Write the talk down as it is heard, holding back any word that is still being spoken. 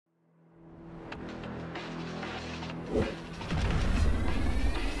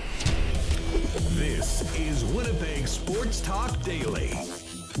Sports Talk Daily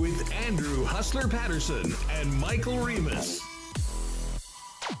with Andrew Hustler Patterson and Michael Remus.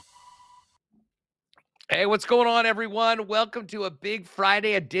 Hey, what's going on, everyone? Welcome to a big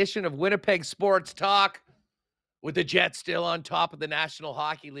Friday edition of Winnipeg Sports Talk, with the Jets still on top of the National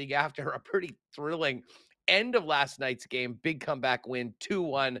Hockey League after a pretty thrilling end of last night's game. Big comeback win,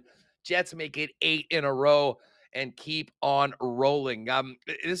 2-1. Jets make it 8 in a row and keep on rolling.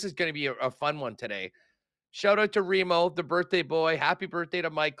 This is going to be a fun one today. Shout out to Remo, the birthday boy. Happy birthday to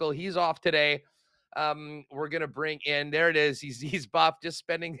Michael. He's off today. We're going to bring in, there it is. He's buff, just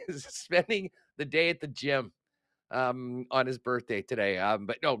spending the day at the gym on his birthday today.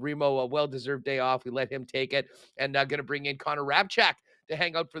 But no, Remo, a well-deserved day off. We let him take it. And going to bring in Connor Rabchak to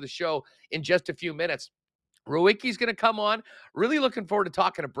hang out for the show in just a few minutes. Rowicki's going to come on. Really looking forward to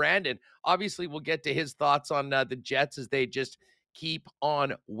talking to Brandon. Obviously, we'll get to his thoughts on the Jets as they just keep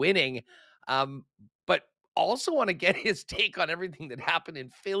on winning. But also want to get his take on everything that happened in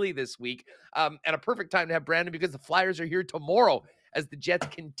Philly this week. And a perfect time to have Brandon because the Flyers are here tomorrow as the Jets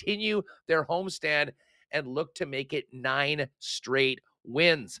continue their homestand and look to make it 9 straight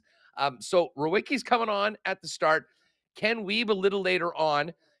wins. So Rowicki's coming on at the start. Ken Wiebe a little later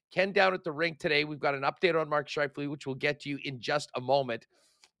on. Ken down at the rink today. We've got an update on Mark Scheifele, which we'll get to you in just a moment.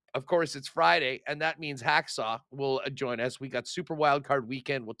 Of course, it's Friday, and that means Hacksaw will join us. We got Super Wildcard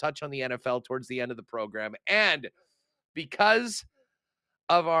Weekend. We'll touch on the NFL towards the end of the program. And because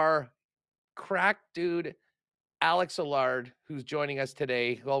of our crack dude, Alex Allard, who's joining us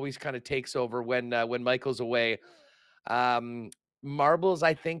today, who always kind of takes over when Michael's away, marbles,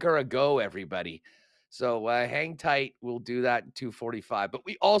 I think, are a go, everybody. So hang tight. We'll do that in 2:45. But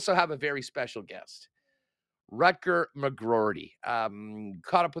we also have a very special guest, Rutger McGroarty.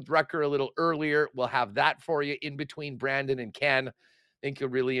 Caught up with Rutger a little earlier. We'll have that for you in between Brandon and Ken. I think you'll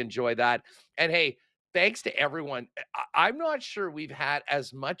really enjoy that. And hey, thanks to everyone. I'm not sure we've had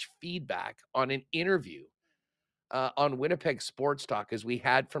as much feedback on an interview on Winnipeg Sports Talk as we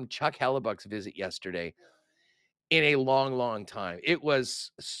had from Chuck Hellebuck's visit yesterday in a long, long time. It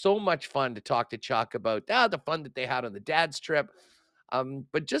was so much fun to talk to Chuck about the fun that they had on the dad's trip,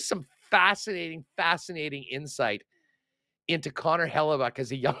 but just some fascinating insight into Connor Hellebuck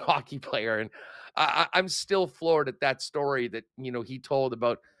as a young hockey player. And I'm still floored at that story that, he told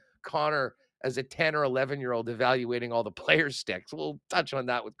about Connor as a 10 or 11-year-old evaluating all the players' sticks. We'll touch on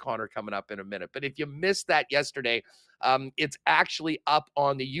that with Connor coming up in a minute. But if you missed that yesterday, it's actually up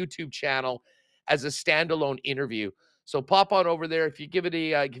on the YouTube channel as a standalone interview. So pop on over there. If you give it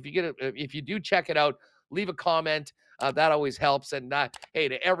if you do check it out, leave a comment. That always helps. And hey,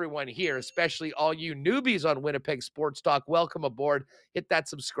 to everyone here, especially all you newbies on Winnipeg Sports Talk, welcome aboard. Hit that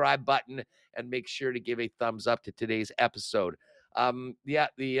subscribe button and make sure to give a thumbs up to today's episode.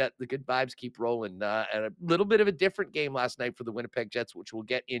 The good vibes keep rolling. And a little bit of a different game last night for the Winnipeg Jets, which we'll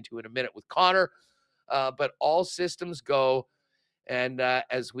get into in a minute with Connor. But all systems go. And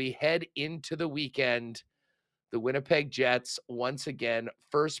as we head into the weekend, the Winnipeg Jets, once again,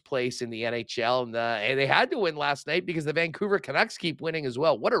 first place in the NHL. And they had to win last night because the Vancouver Canucks keep winning as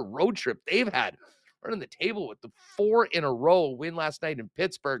well. What a road trip they've had. Running the table with the 4 in a row win last night in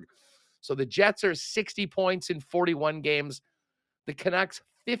Pittsburgh. So the Jets are 60 points in 41 games. The Canucks,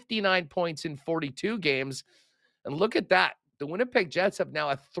 59 points in 42 games. And look at that. The Winnipeg Jets have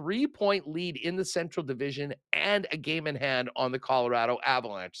now a 3-point lead in the Central Division and a game in hand on the Colorado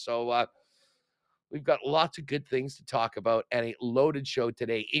Avalanche. So we've got lots of good things to talk about and a loaded show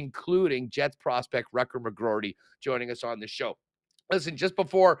today, including Jets prospect Rutger McGroarty joining us on the show. Listen, just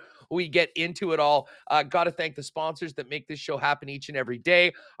before we get into it all, got to thank the sponsors that make this show happen each and every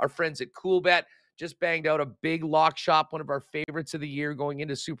day. Our friends at CoolBet just banged out a big lock shop, one of our favorites of the year going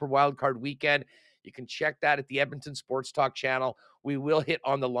into Super Wildcard Weekend. You can check that at the Edmonton Sports Talk channel. We will hit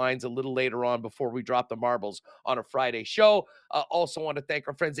on the lines a little later on before we drop the marbles on a Friday show. Also want to thank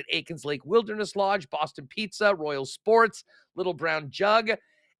our friends at Aikens Lake Wilderness Lodge, Boston Pizza, Royal Sports, Little Brown Jug,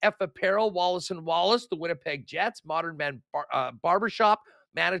 F Apparel, Wallace & Wallace, the Winnipeg Jets, Modern Man Barbershop,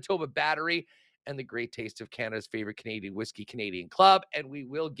 Manitoba Battery, and the great taste of Canada's favorite Canadian whiskey, Canadian Club. And we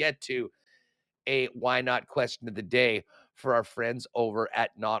will get to a why not question of the day for our friends over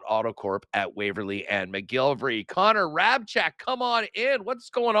at Not Autocorp at Waverly and McGillivray. Connor Rabchak, come on in. What's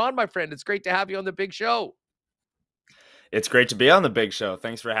going on, my friend? It's great to have you on the big show. It's great to be on the big show.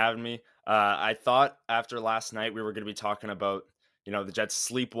 Thanks for having me. I thought after last night we were going to be talking about, the Jets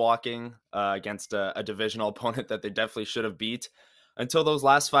sleepwalking against a divisional opponent that they definitely should have beat until those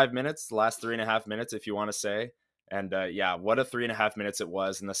last 5 minutes, the last 3.5 minutes, if you want to say. And what a 3.5 minutes it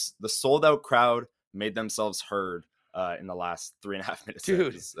was. And the sold out crowd made themselves heard in the last 3.5 minutes. There,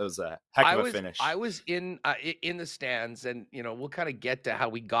 Dude, 'cause it was a heck of a finish. I was in the stands, and we'll kind of get to how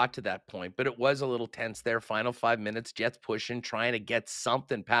we got to that point, but it was a little tense there. Final 5 minutes, Jets pushing, trying to get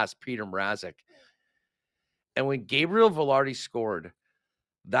something past Peter Mrazek. And when Gabriel Velarde scored,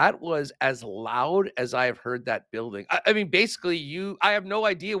 that was as loud as I have heard that building. I mean, basically, I have no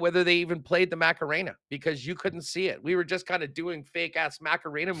idea whether they even played the Macarena because you couldn't see it. We were just kind of doing fake ass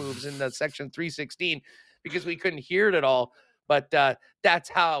Macarena moves in the section 316 because we couldn't hear it at all. But that's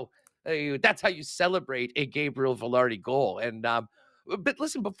how you celebrate a Gabriel Velarde goal. And but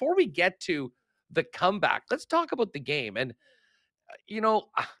listen, before we get to the comeback, let's talk about the game. And you know,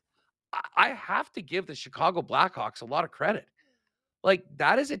 I have to give the Chicago Blackhawks a lot of credit. Like,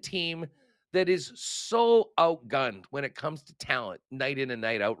 that is a team that is so outgunned when it comes to talent night in and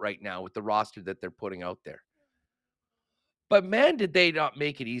night out right now with the roster that they're putting out there. But man, did they not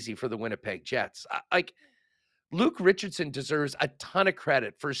make it easy for the Winnipeg Jets. Like, Luke Richardson deserves a ton of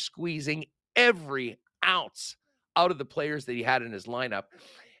credit for squeezing every ounce out of the players that he had in his lineup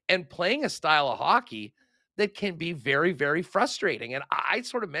and playing a style of hockey that can be very, very frustrating. And I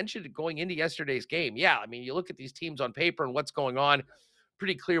sort of mentioned it going into yesterday's game. Yeah, I mean, you look at these teams on paper and what's going on,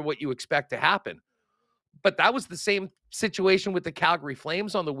 pretty clear what you expect to happen. But that was the same situation with the Calgary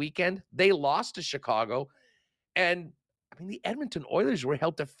Flames on the weekend. They lost to Chicago. And I mean, the Edmonton Oilers were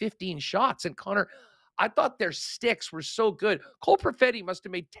held to 15 shots. And Connor, I thought their sticks were so good. Cole Perfetti must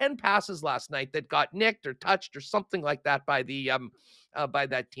have made 10 passes last night that got nicked or touched or something like that by by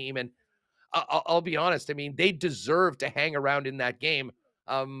that team. And I'll be honest. I mean, they deserve to hang around in that game.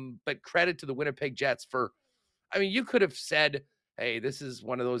 But credit to the Winnipeg Jets for, I mean, you could have said, hey, this is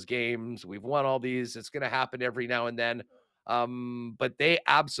one of those games. We've won all these. It's going to happen every now and then. But they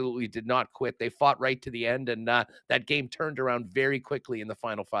absolutely did not quit. They fought right to the end, and that game turned around very quickly in the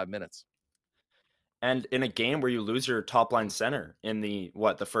final 5 minutes. And in a game where you lose your top line center in the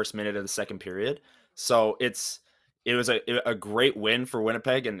first minute of the second period. So it was a great win for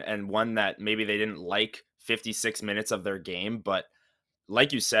Winnipeg and one that maybe they didn't like 56 minutes of their game. But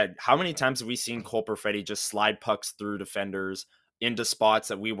like you said, how many times have we seen Cole Perfetti just slide pucks through defenders into spots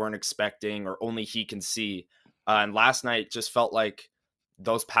that we weren't expecting or only he can see? And last night just felt like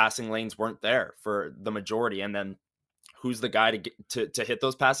those passing lanes weren't there for the majority. And then who's the guy to hit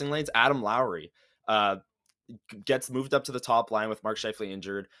those passing lanes? Adam Lowry gets moved up to the top line with Mark Scheifele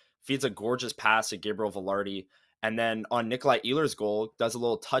injured, feeds a gorgeous pass to Gabriel Velarde. And then on Nikolai Ehlers' goal, does a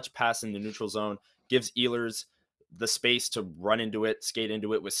little touch pass in the neutral zone, gives Ehlers the space to run into it, skate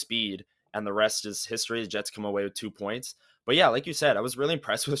into it with speed, and the rest is history. The Jets come away with 2 points. But yeah, like you said, I was really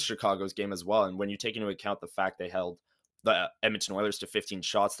impressed with Chicago's game as well. And when you take into account the fact they held the Edmonton Oilers to 15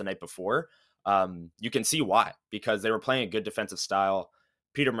 shots the night before, you can see why, because they were playing a good defensive style.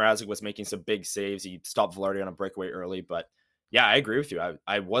 Peter Mrazek was making some big saves. He stopped Velarde on a breakaway early, but yeah, I agree with you.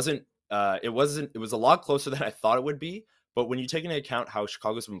 It was a lot closer than I thought it would be, but when you take into account how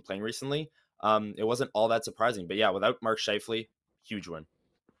Chicago's been playing recently, it wasn't all that surprising. But yeah, without Mark Scheifele, huge win.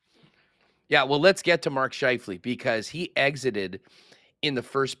 Yeah, well, let's get to Mark Scheifele because he exited in the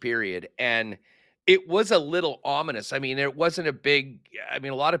first period, and it was a little ominous. I mean, it wasn't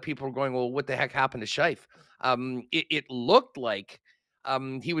a lot of people were going, well, what the heck happened to Scheif? It looked like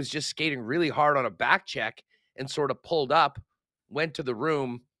he was just skating really hard on a back check and sort of pulled up, went to the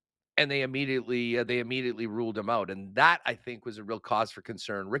room, and they immediately ruled him out. And that, I think, was a real cause for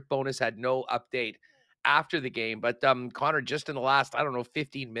concern. Rick Bowness had no update after the game, but Connor, just in the last,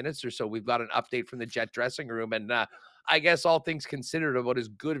 15 minutes or so, we've got an update from the Jet dressing room. And I guess all things considered, about as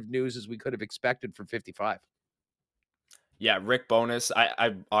good of news as we could have expected from 55. Yeah, Rick Bowness.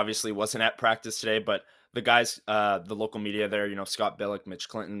 I obviously wasn't at practice today, but the guys, the local media there, Scott Billick, Mitch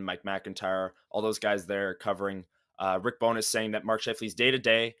Clinton, Mike McIntyre, all those guys there covering Rick Bowness saying that Mark Scheifele's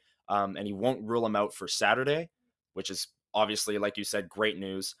day-to-day, and he won't rule him out for Saturday, which is obviously, like you said, great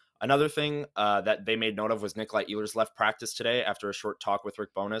news. Another thing that they made note of was Nikolai Ehlers left practice today after a short talk with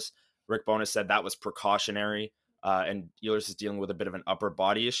Rick Bowness. Rick Bowness said that was precautionary, and Ehlers is dealing with a bit of an upper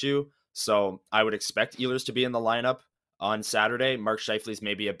body issue. So I would expect Ehlers to be in the lineup on Saturday. Mark Scheifele's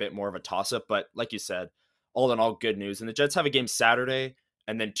maybe a bit more of a toss-up, but like you said, all in all, good news. And the Jets have a game Saturday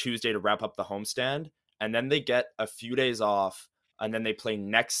and then Tuesday to wrap up the homestand, and then they get a few days off, and then they play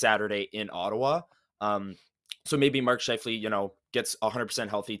next Saturday in Ottawa. So maybe Mark Scheifele, gets 100%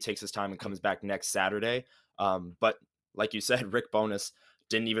 healthy, takes his time, and comes back next Saturday. But like you said, Rick Bowness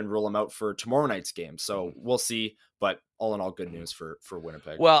didn't even rule him out for tomorrow night's game. So we'll see. But all in all, good news for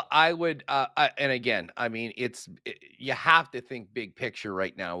Winnipeg. Well, I would, and again, I mean, you have to think big picture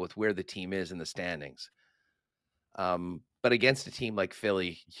right now with where the team is in the standings. But against a team like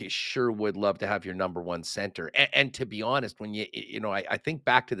Philly, you sure would love to have your number one center. And to be honest, when I think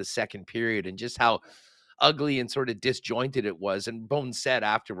back to the second period and just how ugly and sort of disjointed it was. And Bones said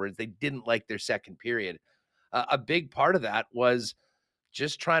afterwards they didn't like their second period. A big part of that was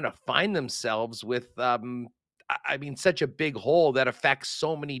just trying to find themselves with, I mean, such a big hole that affects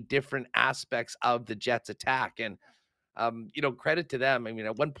so many different aspects of the Jets attack. And, credit to them. I mean,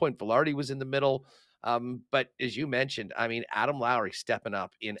 at one point, Velarde was in the middle. But as you mentioned, I mean, Adam Lowry stepping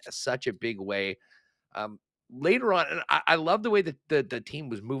up in such a big way. Um, Later on, and I love the way that the team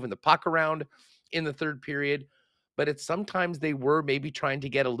was moving the puck around in the third period, but it's sometimes they were maybe trying to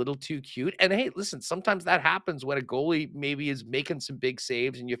get a little too cute. And hey, listen, sometimes that happens when a goalie maybe is making some big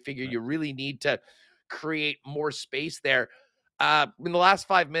saves and you figure you really need to create more space there. In the last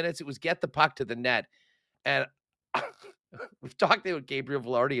 5 minutes, it was get the puck to the net. And we've talked about Gabriel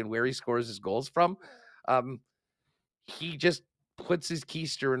Velarde and where he scores his goals from. Um, he just puts his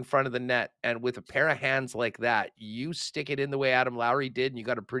keister in front of the net, and with a pair of hands like that, you stick it in the way Adam Lowry did, and you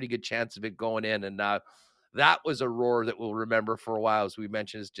got a pretty good chance of it going in. And that was a roar that we'll remember for a while, as we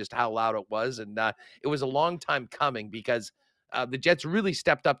mentioned, is just how loud it was. And it was a long time coming because the Jets really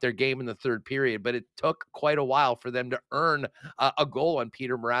stepped up their game in the third period, but it took quite a while for them to earn a goal on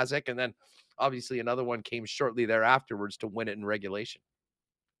Peter Mrazek, and then obviously another one came shortly thereafterwards to win it in regulation.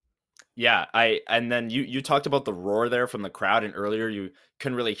 Yeah, and then you talked about the roar there from the crowd, and earlier you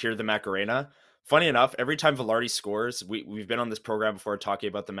couldn't really hear the Macarena. Funny enough, every time Velarde scores, we've been on this program before talking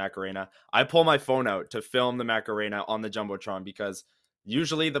about the Macarena. I pull my phone out to film the Macarena on the Jumbotron because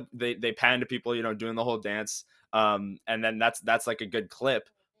usually they pan to people, doing the whole dance. And then that's like a good clip,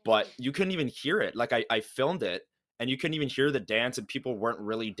 but you couldn't even hear it. Like I filmed it and you couldn't even hear the dance, and people weren't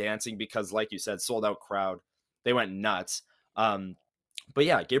really dancing because, like you said, sold out crowd. They went nuts. But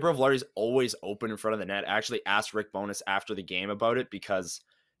yeah, Gabriel Velarde's always open in front of the net. I actually asked Rick Bowness after the game about it because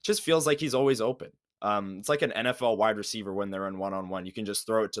it just feels like he's always open. It's like an NFL wide receiver when they're in one-on-one. You can just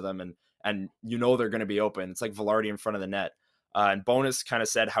throw it to them and they're going to be open. It's like Velarde in front of the net. And Bowness kind of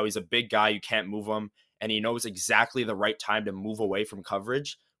said how he's a big guy, you can't move him, and he knows exactly the right time to move away from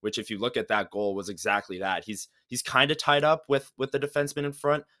coverage, which if you look at that goal was exactly that. He's kind of tied up with the defenseman in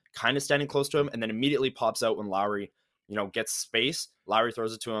front, kind of standing close to him, and then immediately pops out when Lowry gets space. Lowry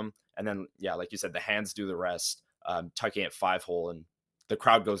throws it to him. And then, yeah, like you said, the hands do the rest, tucking it 5-hole, and the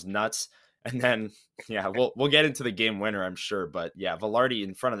crowd goes nuts. And then, yeah, we'll get into the game winner, I'm sure. But yeah, Velarde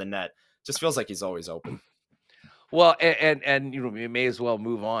in front of the net just feels like he's always open. Well, and we may as well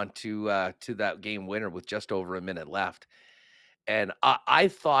move on to that game winner with just over a minute left. And I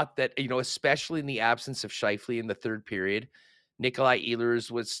thought that, especially in the absence of Scheifele in the third period, Nikolai Ehlers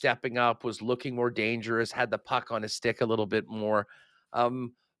was stepping up, was looking more dangerous, had the puck on his stick a little bit more.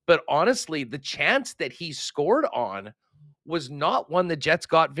 But honestly, the chance that he scored on was not one the Jets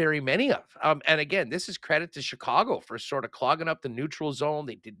got very many of. And again, this is credit to Chicago for sort of clogging up the neutral zone.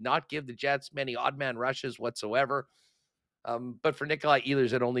 They did not give the Jets many odd man rushes whatsoever. But for Nikolai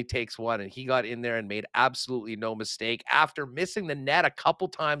Ehlers, it only takes one, and he got in there and made absolutely no mistake after missing the net a couple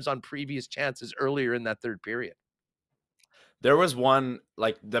times on previous chances earlier in that third period. There was one,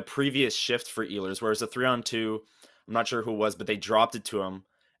 like the previous shift for Ehlers, where it's a 3-on-2. I'm not sure who it was, but they dropped it to him,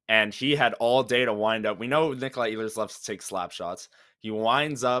 and he had all day to wind up. We know Nikolai Ehlers loves to take slap shots. He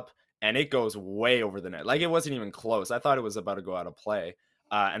winds up, and it goes way over the net. Like, it wasn't even close. I thought it was about to go out of play.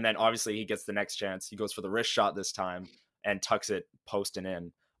 And then, obviously, he gets the next chance. He goes for the wrist shot this time and tucks it posting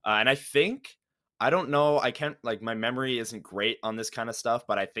in. And I don't know, my memory isn't great on this kind of stuff,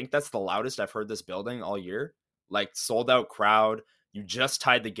 but I think that's the loudest I've heard this building all year. Like, sold out crowd. You just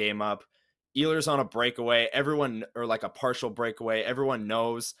tied the game up. Ehlers on a breakaway. Everyone, or like a partial breakaway. Everyone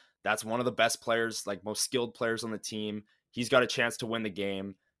knows that's one of the best players, like most skilled players on the team. He's got a chance to win the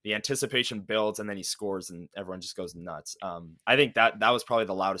game. The anticipation builds, and then he scores, and everyone just goes nuts. I think that was probably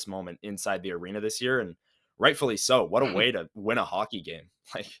the loudest moment inside the arena this year, and rightfully so. What a way to win a hockey game.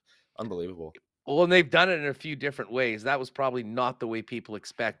 Like, unbelievable. Well, and they've done it in a few different ways. That was probably not the way people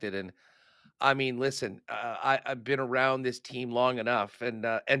expected. And I mean, listen, I've been around this team long enough, and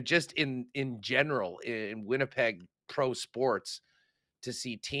just in general in Winnipeg pro sports, to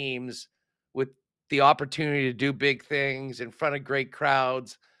see teams with the opportunity to do big things in front of great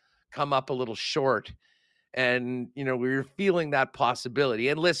crowds come up a little short. And, we were feeling that possibility.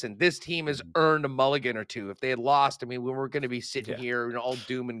 And listen, this team has earned a mulligan or two. If they had lost, I mean, we were going to be sitting here, all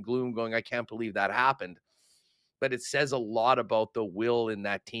doom and gloom going, I can't believe that happened. But it says a lot about the will in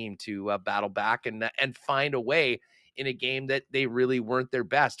that team to battle back and find a way in a game that they really weren't their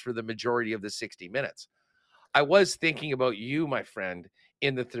best for the majority of the 60 minutes. I was thinking about you, my friend,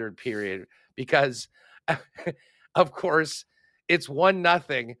 in the third period, because of course, it's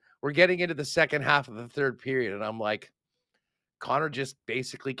 1-0. We're getting into the second half of the third period, and I'm like, Connor just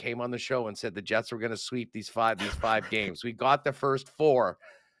basically came on the show and said the Jets were going to sweep these five games. We got the first 4.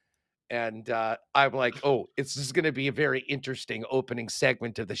 And I'm like, oh, this is going to be a very interesting opening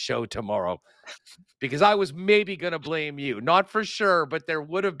segment of the show tomorrow, because I was maybe going to blame you. Not for sure, but there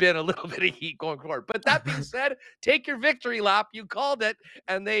would have been a little bit of heat going forward. But that being said, take your victory lap. You called it,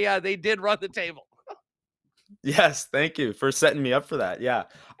 and they did run the table. Yes, thank you for setting me up for that. Yeah.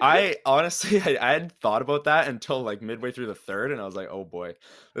 I honestly, I hadn't thought about that until like midway through the third, and I was like, oh boy,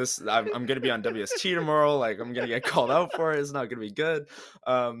 I'm gonna be on WST tomorrow. Like, I'm gonna get called out for it. It's not gonna be good.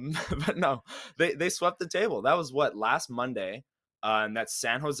 But no, they swept the table. That was what, last Monday. And that's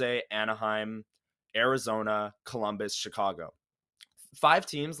San Jose, Anaheim, Arizona, Columbus, Chicago. 5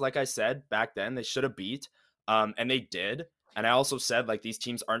 teams, like I said back then, they should have beat. And they did. And I also said, like, these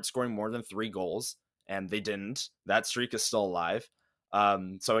teams aren't scoring more than 3 goals. And they didn't. That streak is still alive.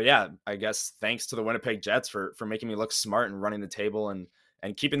 So yeah, I guess thanks to the Winnipeg Jets for making me look smart and running the table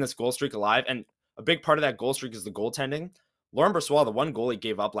and keeping this goal streak alive. And a big part of that goal streak is the goaltending. Laurent Brossoit, the one goal he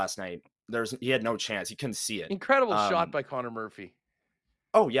gave up last night, he had no chance. He couldn't see it. Incredible shot by Connor Murphy.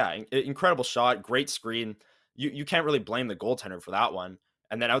 Oh yeah, incredible shot, great screen. You can't really blame the goaltender for that one.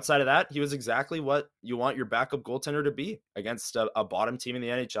 And then outside of that, he was exactly what you want your backup goaltender to be against a bottom team in the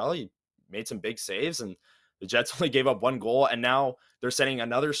NHL. He made some big saves, and the Jets only gave up 1 goal, and now they're setting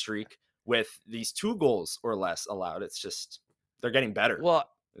another streak with these 2 goals or less allowed. It's just, they're getting better. Well,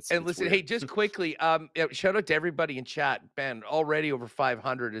 it's listen, weird. hey, just quickly, shout out to everybody in chat. Ben, already over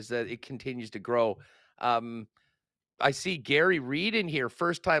 500 is that it continues to grow. I see Gary Reed in here,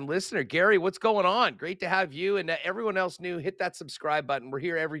 first-time listener. Gary, what's going on? Great to have you, and everyone else new. Hit that subscribe button. We're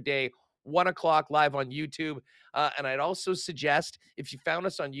here every day, 1 o'clock live on YouTube. And I'd also suggest, if you found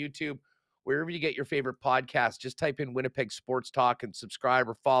us on YouTube, wherever you get your favorite podcast, just type in Winnipeg Sports Talk and subscribe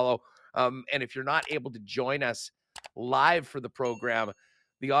or follow. And if you're not able to join us live for the program,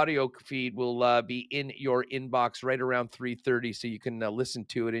 the audio feed will be in your inbox right around 3:30, so you can listen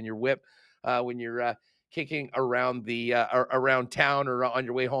to it in your whip when you're kicking around around town or on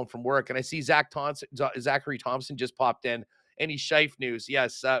your way home from work. And I see Zachary Thompson just popped in. Any Scheif news?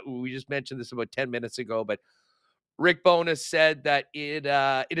 Yes, we just mentioned this about 10 minutes ago, but Rick Bowness said that it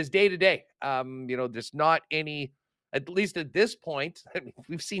is day to day. There's not any, at least at this point. I mean,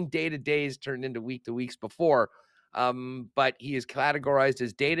 we've seen day to days turn into week to weeks before, but he is categorized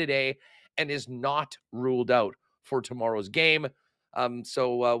as day to day and is not ruled out for tomorrow's game.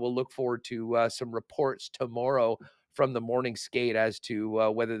 So we'll look forward to some reports tomorrow from the morning skate as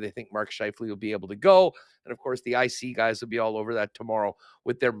to whether they think Mark Scheifele will be able to go. And of course, the IC guys will be all over that tomorrow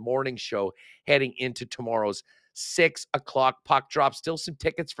with their morning show heading into tomorrow's 6 o'clock puck drop. Still some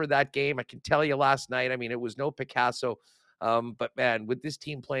tickets for that game. I can tell you last night, I mean, it was no Picasso. But man, with this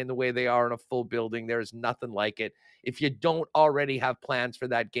team playing the way they are in a full building, there's nothing like it. If you don't already have plans for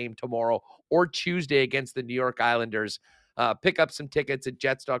that game tomorrow or Tuesday against the New York Islanders, pick up some tickets at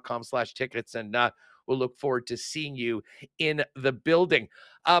jets.com/tickets, and we'll look forward to seeing you in the building.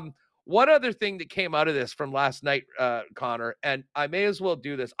 One other thing that came out of this from last night, Connor, and I may as well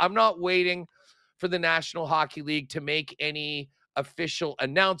do this. I'm not waiting for the National Hockey League to make any official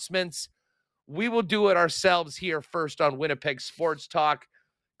announcements. We will do it ourselves here first on Winnipeg Sports Talk.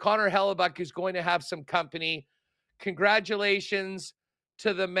 Connor Hellebuck is going to have some company. Congratulations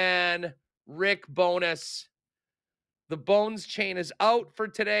to the man, Rick Bowness. The Bones chain is out for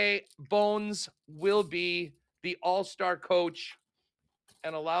today. Bones will be the all-star coach.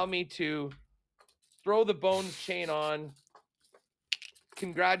 And allow me to throw the Bones chain on.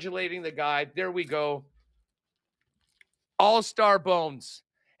 Congratulating the guy. There we go. All-star Bones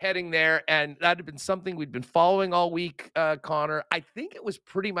heading there. And that had been something we'd been following all week, Connor. I think it was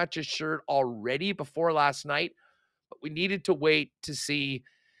pretty much assured already before last night. But we needed to wait to see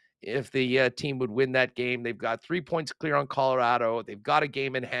if the team would win that game. They've got 3 points clear on Colorado. They've got a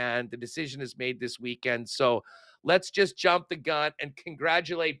game in hand. The decision is made this weekend. So let's just jump the gun and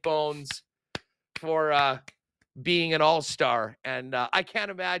congratulate Bones for being an all-star. And I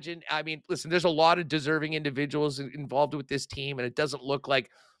can't imagine. I mean, listen, there's a lot of deserving individuals involved with this team, and it doesn't look like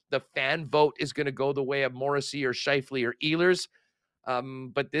the fan vote is going to go the way of Morrissey or Scheifele or Ehlers.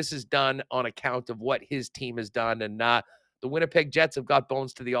 But this is done on account of what his team has done. And the Winnipeg Jets have got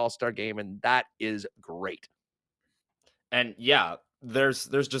Bones to the All-Star game, and that is great. And yeah, there's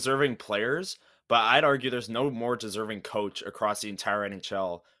deserving players, but I'd argue there's no more deserving coach across the entire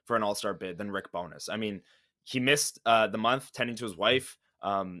NHL for an All-Star bid than Rick Bowness. I mean, he missed the month tending to his wife,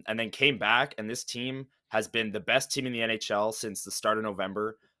 and then came back, and this team has been the best team in the NHL since the start of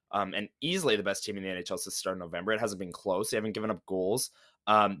November. and easily the best team in the NHL since the start of November. It hasn't been close. They haven't given up goals.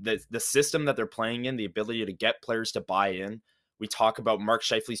 The system that they're playing in, the ability to get players to buy in. We talk about Mark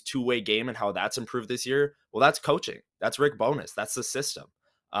Scheifele's two-way game and how that's improved this year. Well, that's coaching. That's Rick Bowness. That's the system.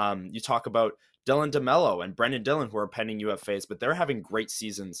 You talk about Dylan DeMello and Brendan Dillon, who are pending UFAs, but they're having great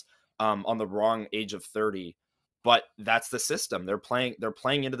seasons on the wrong age of 30. But that's the system. They're playing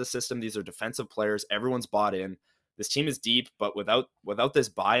into the system. These are defensive players. Everyone's bought in. This team is deep, but without this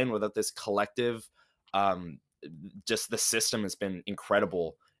buy-in, without this collective, just the system has been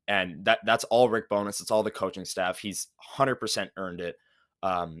incredible. And that's all Rick Bowness. It's all the coaching staff. He's 100% earned it.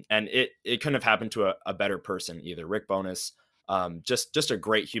 And it couldn't have happened to a better person either. Rick Bowness, just a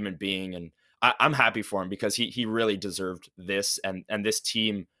great human being. And I'm happy for him because he really deserved this. And this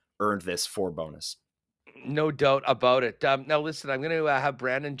team earned this for Bowness. No doubt about it. Now, listen, I'm going to have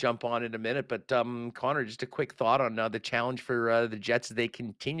Brandon jump on in a minute, but Connor, just a quick thought on the challenge for the Jets. They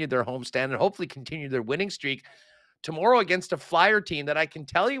continue their homestand and hopefully continue their winning streak tomorrow against a Flyer team that I can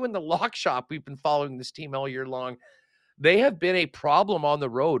tell you in the lock shop, we've been following this team all year long. They have been a problem on the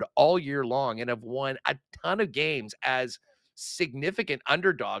road all year long and have won a ton of games as significant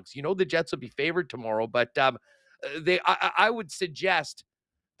underdogs. You know, the Jets will be favored tomorrow, but I would suggest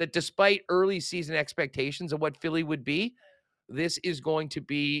that despite early season expectations of what Philly would be, this is going to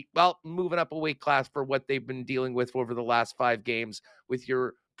be, well, moving up a weight class for what they've been dealing with over the last 5 games with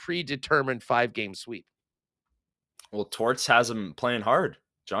your predetermined 5-game sweep. Well, Torts has him playing hard.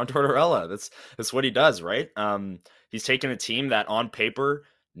 John Tortorella, that's what he does, right? He's taken a team that on paper,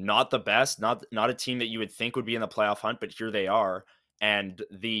 not the best, not a team that you would think would be in the playoff hunt, but here they are. And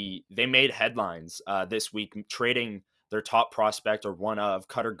they made headlines this week, trading their top prospect, or one of,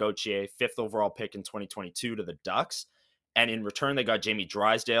 Cutter Gauthier, 5th overall pick in 2022 to the Ducks. And in return, they got Jamie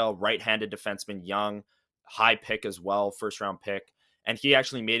Drysdale, right-handed defenseman, young, high pick as well, first-round pick. And he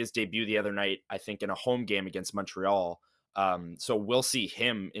actually made his debut the other night, I think, in a home game against Montreal. So we'll see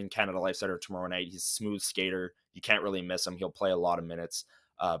him in Canada Life Center tomorrow night. He's a smooth skater. You can't really miss him. He'll play a lot of minutes.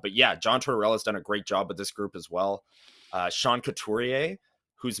 But yeah, John Tortorella's done a great job with this group as well. Sean Couturier,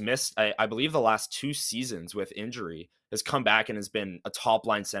 who's missed, I believe, the last 2 seasons with injury, has come back and has been a top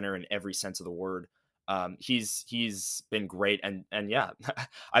line center in every sense of the word. He's been great. And yeah,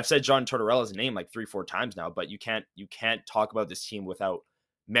 I've said John Tortorella's name like 3-4 times now, but you can't talk about this team without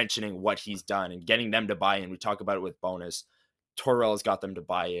mentioning what he's done and getting them to buy in. We talk about it with Bowness. Tortorella's got them to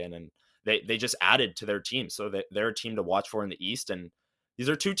buy in, and they just added to their team. So they're a team to watch for in the East. And these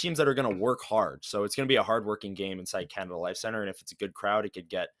are 2 teams that are going to work hard. So it's going to be a hard-working game inside Canada Life Center. And if it's a good crowd,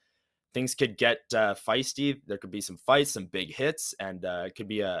 things could get feisty. There could be some fights, some big hits, and it could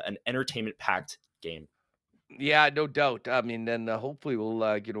be an entertainment-packed game. Yeah, no doubt. I mean, then hopefully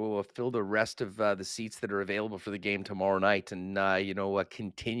we'll fill the rest of the seats that are available for the game tomorrow night, and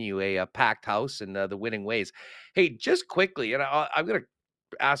continue a packed house and the winning ways. Hey, just quickly, and I'm going to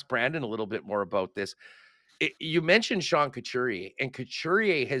ask Brandon a little bit more about this. You mentioned Sean Couturier, and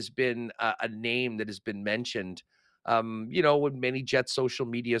Couturier has been a name that has been mentioned, in many Jets social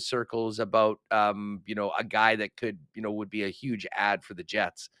media circles about, a guy that could, would be a huge ad for the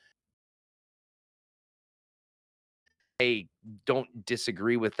Jets. I don't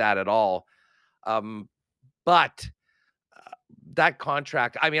disagree with that at all. But that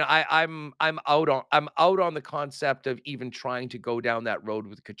contract, I mean, I'm out on the concept of even trying to go down that road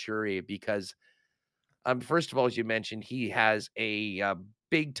with Couturier because, first of all, as you mentioned, he has a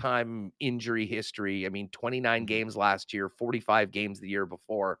big time injury history. I mean, 29 games last year, 45 games the year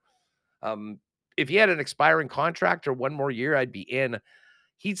before. If he had an expiring contract or one more year, I'd be in.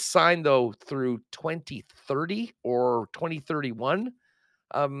 He's signed, though, through 2030 or 2031.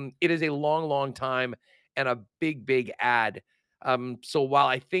 It is a long, long time and a big, big ad. So while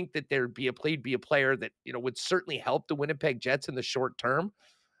I think that there'd be a player that, would certainly help the Winnipeg Jets in the short term,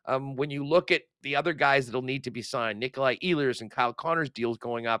 when you look at the other guys that'll need to be signed, Nikolai Ehlers and Kyle Connor's deals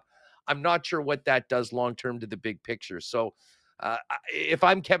going up, I'm not sure what that does long term to the big picture. So if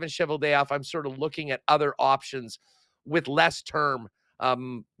I'm Kevin Cheveldayoff, I'm sort of looking at other options with less term.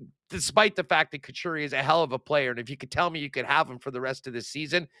 Despite the fact that Couturier is a hell of a player, and if you could tell me you could have him for the rest of the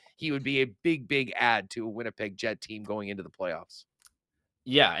season, he would be a big, big add to a Winnipeg Jet team going into the playoffs.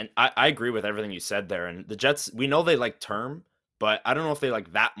 Yeah, and I agree with everything you said there. And the Jets, we know they like term, but I don't know if they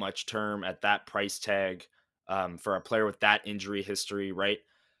like that much term at that price tag for a player with that injury history, right?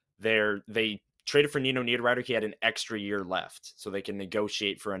 They traded for Nino Niederreiter. He had an extra year left, so they can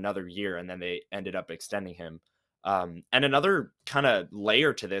negotiate for another year, and then they ended up extending him. And another kind of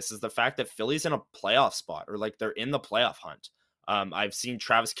layer to this is the fact that Philly's in a playoff spot, or like they're in the playoff hunt. I've seen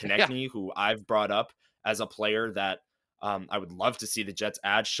Travis Konechny, who I've brought up as a player that I would love to see the Jets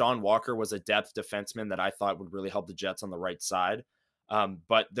add. Sean Walker was a depth defenseman that I thought would really help the Jets on the right side.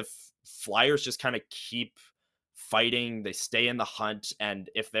 But the Flyers just kind of keep fighting. They stay in the hunt. And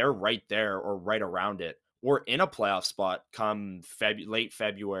if they're right there or right around it or in a playoff spot come late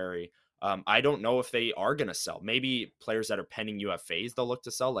February, I don't know if they are going to sell. Maybe players that are pending UFAs, they'll look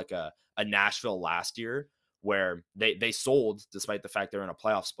to sell, like a Nashville last year where they sold despite the fact they're in a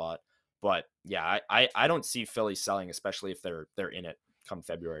playoff spot. But yeah, I don't see Philly selling, especially if they're in it come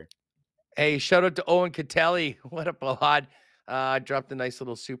February. Hey, shout out to Owen Catelli. What up, Ohad? Dropped a nice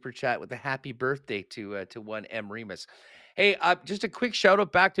little super chat with a happy birthday to one M Remus. Hey, just a quick shout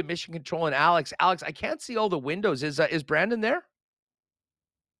out back to Mission Control and Alex. Alex, I can't see all the windows. Is Brandon there?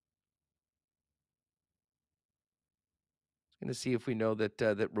 Going to see if we know that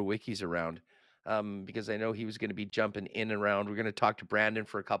that Rewicki's around, because I know he was going to be jumping in and around. We're going to talk to Brandon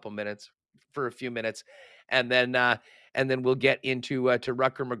for a few minutes, and then we'll get into to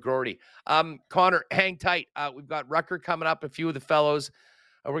Rucker McGroarty. Connor, hang tight. We've got Rucker coming up. A few of the fellows.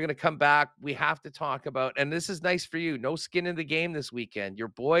 We're going to come back. We have to talk about, and this is nice for you. No skin in the game this weekend. Your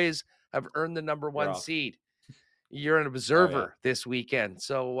boys have earned the number one seed. You're an observer this weekend.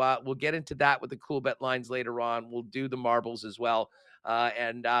 So we'll get into that with the cool bet lines later on. We'll do the marbles as well.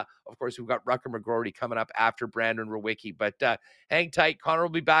 And of course, we've got Rucker McGroarty coming up after Brandon Rewicki. But hang tight. Connor will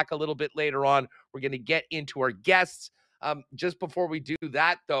be back a little bit later on. We're going to get into our guests. Just before we do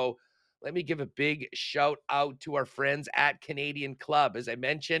that, though, let me give a big shout out to our friends at Canadian Club. As I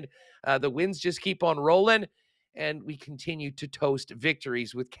mentioned, the wins just keep on rolling, and we continue to toast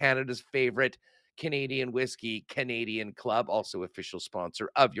victories with Canada's favorite Canadian whiskey, Canadian Club, also official sponsor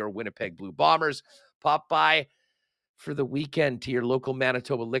of your Winnipeg Blue Bombers. Pop by for the weekend to your local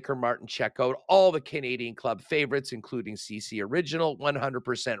Manitoba Liquor Mart and check out all the Canadian Club favorites, including CC Original,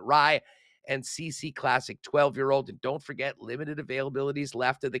 100% Rye, and CC Classic 12-year-old. And don't forget, limited availabilities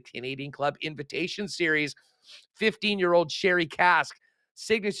left of the Canadian Club Invitation Series, 15-year-old Sherry Cask,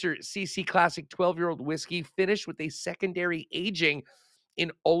 signature CC Classic 12-year-old whiskey, finished with a secondary aging in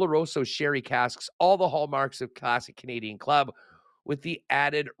Oloroso sherry casks, all the hallmarks of classic Canadian Club with the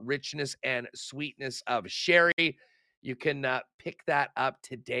added richness and sweetness of sherry. You can pick that up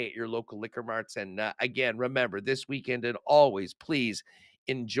today at your local liquor marts. And again, remember, this weekend and always, please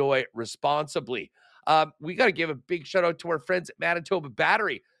enjoy responsibly. We got to give a big shout out to our friends at Manitoba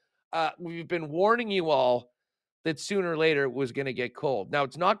Battery. We've been warning you all that sooner or later it was going to get cold. Now,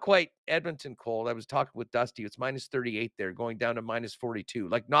 it's not quite Edmonton cold. I was talking with Dusty. It's minus 38 there, going down to minus 42.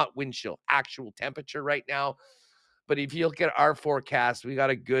 Like, not wind chill, actual temperature right now. But if you look at our forecast, we got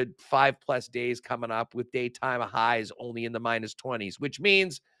a good 5+ days coming up with daytime highs only in the minus 20s, which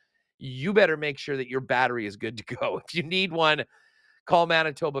means you better make sure that your battery is good to go. If you need one, call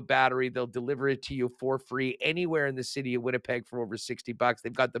Manitoba Battery. They'll deliver it to you for free anywhere in the city of Winnipeg for over $60.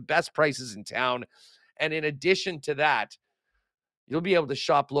 They've got the best prices in town. And in addition to that, you'll be able to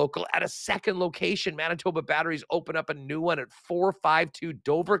shop local at a second location. Manitoba Batteries open up a new one at 452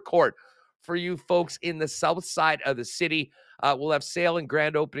 Dover Court for you folks in the south side of the city. We'll have sale and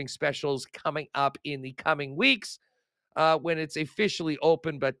grand opening specials coming up in the coming weeks when it's officially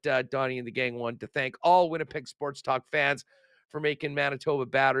open. But Donnie and the gang wanted to thank all Winnipeg Sports Talk fans for making Manitoba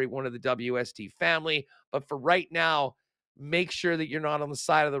Battery one of the WST family. But for right now, make sure that you're not on the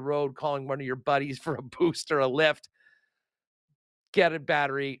side of the road calling one of your buddies for a boost or a lift. Get a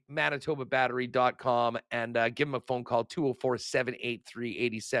battery, manitobabattery.com, and give them a phone call,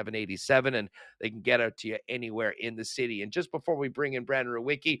 204-783-8787, and they can get out to you anywhere in the city. And just before we bring in Brandon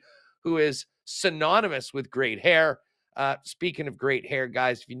Rewicki, who is synonymous with great hair, speaking of great hair,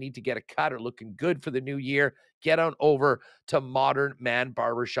 guys, if you need to get a cut or looking good for the new year, get on over to Modern Man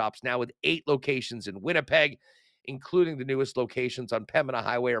Barbershops, now with 8 locations in Winnipeg, including the newest locations on Pembina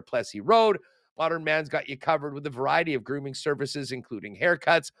Highway or Plessis Road. Modern Man's got you covered with a variety of grooming services, including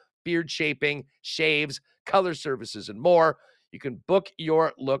haircuts, beard shaping, shaves, color services, and more. You can book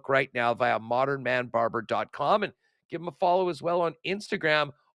your look right now via modernmanbarber.com and give them a follow as well on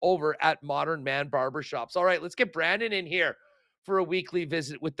Instagram over at Modern Man Barbershops. All right, let's get Brandon in here for a weekly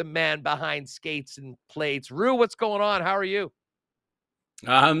visit with the man behind skates and plates. Rue, what's going on? How are you?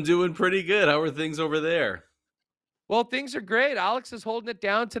 I'm doing pretty good. How are things over there? Well, things are great. Alex is holding it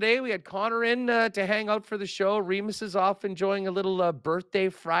down today. We had Connor in to hang out for the show. Remus is off enjoying a little birthday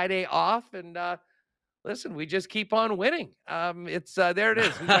Friday off. And listen, we just keep on winning. It's there it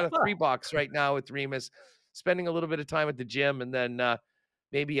is. We got a 3-box right now with Remus, spending a little bit of time at the gym, and then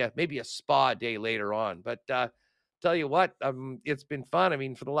maybe a spa day later on. But tell you what, it's been fun. I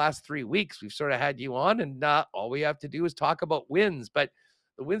mean, for the last 3 weeks, we've sort of had you on, and all we have to do is talk about wins. But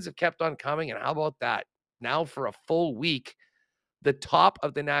the wins have kept on coming, and how about that? now for a full week, the top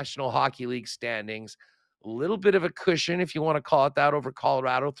of the National Hockey League standings. A little bit of a cushion, if you want to call it that, over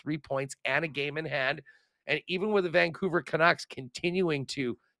Colorado, 3 points and a game in hand. And even with the Vancouver Canucks continuing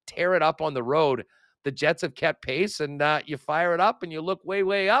to tear it up on the road, the Jets have kept pace, and you fire it up and you look way,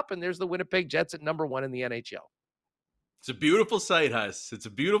 way up, and there's the Winnipeg Jets at number 1 in the NHL. It's a beautiful sight, Huss. It's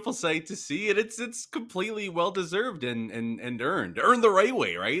a beautiful sight to see, and it's completely well-deserved and earned the right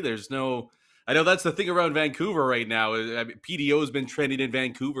way, right? There's no... I know that's the thing around Vancouver right now. I mean, PDO has been trending in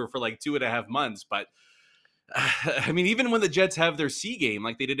Vancouver for like 2.5 months, but I mean, even when the Jets have their C game,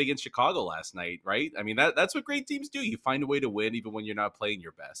 like they did against Chicago last night, right? I mean, that's what great teams do. You find a way to win even when you're not playing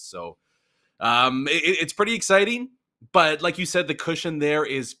your best. So it's pretty exciting, but like you said, the cushion there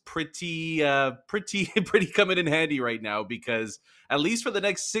is pretty coming in handy right now, because at least for the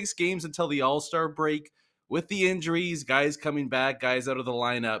next 6 games until the All-Star break, with the injuries, guys coming back, guys out of the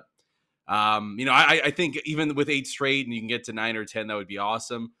lineup, I think even with 8 straight and you can get to 9 or 10, that would be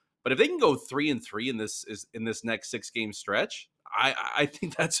awesome. But if they can go 3-3 in this next 6-game stretch, I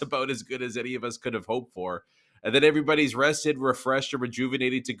think that's about as good as any of us could have hoped for. And then everybody's rested, refreshed, or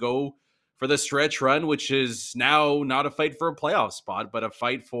rejuvenated to go for the stretch run, which is now not a fight for a playoff spot, but a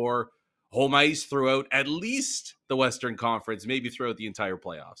fight for home ice throughout at least the Western Conference, maybe throughout the entire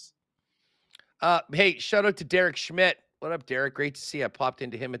playoffs. Hey, shout out to Derek Schmidt. What up, Derek? Great to see you. I popped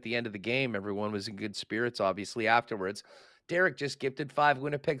into him at the end of the game. Everyone was in good spirits, obviously, afterwards. Derek just gifted 5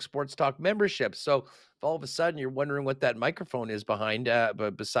 Winnipeg Sports Talk memberships. So if all of a sudden you're wondering what that microphone is behind,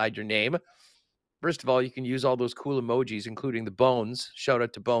 beside your name, first of all, you can use all those cool emojis, including the Bones. Shout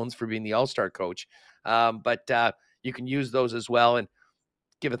out to Bones for being the All-Star coach. But you can use those as well, and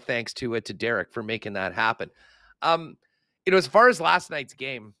give a thanks to Derek for making that happen. As far as last night's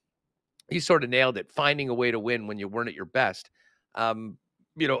game, you sort of nailed it, finding a way to win when you weren't at your best.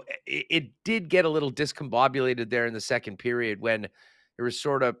 It did get a little discombobulated there in the second period when it was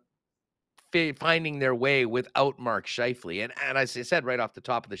sort of finding their way without Mark Scheifele. And as I said right off the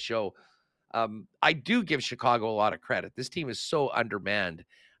top of the show, I do give Chicago a lot of credit. This team is so undermanned,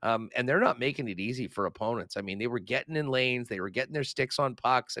 and they're not making it easy for opponents. I mean, they were getting in lanes. They were getting their sticks on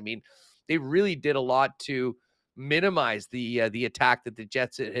pucks. I mean, they really did a lot to minimize the attack that the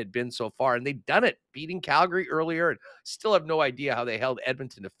Jets had been so far, and they've done it, beating Calgary earlier, and still have no idea how they held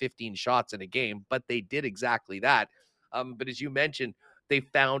Edmonton to 15 shots in a game, but they did exactly that. But as you mentioned, they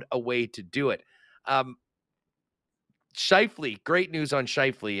found a way to do it. Scheifele, great news on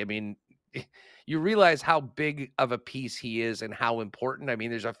Scheifele. I mean, you realize how big of a piece he is and how important. I mean,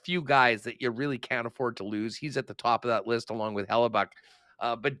 there's a few guys that you really can't afford to lose. He's at the top of that list along with Hellebuck.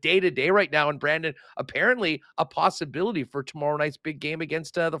 But day-to-day right now, and Brandon, apparently a possibility for tomorrow night's big game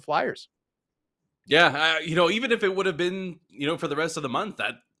against the Flyers. Yeah, even if it would have been, for the rest of the month,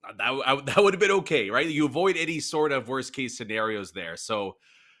 that would have been okay, right? You avoid any sort of worst-case scenarios there. So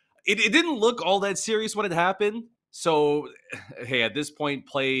it didn't look all that serious when it happened. So, hey, at this point,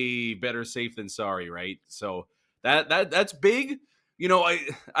 play better safe than sorry, right? So that's big.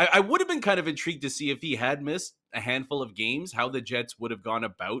 I would have been kind of intrigued to see if he had missed a handful of games, how the Jets would have gone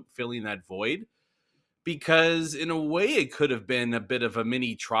about filling that void, because in a way it could have been a bit of a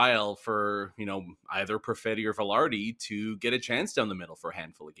mini trial for, either Perfetti or Velarde to get a chance down the middle for a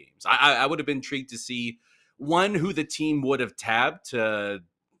handful of games. I would have been intrigued to see, one, who the team would have tabbed to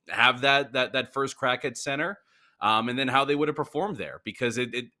have that first crack at center, and then how they would have performed there, because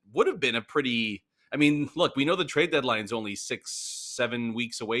it would have been a pretty... I mean, look, we know the trade deadline's only 6-7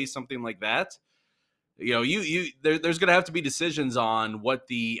 weeks away, something like that. There's going to have to be decisions on what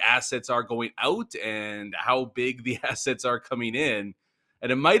the assets are going out and how big the assets are coming in.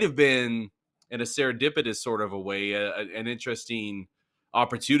 And it might have been, in a serendipitous sort of a way, an interesting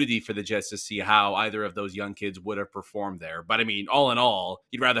opportunity for the Jets to see how either of those young kids would have performed there. But I mean, all in all,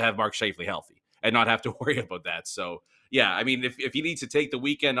 you'd rather have Mark Scheifele healthy and not have to worry about that. So yeah, I mean, if he needs to take the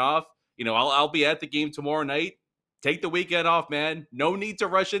weekend off, I'll be at the game tomorrow night. Take the weekend off, man. No need to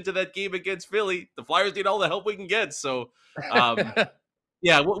rush into that game against Philly. The Flyers need all the help we can get. So,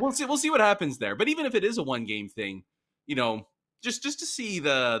 yeah, we'll see. We'll see what happens there. But even if it is a 1-game thing, just to see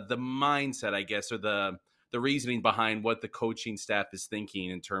the mindset, I guess, or the reasoning behind what the coaching staff is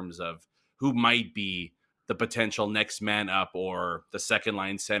thinking in terms of who might be the potential next man up or the second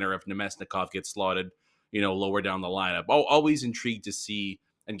line center if Nemesnikov gets slotted, lower down the lineup. Always intrigued to see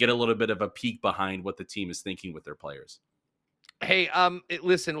and get a little bit of a peek behind what the team is thinking with their players. Hey,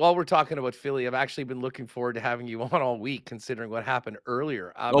 listen, while we're talking about Philly, I've actually been looking forward to having you on all week, considering what happened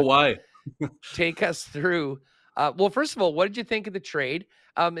earlier. Why? Take us through. Well, first of all, what did you think of the trade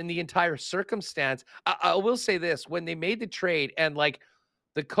and the entire circumstance? I will say this: when they made the trade, and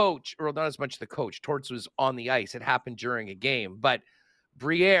the coach, or not as much the coach, Torts was on the ice. It happened during a game. But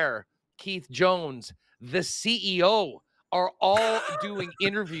Briere, Keith Jones, the CEO are all doing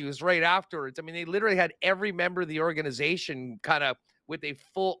interviews right afterwards. I mean, they literally had every member of the organization kind of with a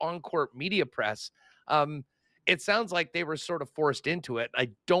full on-court media press. It sounds like they were sort of forced into it.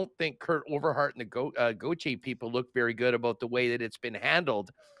 I don't think Kurt Overhart and the Gauthier people look very good about the way that it's been handled.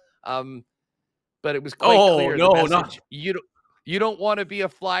 But it was quite clear. No, the message, you don't want to be a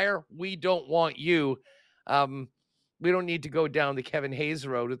Flyer. We don't want you. We don't need to go down the Kevin Hayes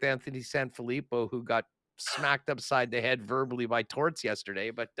road with Anthony Sanfilippo, who got smacked upside the head verbally by Torts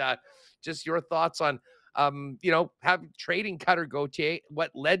yesterday. But just your thoughts on, trading Cutter Gauthier, what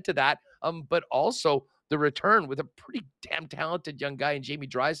led to that, but also the return with a pretty damn talented young guy in Jamie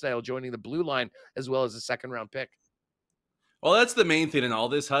Drysdale joining the blue line, as well as a second-round pick. Well, that's the main thing in all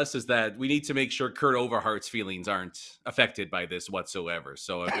this, Huss, is that we need to make sure Kurt Overhart's feelings aren't affected by this whatsoever.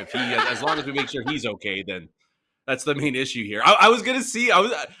 So if he, as long as we make sure he's okay, then that's the main issue here. I was gonna see.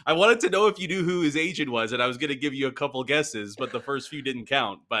 I wanted to know if you knew who his agent was, and I was gonna give you a couple guesses, but the first few didn't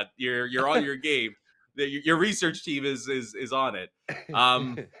count. But you're on your game. Your research team is on it.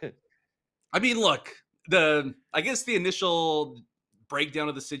 I mean, look, I guess the initial breakdown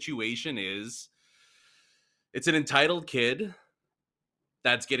of the situation is it's an entitled kid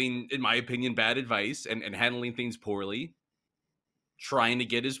that's getting, in my opinion, bad advice and handling things poorly, trying to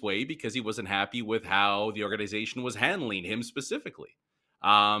get his way because he wasn't happy with how the organization was handling him specifically.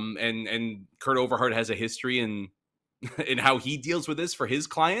 And Kurt Overhart has a history in how he deals with this for his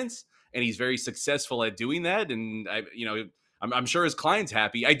clients, and he's very successful at doing that. And I'm sure his client's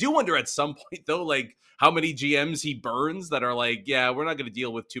happy. I do wonder at some point though, like how many GMs he burns that are like, yeah, we're not going to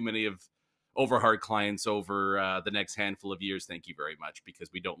deal with too many of Overhart clients over the next handful of years. Thank you very much, because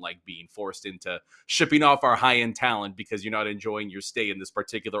we don't like being forced into shipping off our high-end talent because you're not enjoying your stay in this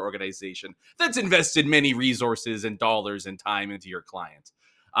particular organization that's invested many resources and dollars and time into your client.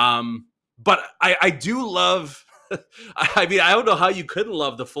 But I do love, I mean, I don't know how you couldn't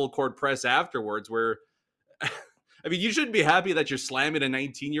love the full court press afterwards where, I mean, you shouldn't be happy that you're slamming a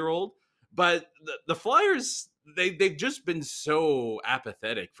 19-year-old, but the Flyers, they've just been so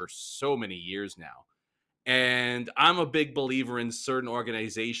apathetic for so many years now. And I'm a big believer in certain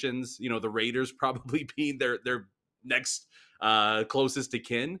organizations, the Raiders probably being their next closest to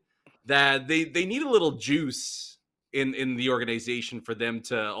kin, that they need a little juice in the organization for them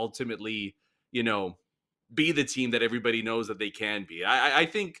to ultimately, be the team that everybody knows that they can be. I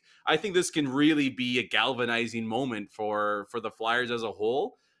think this can really be a galvanizing moment for the Flyers as a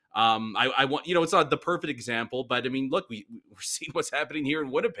whole. I want, it's not the perfect example, but I mean, look, we're seeing what's happening here in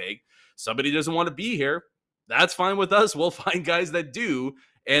Winnipeg. Somebody doesn't want to be here. That's fine with us. We'll find guys that do,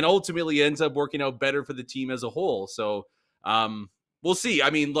 and ultimately ends up working out better for the team as a whole. So we'll see. I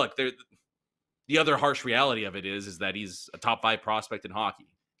mean, look, the other harsh reality of it is that he's a top 5 prospect in hockey.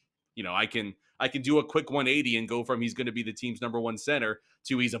 I can do a quick 180 and go from he's going to be the team's number 1 center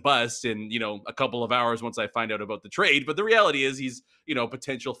to he's a bust in, a couple of hours once I find out about the trade. But the reality is he's,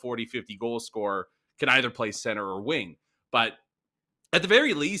 potential 40, 50 goal scorer, can either play center or wing. But at the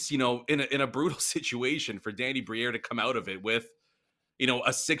very least, in a brutal situation for Danny Briere to come out of it with, a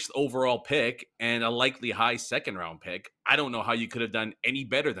 6th overall pick and a likely high 2nd round pick, I don't know how you could have done any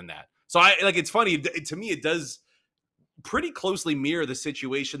better than that. So it's funny to me, it does pretty closely mirror the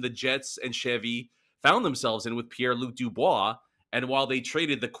situation the Jets and Chevy found themselves in with Pierre-Luc Dubois. And while they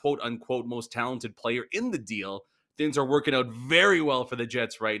traded the quote-unquote most talented player in the deal, things are working out very well for the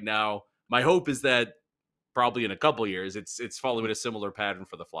Jets right now. My hope is that probably in a couple years, it's following a similar pattern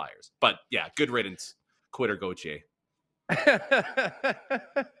for the Flyers. But yeah, good riddance, Quitter Gauthier.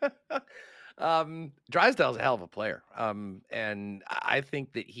 Drysdale's a hell of a player. And I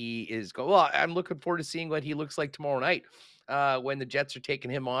think that he is well, I'm looking forward to seeing what he looks like tomorrow night when the Jets are taking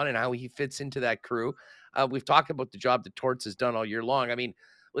him on and how he fits into that crew. We've talked about the job that Torts has done all year long. I mean,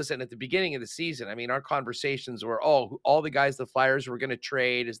 listen, at the beginning of the season, I mean, our conversations were, all the guys the Flyers were going to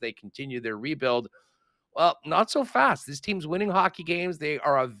trade as they continue their rebuild. Well, not so fast. This team's winning hockey games. They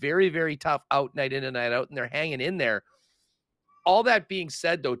are a very, very tough out night in and night out, and they're hanging in there. All that being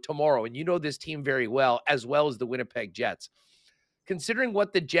said, though, tomorrow, and you know this team very well as the Winnipeg Jets, considering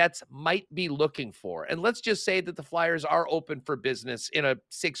what the Jets might be looking for, and let's just say that the Flyers are open for business in a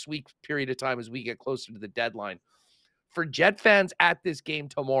 6-week period of time as we get closer to the deadline. For Jet fans at this game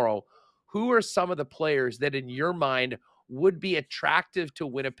tomorrow, who are some of the players that in your mind would be attractive to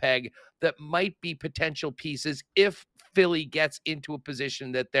Winnipeg that might be potential pieces if Philly gets into a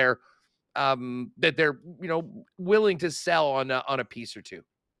position that they're willing to sell on a piece or two?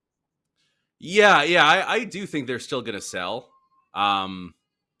 Yeah, I do think they're still going to sell.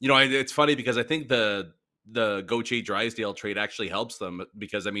 It's funny because I think the Gauthier Drysdale trade actually helps them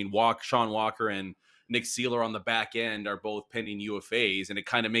because, I mean, Sean Walker and Nick Seeler on the back end are both pending UFAs, and it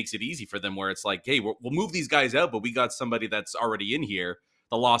kind of makes it easy for them where it's like, hey, we'll move these guys out, but we got somebody that's already in here.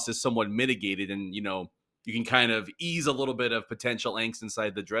 The loss is somewhat mitigated, and, you can kind of ease a little bit of potential angst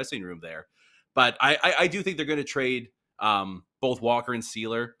inside the dressing room there. But I do think they're going to trade both Walker and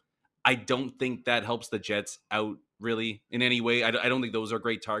Seeler. I don't think that helps the Jets out really in any way. I don't think those are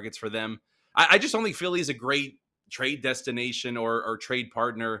great targets for them. I just don't think Philly is a great trade destination or trade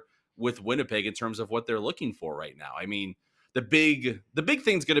partner with Winnipeg in terms of what they're looking for right now. I mean, the big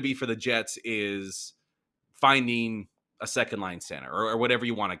thing's going to be for the Jets is finding a second line center or whatever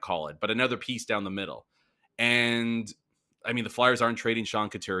you want to call it, but another piece down the middle. And I mean, the Flyers aren't trading Sean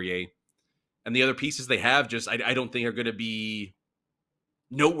Couturier, and the other pieces they have just I don't think are going to be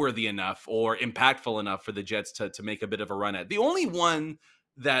noteworthy enough or impactful enough for the Jets to make a bit of a run at. The only one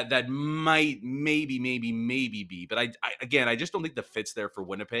that might maybe be, but I just don't think the fit's there for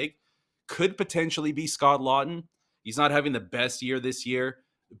Winnipeg, could potentially be Scott Lawton. He's not having the best year this year,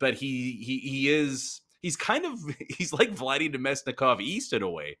 but he's like Vladimir Nemesnikov East in a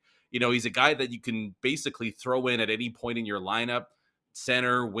way. He's a guy that you can basically throw in at any point in your lineup.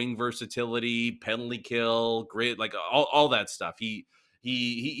 Center, wing versatility, penalty kill, grit, like all that stuff.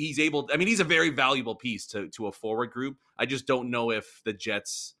 He's able. I mean, he's a very valuable piece to a forward group. I just don't know if the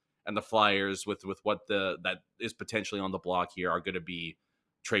Jets and the Flyers, with what that is potentially on the block here, are going to be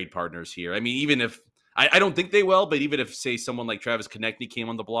trade partners here. I mean, even if I don't think they will, but even if, say, someone like Travis Konechny came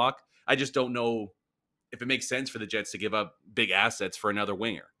on the block, I just don't know if it makes sense for the Jets to give up big assets for another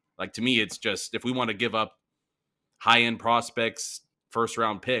winger. Like, to me, it's just, if we want to give up high end prospects, first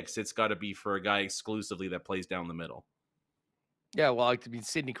round picks, it's got to be for a guy exclusively that plays down the middle. Yeah, well, I mean,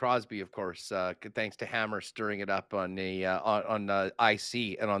 Sidney Crosby, of course, thanks to Hammer stirring it up on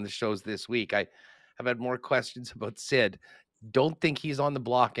IC and on the shows this week. I have had more questions about Sid. Don't think he's on the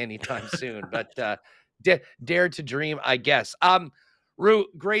block anytime soon, but dare to dream, I guess. Rue,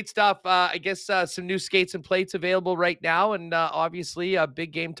 great stuff. I guess some new skates and plates available right now, and obviously a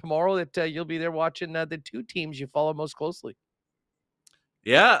big game tomorrow that you'll be there watching the two teams you follow most closely.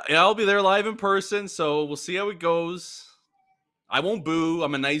 Yeah, I'll be there live in person, so we'll see how it goes. I won't boo.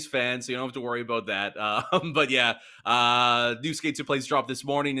 I'm a nice fan, so you don't have to worry about that. But yeah, new skates and plates dropped this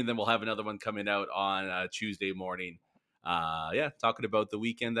morning, and then we'll have another one coming out on Tuesday morning. Talking about the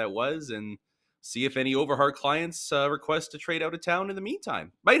weekend that was, and see if any Overheart clients request to trade out of town in the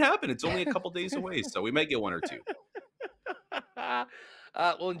meantime. Might happen. It's only a couple days away, so we might get one or two.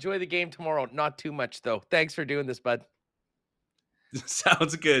 We'll enjoy the game tomorrow. Not too much, though. Thanks for doing this, bud.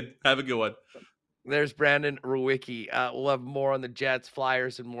 Sounds good. Have a good one. There's Brandon Rewicki. We'll have more on the Jets,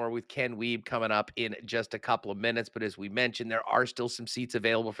 Flyers, and more with Ken Wiebe coming up in just a couple of minutes. But as we mentioned, there are still some seats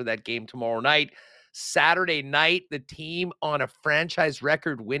available for that game tomorrow night. Saturday night, the team on a franchise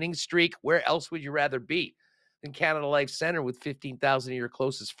record winning streak. Where else would you rather be than Canada Life Center with 15,000 of your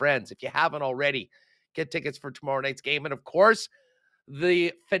closest friends? If you haven't already, get tickets for tomorrow night's game. And of course,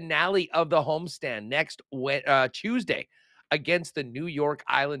 the finale of the homestand next Tuesday against the New York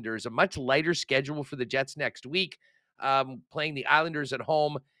Islanders. A much lighter schedule for the Jets next week, playing the Islanders at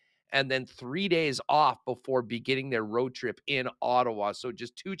home and then 3 days off before beginning their road trip in Ottawa. So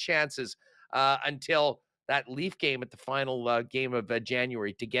just two chances until that Leaf game at the final game of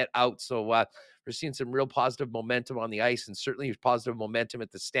January to get out. So we're seeing some real positive momentum on the ice and certainly positive momentum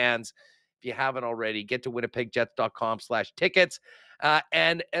at the stands. If you haven't already, get to winnipegjets.com/tickets.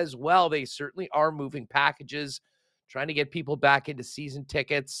 And as well, they certainly are moving packages, trying to get people back into season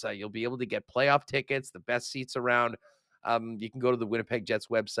tickets. You'll be able to get playoff tickets, the best seats around. You can go to the Winnipeg Jets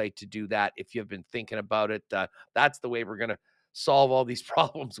website to do that if you've been thinking about it. That's the way we're going to solve all these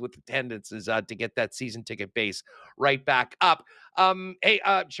problems with attendance, is to get that season ticket base right back up.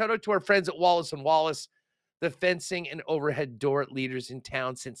 Shout out to our friends at Wallace & Wallace, the fencing and overhead door leaders in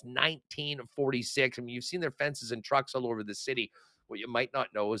town since 1946. I mean, you've seen their fences and trucks all over the city. What you might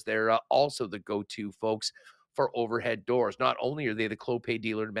not know is they're also the go-to folks for overhead doors. Not only are they the Clopay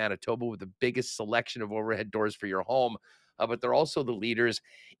dealer in Manitoba with the biggest selection of overhead doors for your home, but they're also the leaders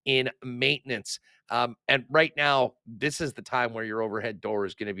in maintenance. And right now, this is the time where your overhead door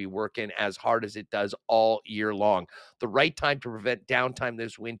is going to be working as hard as it does all year long. The right time to prevent downtime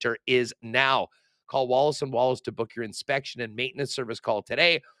this winter is now. Call Wallace & Wallace to book your inspection and maintenance service call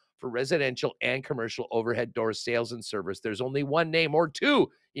today for residential and commercial overhead door sales and service. There's only one name or two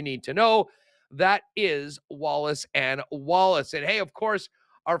you need to know. That is Wallace & Wallace. And hey, of course,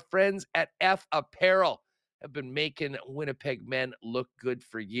 our friends at F Apparel. have been making Winnipeg men look good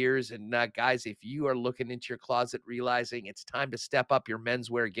for years. And guys, if you are looking into your closet, realizing it's time to step up your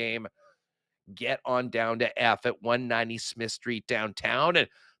menswear game, get on down to F at 190 Smith Street downtown and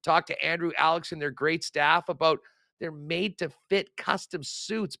talk to Andrew, Alex, and their great staff about their made-to-fit custom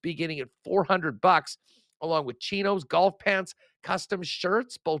suits beginning at $400, along with chinos, golf pants, custom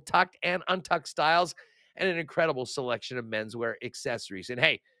shirts, both tucked and untucked styles, and an incredible selection of menswear accessories. And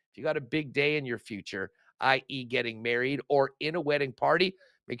hey, if you got a big day in your future, i.e. getting married or in a wedding party,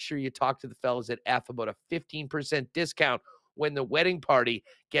 make sure you talk to the fellas at F about a 15% discount when the wedding party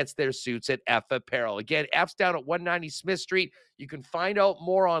gets their suits at F Apparel. Again, F's down at 190 Smith Street. You can find out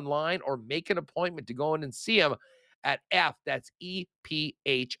more online or make an appointment to go in and see them at F. That's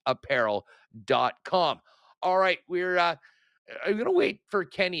EPHapparel.com. All right, I'm going to wait for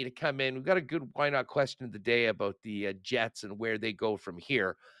Kenny to come in. We've got a good why not question of the day about the Jets and where they go from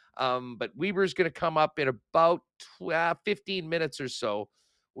here. But Weber's going to come up in about 15 minutes or so.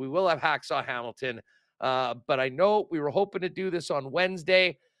 We will have Hacksaw Hamilton. But I know we were hoping to do this on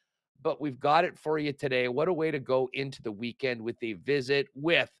Wednesday, but we've got it for you today. What a way to go into the weekend with a visit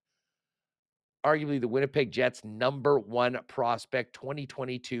with arguably the Winnipeg Jets' #1 prospect,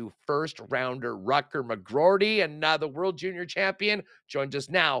 2022 first-rounder Rutger McGroarty, and the World Junior Champion joins us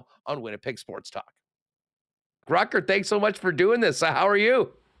now on Winnipeg Sports Talk. Rutger, thanks so much for doing this. How are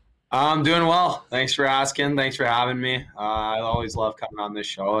you? I'm doing well. Thanks for asking. Thanks for having me. I always love coming on this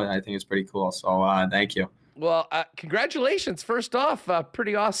show, and I think it's pretty cool. So thank you. Well, congratulations. First off,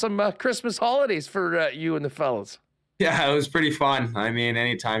 pretty awesome Christmas holidays for you and the fellas. Yeah, it was pretty fun. I mean,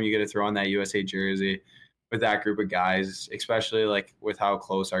 anytime you get to throw on that USA jersey with that group of guys, especially like with how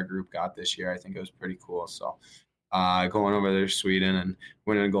close our group got this year, I think it was pretty cool. So going over there to Sweden and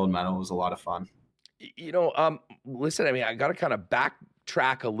winning a gold medal was a lot of fun. Listen, I mean, I got to kind of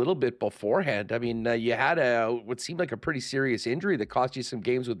backtrack a little bit beforehand. I mean, you had what seemed like a pretty serious injury that cost you some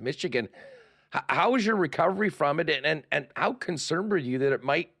games with Michigan. How was your recovery from it, and how concerned were you that it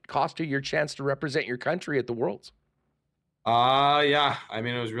might cost you your chance to represent your country at the Worlds? Yeah, I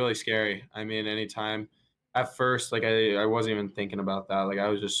mean, it was really scary. I mean, anytime at first, like I wasn't even thinking about that. Like I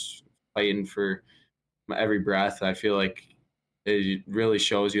was just fighting for every breath. I feel like it really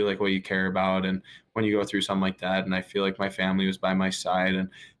shows you like what you care about, and when you go through something like that. And I feel like my family was by my side, and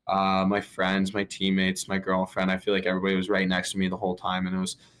my friends, my teammates, my girlfriend, I feel like everybody was right next to me the whole time. And it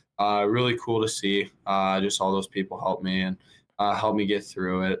was really cool to see just all those people help me and help me get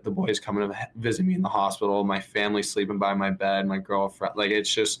through it. The boys coming to visit me in the hospital, my family sleeping by my bed, my girlfriend. Like,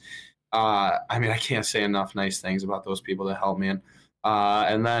 it's just, I mean, I can't say enough nice things about those people that helped me.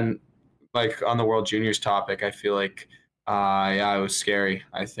 And then, like, on the World Juniors topic, I feel like, yeah, it was scary.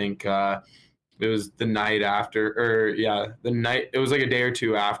 I think it was the night after, it was like a day or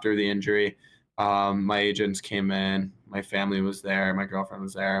two after the injury. My agents came in, my family was there, my girlfriend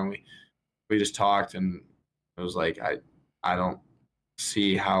was there, and we just talked, and it was like, I don't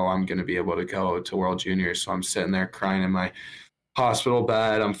see how I'm going to be able to go to World Juniors. So I'm sitting there crying in my hospital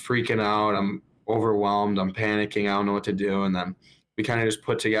bed. I'm freaking out. I'm overwhelmed. I'm panicking. I don't know what to do. And then we kind of just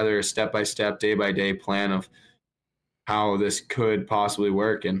put together a step-by-step, day-by-day plan of how this could possibly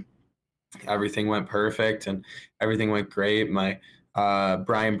work. And everything went perfect and everything went great. My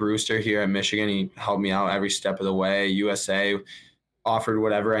Brian Brewster here at Michigan, he helped me out every step of the way. USA offered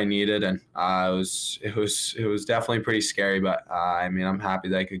whatever I needed, and it was definitely pretty scary, but I mean, I'm happy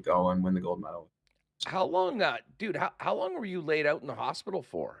that I could go and win the gold medal. How long, dude? How long were you laid out in the hospital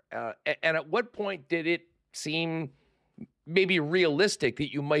for? And at what point did it seem maybe realistic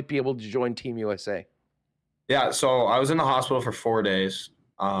that you might be able to join Team USA? Yeah, so I was in the hospital for 4 days.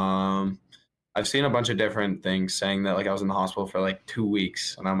 I've seen a bunch of different things saying that like I was in the hospital for like 2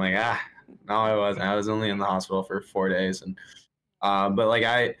 weeks, and I'm like, no, I wasn't. I was only in the hospital for 4 days, and but like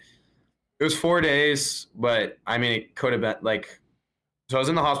it was 4 days, but I mean, it could have been like, so I was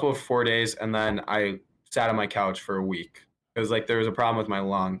in the hospital for 4 days, and then I sat on my couch for a week because like there was a problem with my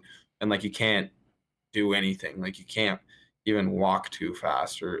lung, and like you can't do anything, like you can't even walk too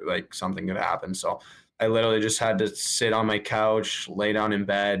fast, or like something could happen. So I literally just had to sit on my couch, lay down in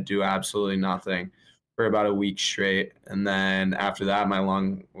bed, do absolutely nothing for about a week straight. And then after that, my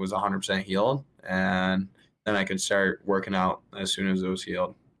lung was 100% healed, and then I could start working out as soon as it was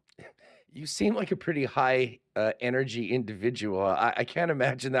healed. You seem like a pretty high energy individual. I can't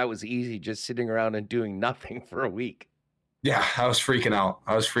imagine that was easy, just sitting around and doing nothing for a week. Yeah, I was freaking out.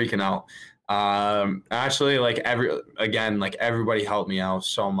 Actually, like everybody helped me out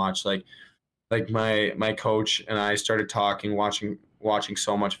so much. Like my coach and I started talking, watching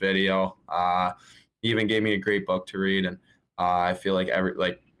so much video. He even gave me a great book to read, and I feel like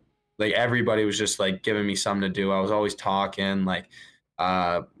like everybody was just like giving me something to do. I was always talking, like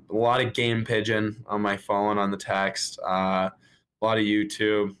a lot of game pigeon on my phone, on the text, a lot of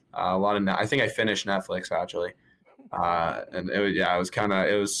YouTube, a lot of. I think I finished Netflix actually, and it was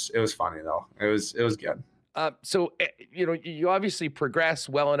funny though. It was good. So, you obviously progressed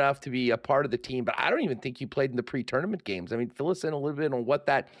well enough to be a part of the team, but I don't even think you played in the pre-tournament games. I mean, fill us in a little bit on what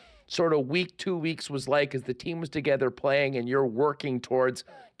that sort of week, 2 weeks was like as the team was together playing and you're working towards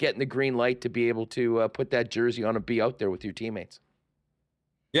getting the green light to be able to put that jersey on and be out there with your teammates.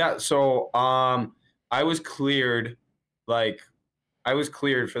 Yeah, so I was cleared, for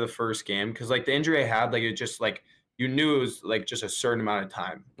the first game because like the injury I had, like it just like you knew it was like just a certain amount of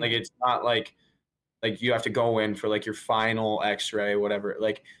time. Like it's not like you have to go in for like your final x-ray, whatever.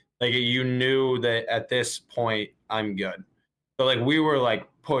 Like you knew that at this point I'm good. So like we were like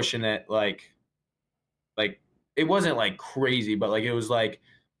pushing it like it wasn't like crazy, but like it was like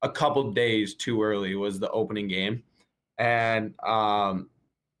a couple days too early was the opening game. And I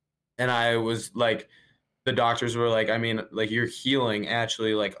was like, the doctors were like, I mean, like you're healing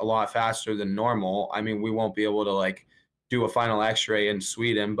actually like a lot faster than normal. I mean, we won't be able to like do a final x-ray in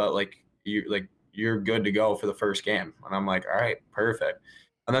Sweden, but you're good to go for the first game. And I'm like, all right, perfect.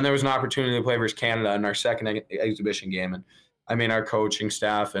 And then there was an opportunity to play versus Canada in our second exhibition game. And I mean, our coaching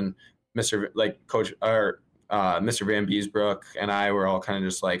staff and Mr. Van Beesbrook and I were all kind of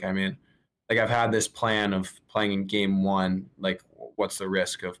just like, I mean, like I've had this plan of playing in game one, like what's the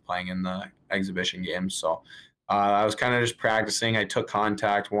risk of playing in the exhibition game? So I was kind of just practicing. I took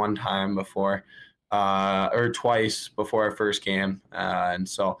contact one time before or twice before our first game. And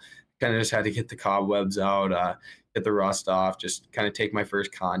so kind of just had to get the cobwebs out, get the rust off, just kind of take my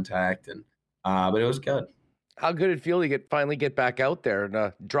first contact. And but it was good. How good it feel to finally get back out there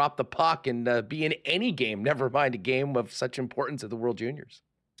and drop the puck and be in any game, never mind a game of such importance at the World Juniors?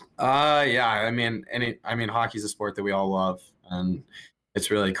 Yeah, I mean, hockey's a sport that we all love, and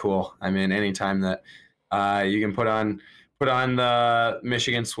it's really cool. I mean, anytime that you can put on the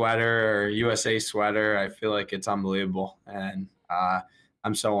Michigan sweater or USA sweater, I feel like it's unbelievable. And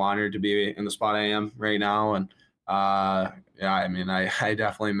I'm so honored to be in the spot I am right now. And yeah, I mean, I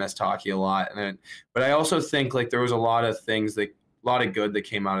definitely missed hockey a lot. But I also think like there was a lot of things a lot of good that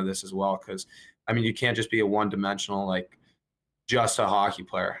came out of this as well. Cause I mean, you can't just be a one-dimensional, like just a hockey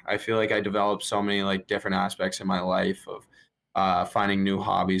player. I feel like I developed so many like different aspects in my life of finding new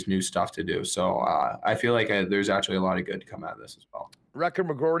hobbies, new stuff to do. So I feel like there's actually a lot of good to come out of this as well. Rutger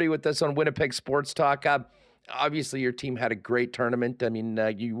McGroarty with us on Winnipeg Sports Talk. Obviously, your team had a great tournament. I mean,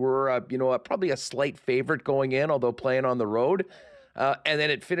 you were, probably a slight favorite going in, although playing on the road. And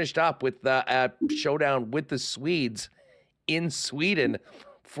then it finished up with a showdown with the Swedes in Sweden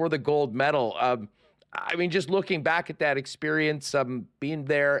for the gold medal. I mean, just looking back at that experience, being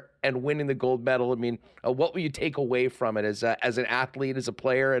there and winning the gold medal, I mean, what will you take away from it as an athlete, as a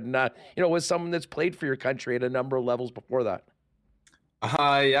player, and, as someone that's played for your country at a number of levels before that?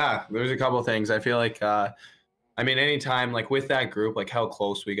 Yeah, there's a couple of things. I feel like, I mean, anytime, like with that group, like how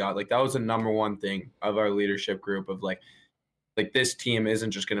close we got, like that was the number one thing of our leadership group of like this team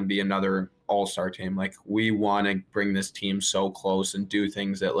isn't just going to be another all-star team. Like we want to bring this team so close and do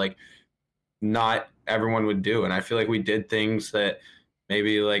things that like not everyone would do. And I feel like we did things that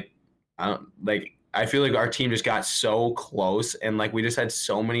maybe I feel like our team just got so close and like we just had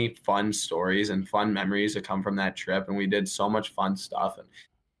so many fun stories and fun memories that come from that trip. And we did so much fun stuff. And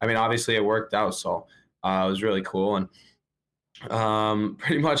I mean, obviously it worked out. So it was really cool. And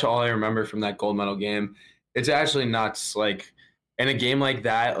pretty much all I remember from that gold medal game, it's actually nuts. Like in a game like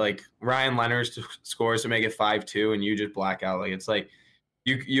that, like Ryan Leonard scores to make it 5-2 and you just black out. Like, it's like,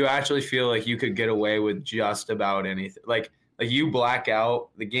 you actually feel like you could get away with just about anything. Like you black out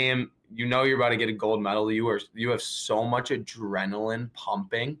the game, you're about to get a gold medal. You have so much adrenaline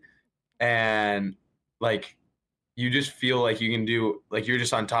pumping, and like you just feel like you can do, like you're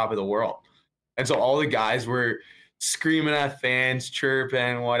just on top of the world. And so all the guys were screaming at fans,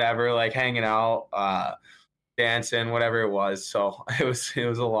 chirping, whatever, like hanging out, dancing, whatever it was. So it was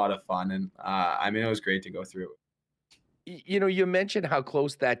a lot of fun, and I mean, it was great to go through. You mentioned how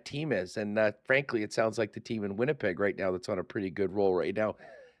close that team is, and frankly, it sounds like the team in Winnipeg right now that's on a pretty good roll right now.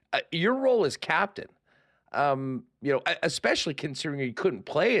 Your role as captain, especially considering you couldn't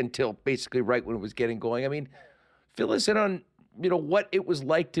play until basically right when it was getting going. I mean, fill us in on, what it was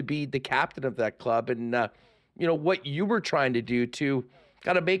like to be the captain of that club and, what you were trying to do to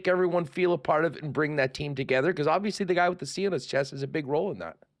kind of make everyone feel a part of it and bring that team together. Because obviously the guy with the C on his chest has a big role in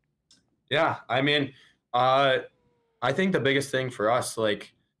that. Yeah, I mean, I think the biggest thing for us,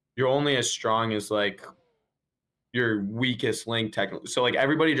 like, you're only as strong as, like, your weakest link technically. So like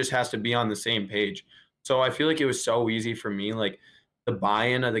everybody just has to be on the same page. So I feel like it was so easy for me, like the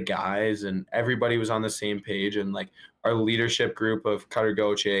buy-in of the guys and everybody was on the same page. And like our leadership group of Cutter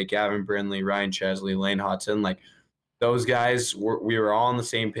Gauthier, Gavin Brindley, Ryan Chesley, Lane Hudson, like those guys we were all on the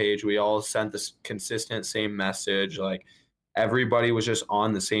same page. We all sent this consistent same message. Like everybody was just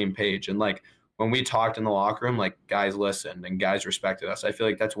on the same page. And like when we talked in the locker room, like guys listened and guys respected us. I feel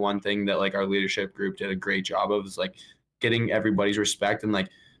like that's one thing that like our leadership group did a great job of, is like getting everybody's respect and like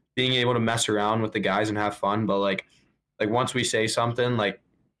being able to mess around with the guys and have fun. But like once we say something, like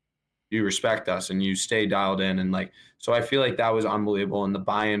you respect us and you stay dialed in. And like, so I feel like that was unbelievable. And the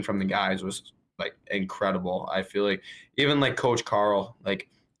buy-in from the guys was like incredible. I feel like even like Coach Carl, like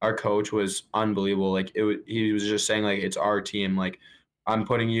our coach, was unbelievable. Like he was just saying like, it's our team. Like I'm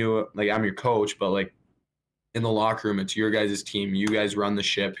putting you, like I'm your coach, but like in the locker room, it's your guys' team. You guys run the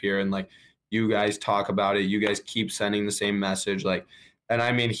ship here. And like, you guys talk about it. You guys keep sending the same message. Like, and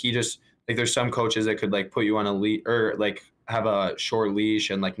I mean, he just like, there's some coaches that could like put you on a leash or like have a short leash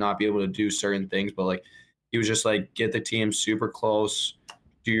and like not be able to do certain things. But like, he was just like, get the team super close,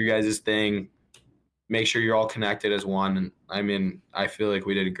 do your guys' thing, make sure you're all connected as one. And I mean, I feel like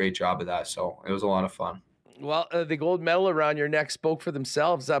we did a great job of that. So it was a lot of fun. Well, the gold medal around your neck spoke for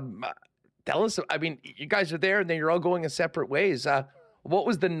themselves. Tell us, I mean, you guys are there and then you're all going in separate ways. What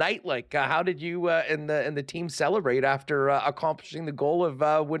was the night like? How did you and the team celebrate after accomplishing the goal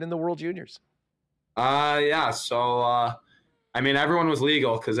of winning the World Juniors? Yeah. So, I mean, everyone was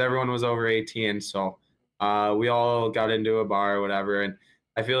legal because everyone was over 18. So we all got into a bar or whatever. And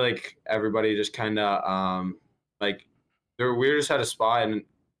I feel like everybody just kind of like we just had a spot and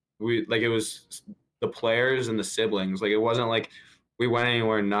we like it was the players and the siblings. Like it wasn't like we went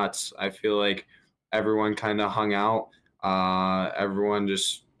anywhere nuts. I feel like everyone kind of hung out. Everyone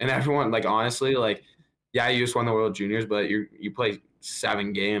like honestly, like yeah, you just won the World Juniors, but you play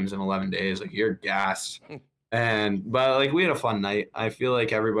 7 games in 11 days. Like you're gassed. But like we had a fun night. I feel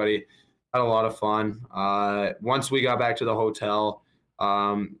like everybody had a lot of fun. Once we got back to the hotel,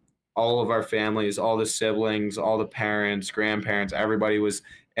 all of our families, all the siblings, all the parents, grandparents, everybody was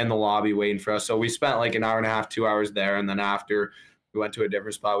in the lobby waiting for us. So we spent like an hour and a half, 2 hours there. And then after we went to a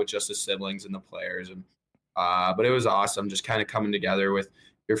different spot with just the siblings and the players. And, but it was awesome just kind of coming together with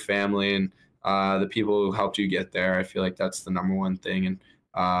your family and the people who helped you get there. I feel like that's the number one thing.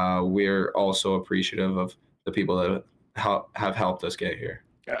 And we're also appreciative of the people that have helped us get here.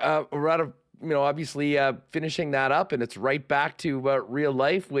 We're out of, obviously finishing that up, and it's right back to real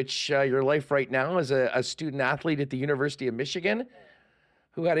life, which your life right now as a student athlete at the University of Michigan,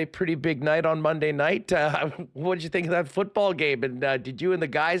 who had a pretty big night on Monday night. What did you think of that football game? And did you and the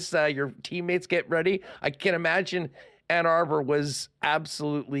guys, your teammates, get ready? I can imagine Ann Arbor was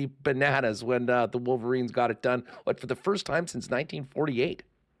absolutely bananas when the Wolverines got it done, for the first time since 1948.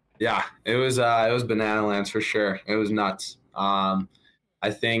 Yeah, it was banana lands for sure. It was nuts. I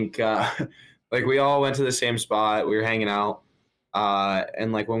think like we all went to the same spot. We were hanging out,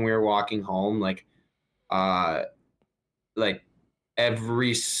 and like when we were walking home, like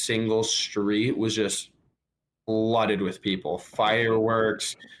every single street was just flooded with people,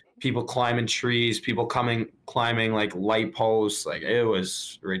 fireworks, people climbing trees, people climbing like light posts. Like it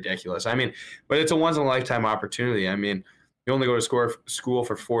was ridiculous. I mean, but it's a once in a lifetime opportunity. I mean, you only go to school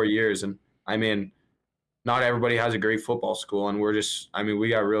for 4 years. And I mean, not everybody has a great football school. And we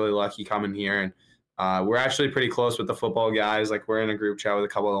got really lucky coming here. And we're actually pretty close with the football guys. Like we're in a group chat with a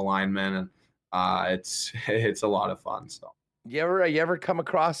couple of the linemen, and it's a lot of fun. So. You ever come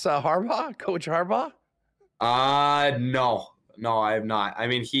across Harbaugh, Coach Harbaugh? No, I have not. I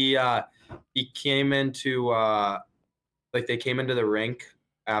mean, he came into they came into the rink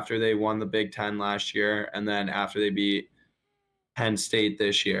after they won the Big Ten last year, and then after they beat Penn State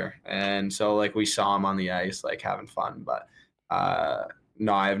this year, and so like we saw him on the ice, like having fun. But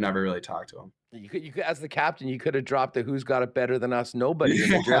no, I've never really talked to him. You could, as the captain, you could have dropped the "Who's got it better than us?" Nobody in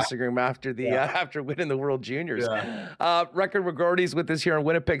the dressing room after after winning the World Juniors. Yeah. Record McGroarty's with us here on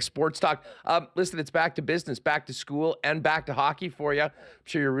Winnipeg Sports Talk. Listen, it's back to business, back to school, and back to hockey for you. I'm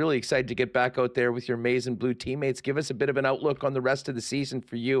sure you're really excited to get back out there with your maize and blue teammates. Give us a bit of an outlook on the rest of the season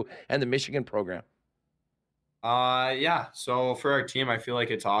for you and the Michigan program. Yeah. So for our team, I feel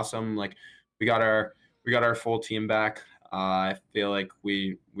like it's awesome. Like we got our full team back. I feel like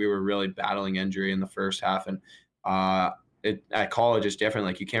we were really battling injury in the first half, and at college it's different.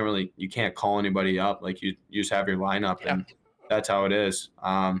 Like you can't call anybody up. Like you just have your lineup, and that's how it is.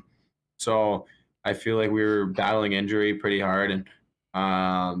 So I feel like we were battling injury pretty hard,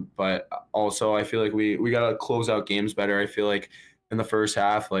 and but also I feel like we got to close out games better. I feel like in the first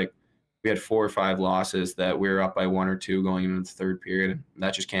half, like we had 4 or 5 losses that we were up by 1 or 2 going into the third period.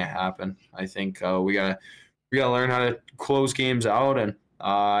 That just can't happen. I think we gotta learn how to close games out, and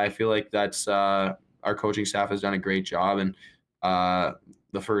I feel like that's our coaching staff has done a great job. And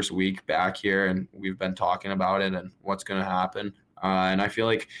the first week back here, and we've been talking about it and what's going to happen. And I feel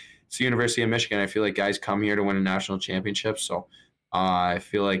like it's the University of Michigan. I feel like guys come here to win a national championship. So I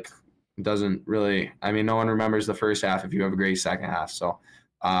feel like it doesn't really, I mean, no one remembers the first half if you have a great second half. So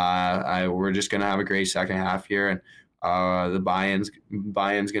we're just going to have a great second half here. And the buy-in's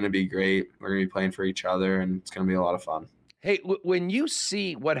going to be great. We're going to be playing for each other, and it's going to be a lot of fun. Hey, when you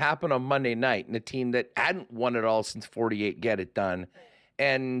see what happened on Monday night and a team that hadn't won it all since 48 get it done,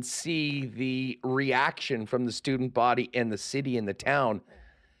 and see the reaction from the student body and the city and the town,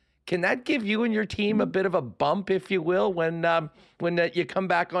 can that give you and your team a bit of a bump, if you will, when you come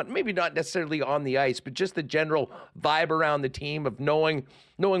back on, maybe not necessarily on the ice, but just the general vibe around the team of knowing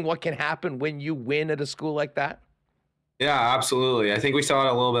what can happen when you win at a school like that? Yeah, absolutely. I think we saw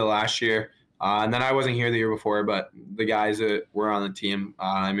it a little bit last year. And then I wasn't here the year before, but the guys that were on the team,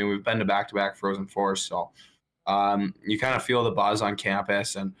 I mean, we've been to back-to-back Frozen Fours, so you kind of feel the buzz on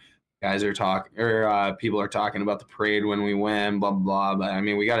campus, and guys are talking, or people are talking about the parade when we win, blah, blah, blah. But I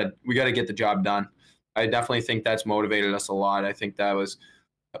mean, we gotta get the job done. I definitely think that's motivated us a lot. I think that was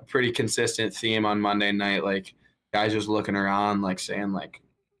a pretty consistent theme on Monday night. Like, guys just looking around, like saying, like,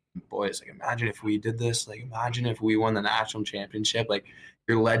 boys, like, imagine if we did this. Like, imagine if we won the national championship. Like,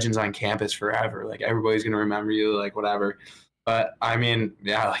 you're legends on campus forever. Like, everybody's gonna remember you. Like, whatever. But I mean,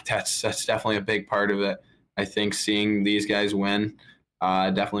 yeah, like that's definitely a big part of it. I think seeing these guys win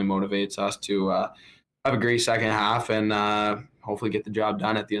definitely motivates us to have a great second half and hopefully get the job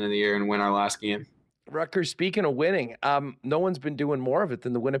done at the end of the year and win our last game. Rucker, speaking of winning, no one's been doing more of it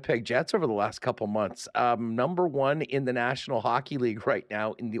than the Winnipeg Jets over the last couple months. Number 1 in the National Hockey League right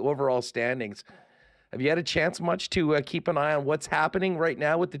now in the overall standings. Have you had a chance much to keep an eye on what's happening right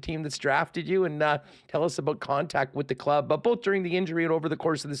now with the team that's drafted you, and tell us about contact with the club, but both during the injury and over the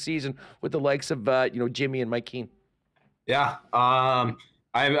course of the season with the likes of Jimmy and Mike Keane? Yeah, I've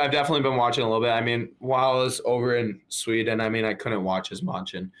definitely been watching a little bit. I mean, while I was over in Sweden, I mean, I couldn't watch as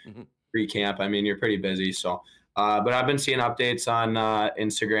much in pre-camp. I mean, you're pretty busy, so. But I've been seeing updates on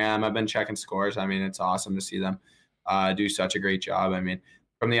Instagram. I've been checking scores. I mean, it's awesome to see them do such a great job. I mean,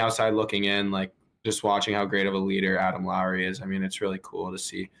 from the outside looking in, like, just watching how great of a leader Adam Lowry is. I mean, it's really cool to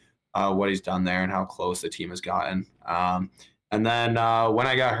see what he's done there and how close the team has gotten. And then when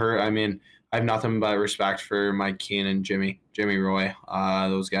I got hurt, I mean, I have nothing but respect for Mike Keane and Jimmy Roy.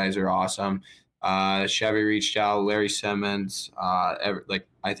 Those guys are awesome. Chevy reached out, Larry Simmons. I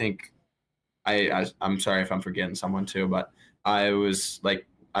think I'm sorry if I'm forgetting someone too, but I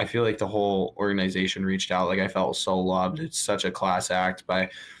feel like the whole organization reached out. Like, I felt so loved. It's such a class act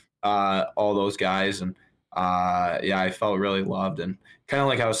by all those guys, and I felt really loved. And kind of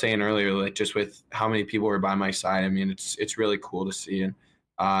like I was saying earlier, like, just with how many people were by my side, I mean, it's really cool to see. And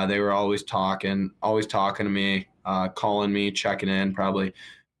they were always talking to me, calling me, checking in probably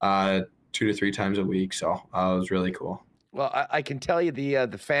 2 to 3 times a week. So it was really cool. Well, I can tell you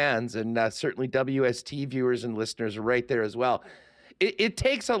the fans and certainly WST viewers and listeners are right there as well. It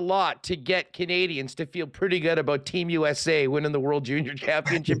takes a lot to get Canadians to feel pretty good about Team USA winning the World Junior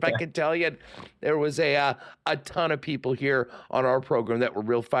Championship. I can tell you there was a ton of people here on our program that were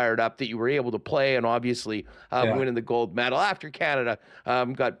real fired up that you were able to play, and obviously winning the gold medal after Canada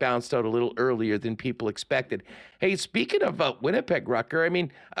got bounced out a little earlier than people expected. Hey, speaking of Winnipeg, Rucker, I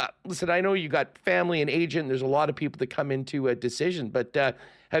mean, listen, I know you got family and agent. There's a lot of people that come into a decision, but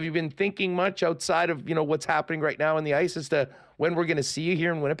have you been thinking much outside of what's happening right now on the ice as to when we're going to see you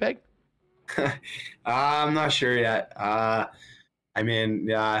here in Winnipeg? I'm not sure yet. I mean,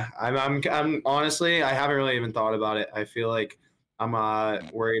 yeah, I'm honestly, I haven't really even thought about it. I feel like I'm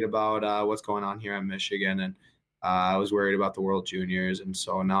worried about what's going on here in Michigan, and I was worried about the World Juniors, and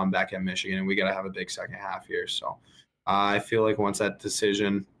so now I'm back at Michigan, and we got to have a big second half here. So I feel like once I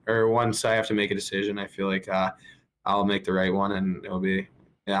have to make a decision, I feel like I'll make the right one, and it'll be,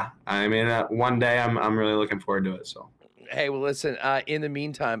 yeah. I mean, one day I'm really looking forward to it. So. Hey, well, listen, in the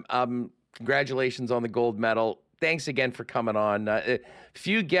meantime, congratulations on the gold medal. Thanks again for coming on.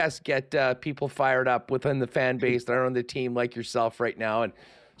 Few guests get people fired up within the fan base that are on the team like yourself right now. And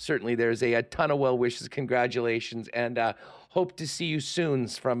certainly there's a ton of well wishes. Congratulations. And hope to see you soon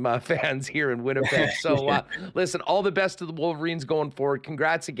from fans here in Winnipeg. So listen, all the best to the Wolverines going forward.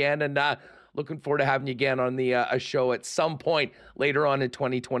 Congrats again. And looking forward to having you again on the a show at some point later on in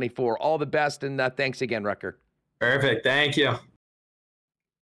 2024. All the best. And thanks again, Rucker. Perfect. Thank you.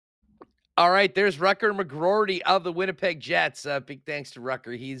 All right, there's Rucker McGroarty of the Winnipeg Jets. Big thanks to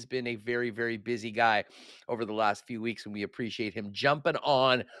Rucker. He's been a very, very busy guy over the last few weeks, and we appreciate him jumping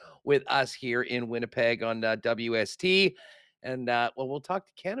on with us here in Winnipeg on WST. And, well, we'll talk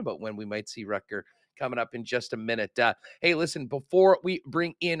to Ken about when we might see Rucker coming up in just a minute. Hey, listen, before we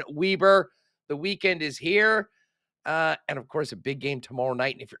bring in Weber, the weekend is here. And of course, a big game tomorrow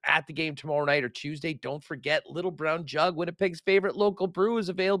night. And if you're at the game tomorrow night or Tuesday, don't forget Little Brown Jug, Winnipeg's favorite local brew, is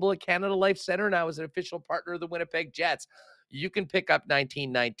available at Canada Life Center now as an official partner of the Winnipeg Jets. You can pick up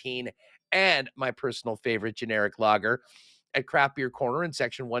 1919 and my personal favorite generic lager at Craft Beer Corner in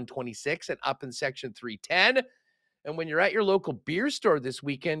section 126 and up in section 310. And when you're at your local beer store this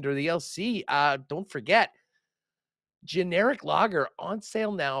weekend or the LC, don't forget generic lager on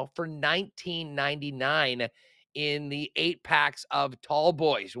sale now for $19.99 in the 8-packs of Tall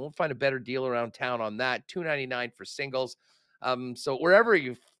Boys. You won't find a better deal around town on that. $2.99 for singles. So wherever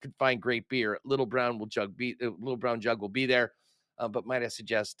you can find great beer, Little Brown Jug will be there. But might I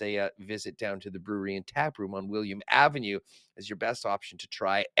suggest a visit down to the brewery and tap room on William Avenue as your best option to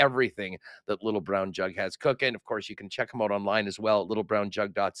try everything that Little Brown Jug has cooking. Of course, you can check them out online as well at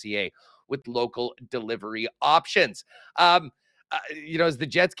littlebrownjug.ca with local delivery options. As the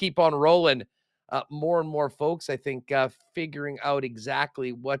Jets keep on rolling, more and more folks, I think, figuring out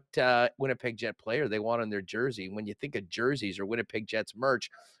exactly what Winnipeg Jet player they want on their jersey. When you think of jerseys or Winnipeg Jets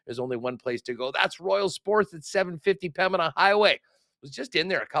merch, there's only one place to go. That's Royal Sports at 750 Pembina Highway. Was just in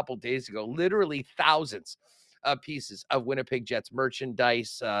there a couple days ago. Literally thousands of pieces of Winnipeg Jets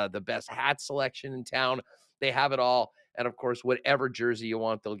merchandise, the best hat selection in town. They have it all. And, of course, whatever jersey you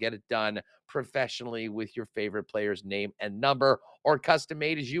want, they'll get it done professionally with your favorite player's name and number or custom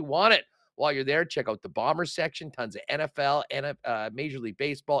made as you want it. While you're there, check out the Bombers section, tons of NFL, and Major League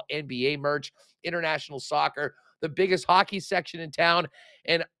Baseball, NBA merch, international soccer, the biggest hockey section in town,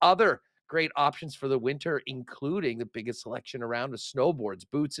 and other great options for the winter, including the biggest selection around of snowboards,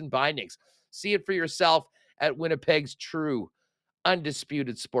 boots, and bindings. See it for yourself at Winnipeg's true,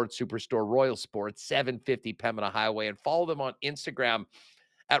 undisputed sports superstore, Royal Sports, 750 Pembina Highway, and follow them on Instagram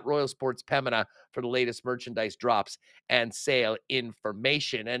at Royal Sports Pembina for the latest merchandise drops and sale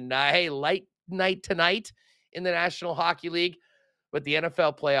information. And hey, light night tonight in the National Hockey League, but the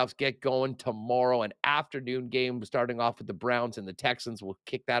NFL playoffs get going tomorrow. An afternoon game starting off with the Browns and the Texans. We'll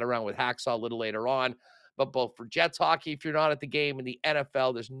kick that around with Hacksaw a little later on. But both for Jets hockey, if you're not at the game, in the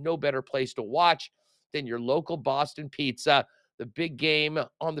NFL, there's no better place to watch than your local Boston Pizza. The big game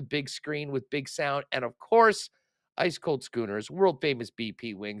on the big screen with big sound. And of course, ice cold schooners, world famous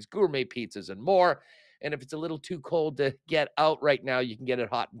BP wings, gourmet pizzas, and more. And if it's a little too cold to get out right now, you can get it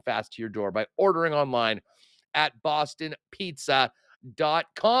hot and fast to your door by ordering online at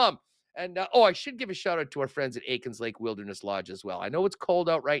bostonpizza.com. And I should give a shout out to our friends at Aikens Lake Wilderness Lodge as well. I know it's cold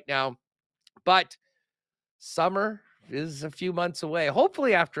out right now, but summer is a few months away,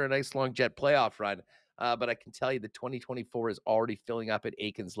 hopefully after a nice long Jet playoff run. But I can tell you that 2024 is already filling up at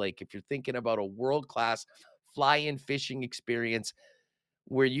Aikens Lake. If you're thinking about a world-class fly-in fishing experience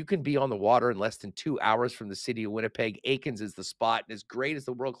where you can be on the water in less than 2 hours from the city of Winnipeg, Aikens is the spot. And as great as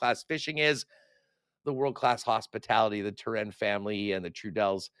the world-class fishing is, the world-class hospitality, the Turenne family and the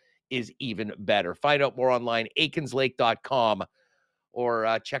Trudells is even better. Find out more online, aikenslake.com,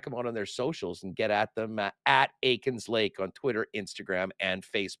 or check them out on their socials and get at them at Aikens Lake on Twitter, Instagram, and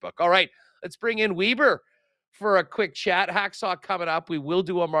Facebook. All right, let's bring in Weber for a quick chat. Hacksaw coming up. We will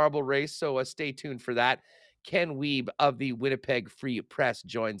do a marble race, so stay tuned for that. Ken Wiebe of the Winnipeg Free Press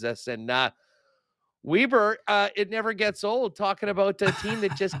joins us. And Weber, it never gets old talking about a team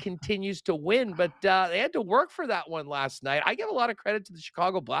that just continues to win, but they had to work for that one last night. I give a lot of credit to the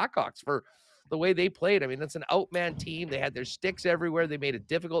Chicago Blackhawks for the way they played. I mean, that's an outman team. They had their sticks everywhere. They made it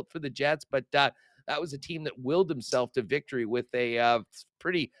difficult for the Jets, but that was a team that willed himself to victory with a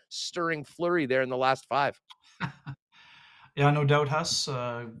pretty stirring flurry there in the last 5. Yeah, no doubt, Huss.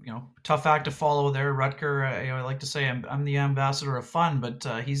 Tough act to follow there. Rutger, I like to say I'm the ambassador of fun, but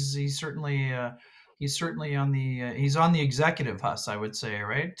he's certainly on the executive, Huss, I would say,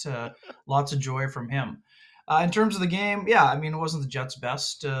 right? Lots of joy from him. In terms of the game, yeah, I mean, it wasn't the Jets'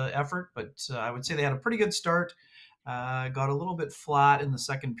 best effort, but I would say they had a pretty good start. Got a little bit flat in the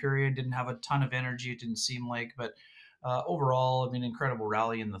second period, didn't have a ton of energy, it didn't seem like, but overall, I mean, incredible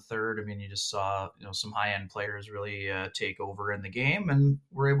rally in the third. I mean, you just saw, some high-end players really take over in the game and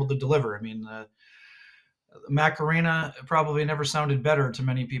were able to deliver. I mean, Macarena probably never sounded better to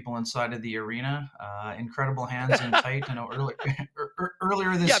many people inside of the arena. Incredible hands in tight.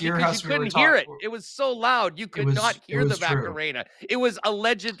 Earlier this year, because you couldn't hear it. It was so loud you could not hear the Macarena. It was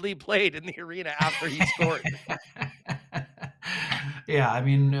allegedly played in the arena after he scored. Yeah, I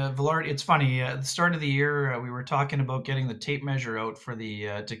mean, Velarde, it's funny. At the start of the year, we were talking about getting the tape measure out for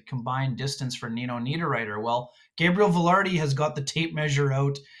the to combine distance for Nino Niederreiter. Well, Gabriel Velarde has got the tape measure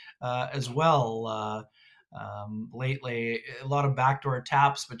out as well. Lately, a lot of backdoor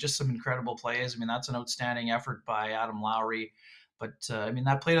taps, but just some incredible plays. I mean, that's an outstanding effort by Adam Lowry. But I mean,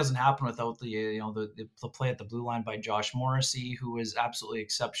 that play doesn't happen without the play at the blue line by Josh Morrissey, who was absolutely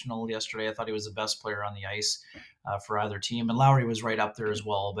exceptional yesterday. I thought he was the best player on the ice for either team, and Lowry was right up there as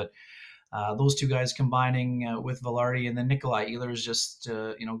well. But those two guys combining with Velarde, and then Nikolai Ehlers just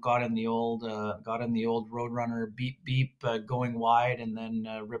got in the old Roadrunner beep beep going wide, and then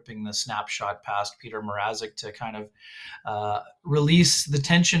ripping the snapshot past Peter Mrazek to kind of release the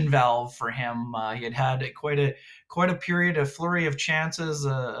tension valve for him. He had quite a period, a flurry of chances,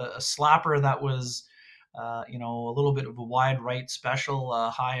 a slapper that was a little bit of a wide right special,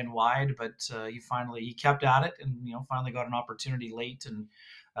 high and wide, but he kept at it, and finally got an opportunity late and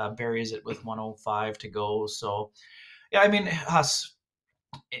buries it with 1:05 to go. So, yeah, I mean, Huss,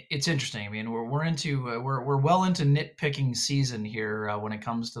 it's interesting. I mean, we're well into nitpicking season here when it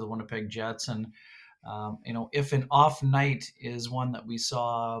comes to the Winnipeg Jets, and if an off night is one that we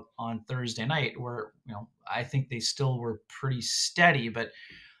saw on Thursday night, where I think they still were pretty steady, but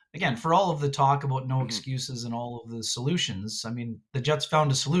again, for all of the talk about no excuses and all of the solutions, I mean, the Jets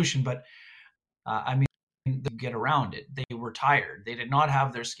found a solution, but I mean, they get around it. They were tired. They did not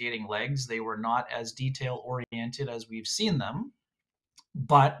have their skating legs. They were not as detail oriented as we've seen them,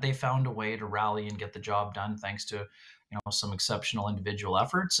 but they found a way to rally and get the job done thanks to some exceptional individual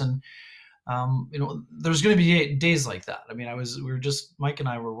efforts. And there's going to be days like that. I mean, Mike and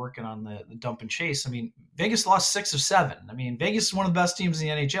I were working on the dump and chase. I mean, Vegas lost 6 of 7. I mean, Vegas is one of the best teams in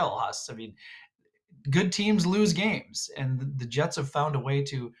the NHL, Huss. I mean, good teams lose games, and the Jets have found a way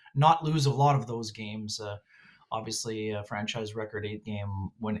to not lose a lot of those games. Obviously, a franchise record 8-game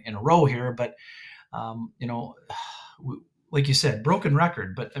win in a row here, but like you said, broken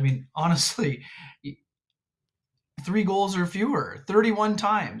record. But I mean, honestly, 3 goals or fewer, 31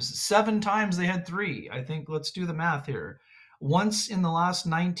 times, 7 times they had 3. I think, let's do the math here. Once in the last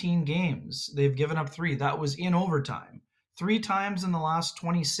 19 games, they've given up 3. That was in overtime. 3 times in the last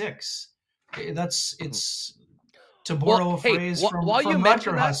 26. It's to borrow a phrase from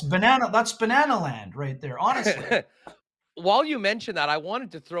Rutger Huss, that's banana land right there, honestly. While you mentioned that, I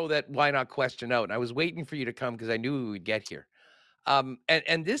wanted to throw that why not question out, and I was waiting for you to come because I knew we would get here.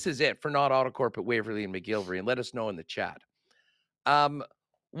 And this is it for Not Autocorp at Waverly and McGillivray, and let us know in the chat.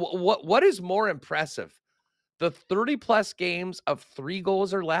 What is more impressive, the 30-plus games of 3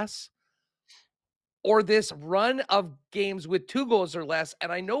 goals or less, or this run of games with 2 goals or less?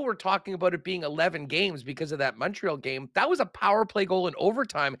 And I know we're talking about it being 11 games because of that Montreal game. That was a power play goal in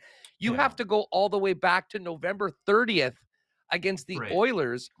overtime. You have to go all the way back to November 30th against the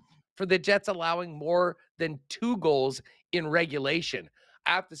Oilers for the Jets allowing more than 2 goals in regulation.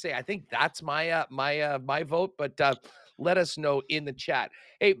 I have to say, I think that's my my vote, but let us know in the chat.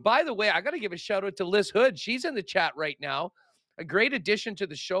 Hey, by the way, I got to give a shout out to Liz Hood. She's in the chat right now. A great addition to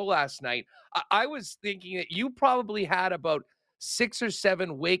the show last night. I was thinking that you probably had about 6 or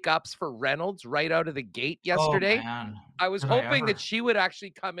 7 wake-ups for Reynolds right out of the gate yesterday. Oh, man. I was hoping that she would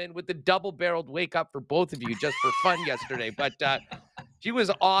actually come in with the double-barreled wake-up for both of you just for fun yesterday. But she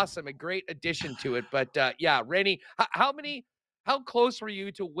was awesome, a great addition to it. But, yeah, Rennie, how close were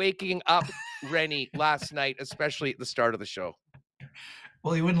you to waking up Rennie last night, especially at the start of the show?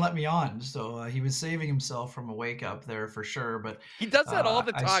 Well, he wouldn't let me on, so he was saving himself from a wake up there for sure. But he does that all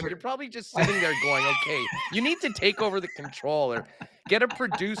the time. You're probably just sitting there going, "Okay, you need to take over the control or get a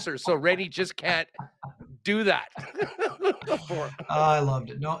producer so Rennie just can't do that." I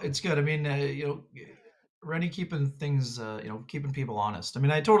loved it. No, it's good. I mean, Rennie keeping things, keeping people honest. I mean,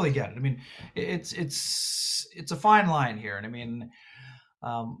 I totally get it. I mean, it's a fine line here, and I mean,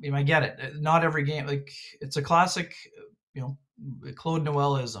 I get it. Not every game, like it's a classic, Claude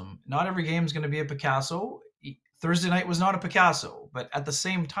Noëlism. Not every game is going to be a Picasso. Thursday night was not a Picasso, but at the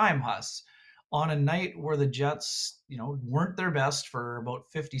same time, Huss, on a night where the Jets, weren't their best for about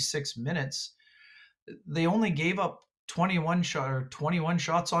 56 minutes, they only gave up 21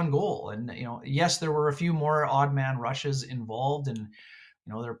 shots on goal. And, yes, there were a few more odd man rushes involved, and,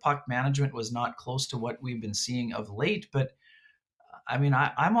 their puck management was not close to what we've been seeing of late, but I mean,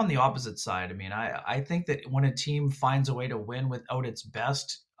 I'm on the opposite side. I mean, I think that when a team finds a way to win without its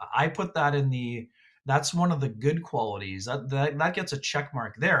best, I put that that's one of the good qualities. That gets a check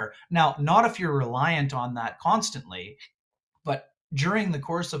mark there. Now, not if you're reliant on that constantly, but during the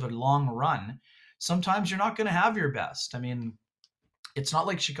course of a long run, sometimes you're not going to have your best. I mean, it's not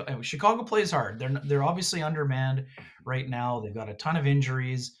like Chicago plays hard. They're obviously undermanned right now. They've got a ton of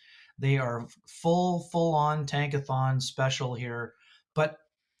injuries. They are full on tankathon special here. But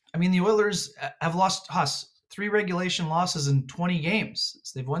I mean, the Oilers have lost 3 regulation losses in 20 games.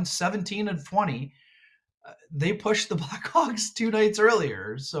 So they've won 17 of 20. They pushed the Blackhawks 2 nights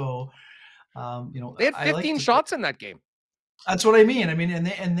earlier. So, they had 15 shots in that game. That's what I mean. I mean,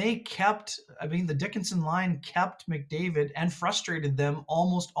 and they kept, I mean, the Dickinson line kept McDavid and frustrated them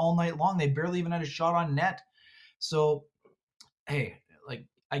almost all night long. They barely even had a shot on net. So, hey, like,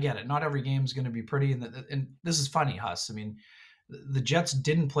 I get it. Not every game is going to be pretty. And this is funny, Huss. I mean, the Jets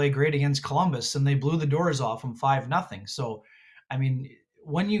didn't play great against Columbus, and they blew the doors off them 5-0. So, I mean,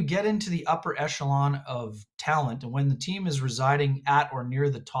 when you get into the upper echelon of talent, and when the team is residing at or near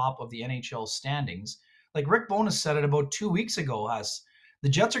the top of the NHL standings, like Rick Bowness said it about 2 weeks ago, the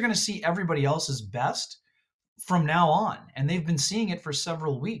Jets are going to see everybody else's best from now on. And they've been seeing it for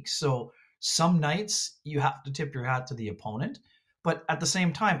several weeks. So some nights you have to tip your hat to the opponent. But at the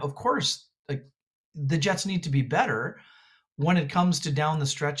same time, of course, like the Jets need to be better when it comes to down the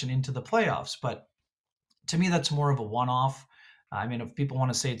stretch and into the playoffs. But to me, that's more of a one-off. I mean, if people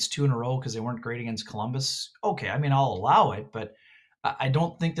want to say it's 2 in a row because they weren't great against Columbus, okay, I mean, I'll allow it. But I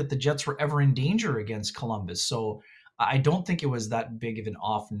don't think that the Jets were ever in danger against Columbus. So I don't think it was that big of an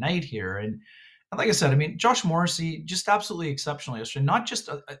off night here. And like I said, I mean, Josh Morrissey, just absolutely exceptional yesterday. Not just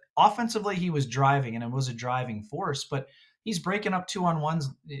offensively, he was driving, and it was a driving force, but he's breaking up 2-on-1s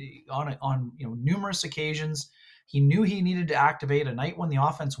on numerous occasions. He knew he needed to activate a night when the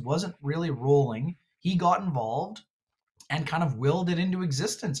offense wasn't really rolling. He got involved and kind of willed it into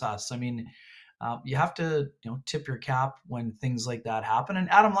existence. I mean, you have to tip your cap when things like that happen.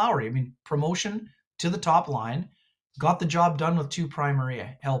 And Adam Lowry, I mean, promotion to the top line, got the job done with 2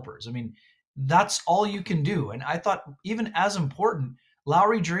 primary helpers. I mean, that's all you can do. And I thought even as important,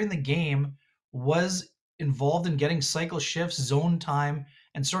 Lowry during the game was involved in getting cycle shifts, zone time,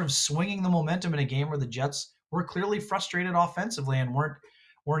 and sort of swinging the momentum in a game where the Jets were clearly frustrated offensively and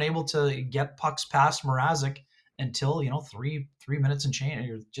weren't able to get pucks past Mrazek until 3 minutes and change,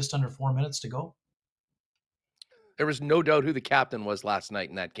 or just under 4 minutes to go. There was no doubt who the captain was last night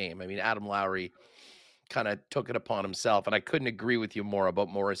in that game. I mean, Adam Lowry kind of took it upon himself, and I couldn't agree with you more about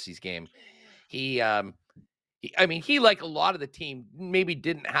Morrissey's game. He, like a lot of the team, maybe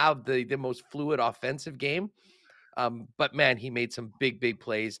didn't have the most fluid offensive game, but man, he made some big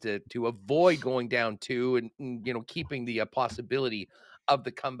plays to avoid going down 2 and keeping the possibility of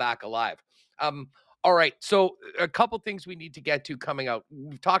the comeback alive. All right, so a couple things we need to get to coming out.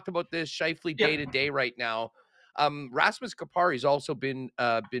 We've talked about this Scheifele day to day right now. Rasmus Kupari's also been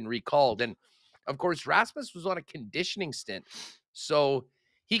recalled, and of course Rasmus was on a conditioning stint, so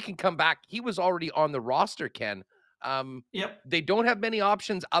he can come back. He was already on the roster, Ken. They don't have many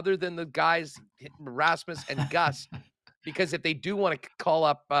options other than the guys Rasmus and Gus, because if they do want to call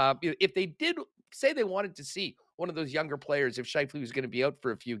up, if they did say they wanted to see one of those younger players, if Scheifele was going to be out for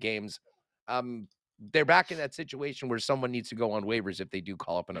a few games, they're back in that situation where someone needs to go on waivers if they do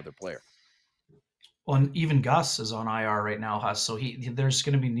call up another player. Well, and even Gus is on IR right now, Huss. So they're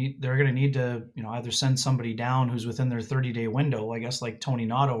going to need to either send somebody down who's within their 30-day window, I guess, like Tony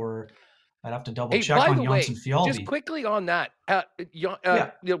Nato, or I'd have to double check on Janssen Fialbi. Just quickly on that,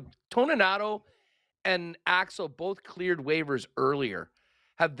 Tony Nato and Axel both cleared waivers earlier.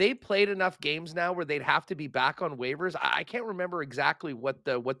 Have they played enough games now where they'd have to be back on waivers? I can't remember exactly what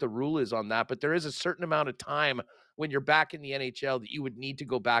the rule is on that, but there is a certain amount of time when you're back in the NHL that you would need to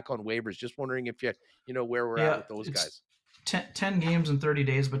go back on waivers. Just wondering if you know where we're at with those guys. 10 games in 30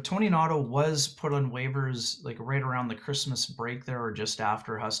 days, but Tony Nato was put on waivers like right around the Christmas break there, or just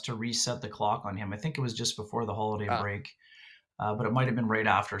after us, to reset the clock on him. I think it was just before the holiday break, but it might have been right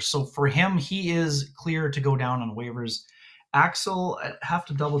after. So for him, he is clear to go down on waivers. Axel, I have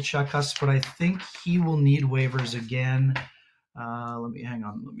to double check us, but I think he will need waivers again.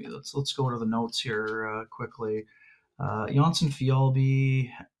 Let's go to the notes here quickly. Janssen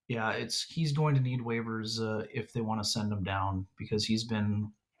Fialbi, he's going to need waivers if they want to send him down, because he's been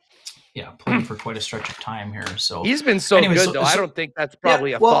playing for quite a stretch of time here. So he's been good though. I don't think that's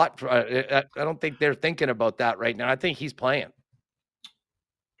probably a thought. I don't think they're thinking about that right now. I think he's playing.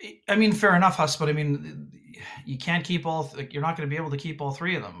 I mean, fair enough, Huss, but I mean, you can't keep you're not going to be able to keep all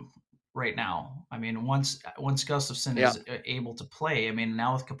 3 of them right now. I mean, once Gustafsson is able to play, I mean,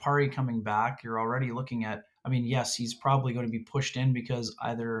 now with Kupari coming back, you're already looking at, I mean, yes, he's probably going to be pushed in because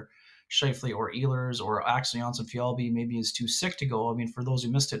either Scheifele or Ehlers or Axel Janssen Fialbi maybe is too sick to go. I mean, for those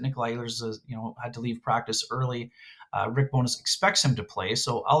who missed it, Nikolai Ehlers had to leave practice early. Rick Bowness expects him to play,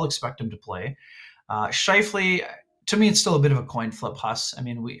 so I'll expect him to play. Scheifele, to me, it's still a bit of a coin flip, Huss. I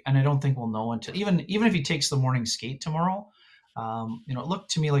mean, I don't think we'll know until even if he takes the morning skate tomorrow. It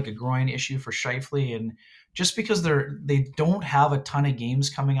looked to me like a groin issue for Scheifele, and just because they don't have a ton of games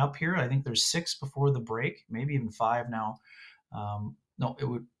coming up here, I think there's 6 before the break, maybe even 5 now. No, it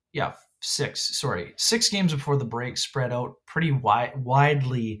would, yeah, 6. Sorry, 6 games before the break, spread out pretty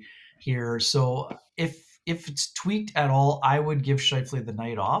widely here. So if it's tweaked at all, I would give Scheifele the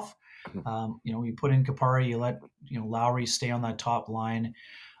night off. You put in Kapari, you let Lowry stay on that top line.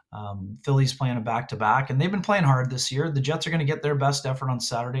 Philly's playing a back-to-back, and they've been playing hard this year. The Jets are going to get their best effort on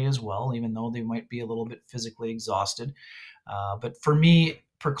Saturday as well, even though they might be a little bit physically exhausted. But for me,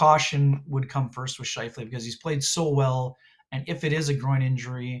 precaution would come first with Scheifele because he's played so well. And if it is a groin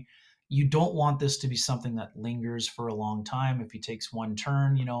injury, you don't want this to be something that lingers for a long time. If he takes one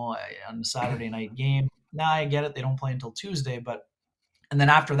turn, on the Saturday night game, I get it. They don't play until Tuesday, and then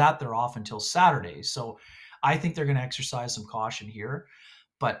after that, they're off until Saturday. So I think they're going to exercise some caution here.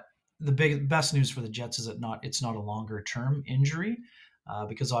 But the best news for the Jets is that it's not a longer term injury,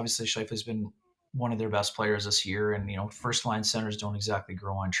 because obviously Scheifele's been one of their best players this year, and first line centers don't exactly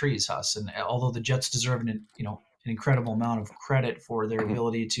grow on trees, Huss. And although the Jets deserve an incredible amount of credit for their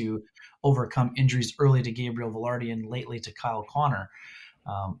ability to overcome injuries early to Gabriel Velarde and lately to Kyle Connor,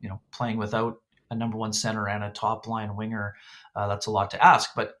 playing without a number one center and a top line winger, that's a lot to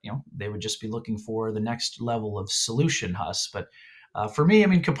ask. But they would just be looking for the next level of solution, Huss. But for me, I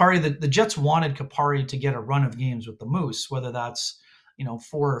mean, Kapari, the Jets wanted Kapari to get a run of games with the Moose, whether that's 4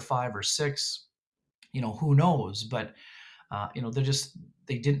 or 5 or 6, who knows? But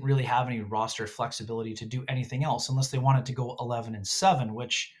they didn't really have any roster flexibility to do anything else unless they wanted to go 11-7,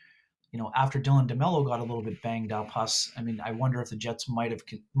 which after Dylan DeMello got a little bit banged up, Huss, I mean, I wonder if the Jets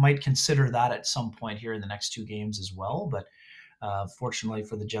might consider that at some point here in the next 2 games as well. But fortunately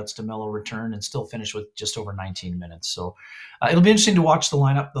for the Jets, DeMello returned and still finished with just over 19 minutes. So it'll be interesting to watch the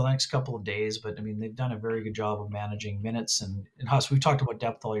lineup the next couple of days. But I mean, they've done a very good job of managing minutes. And Huss, we've talked about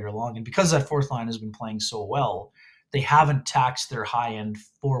depth all year long. And because that fourth line has been playing so well, they haven't taxed their high-end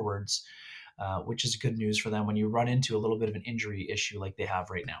forwards, which is good news for them when you run into a little bit of an injury issue like they have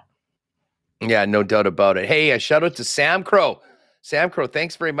right now. Yeah, no doubt about it. Hey, a shout out to Sam Crow. Sam Crow,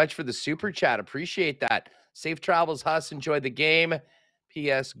 thanks very much for the super chat. Appreciate that. Safe travels, Huss. Enjoy the game.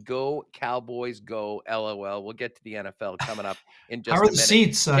 P.S. Go Cowboys, go. LOL. We'll get to the NFL coming up in just a minute. How are the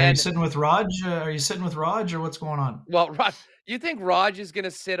seats? Are you sitting with Raj? Or what's going on? Well, Raj, you think Raj is going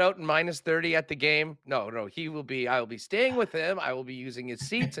to sit out in -30 at the game? No. I will be staying with him. I will be using his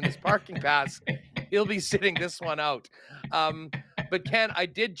seats and his parking pass. He'll be sitting this one out. But Ken, I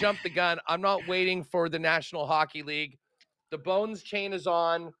did jump the gun. I'm not waiting for the National Hockey League. The Bones chain is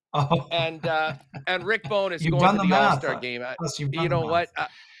on, and Rick Bone is going to the All-Star game. You know what?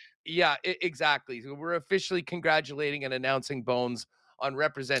 Exactly. So we're officially congratulating and announcing Bones on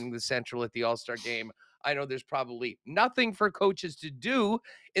representing the Central at the All-Star game. I know there's probably nothing for coaches to do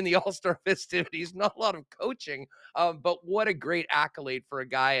in the All-Star festivities, not a lot of coaching, but what a great accolade for a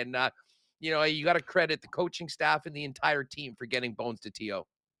guy. And, you got to credit the coaching staff and the entire team for getting Bones to TO.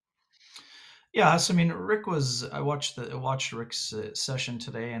 Yeah, so I mean, I watched Rick's session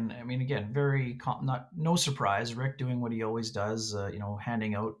today, and I mean, again, no surprise, Rick doing what he always does,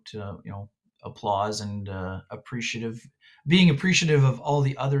 handing out, applause and being appreciative of all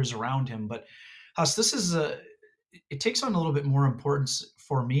the others around him. But Huss, it takes on a little bit more importance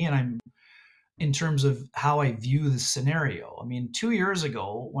for me, and in terms of how I view the scenario. I mean, 2 years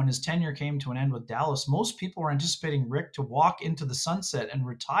ago, when his tenure came to an end with Dallas, most people were anticipating Rick to walk into the sunset and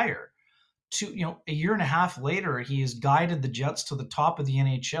retire. A year and a half later, he has guided the Jets to the top of the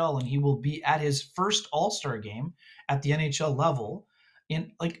NHL, and he will be at his first All-Star game at the NHL level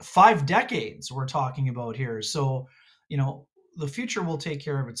in like 5 decades we're talking about here. So, the future will take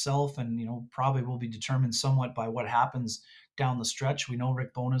care of itself, and, probably will be determined somewhat by what happens down the stretch. We know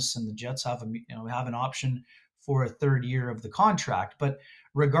Rick Bowness and the Jets have an option for a 3rd year of the contract, but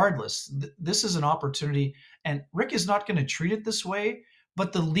regardless, this is an opportunity, and Rick is not going to treat it this way.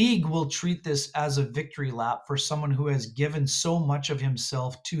 But the league will treat this as a victory lap for someone who has given so much of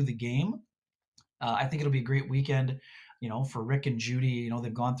himself to the game. I think it'll be a great weekend, for Rick and Judy.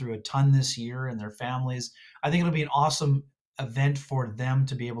 They've gone through a ton this year and their families. I think it'll be an awesome event for them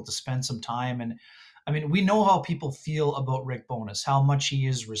to be able to spend some time. And I mean, we know how people feel about Rick Bowness, how much he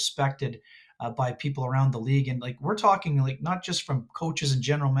is respected by people around the league. And like, we're talking like not just from coaches and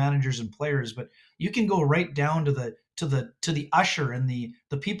general managers and players, but you can go right down to the usher and the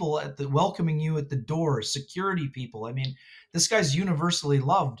people at the welcoming you at the door, security people. I mean, this guy's universally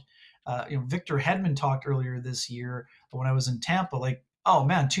loved. Victor Hedman talked earlier this year when I was in Tampa, like oh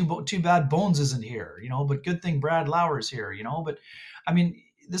man, too bad Bones isn't here, but good thing Brad Lauer's here, but I mean,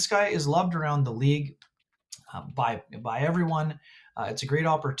 this guy is loved around the league by everyone. It's a great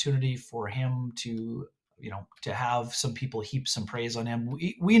opportunity for him to to have some people heap some praise on him.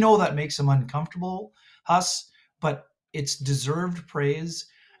 We know that makes him uncomfortable, Huss, but it's deserved praise.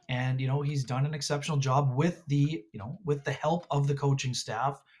 And he's done an exceptional job with the help of the coaching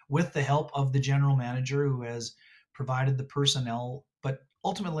staff, with the help of the general manager who has provided the personnel. But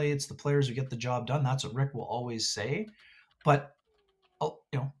ultimately, it's the players who get the job done. That's what Rick will always say. But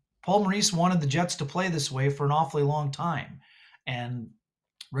Paul Maurice wanted the Jets to play this way for an awfully long time, and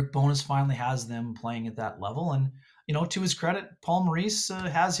Rick Bowness finally has them playing at that level. And to his credit, Paul Maurice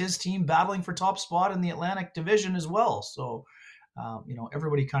has his team battling for top spot in the Atlantic Division as well. So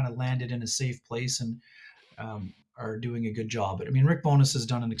everybody kind of landed in a safe place and are doing a good job. But I mean, Rick Bowness has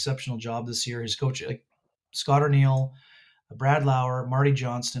done an exceptional job this year. His coach, like Scott O'Neill, Brad Lauer, Marty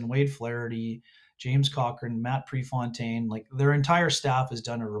Johnston, Wade Flaherty, James Cochran, Matt Prefontaine, like their entire staff has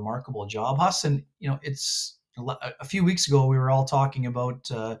done a remarkable job. Huss, and it's a few weeks ago we were all talking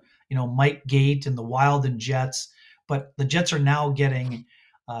about Mike Gate and the Wild and Jets, but the Jets are now getting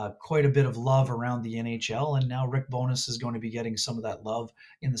quite a bit of love around the NHL, and now Rick Bowness is going to be getting some of that love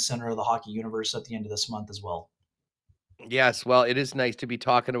in the center of the hockey universe at the end of this month as well. Yes, well, it is nice to be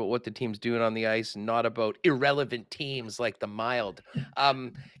talking about what the team's doing on the ice and not about irrelevant teams like the Mild.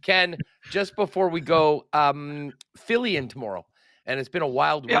 Ken, just before we go, Philly in tomorrow, and it's been a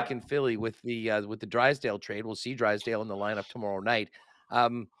wild week in Philly with the Drysdale trade. We'll see Drysdale in the lineup tomorrow night.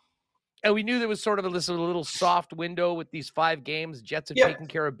 And we knew there was sort of a little soft window with these 5 games. Jets have taken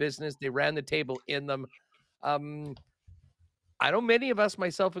care of business. They ran the table in them. I know many of us,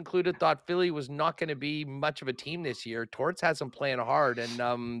 myself included, thought Philly was not going to be much of a team this year. Torts has them playing hard,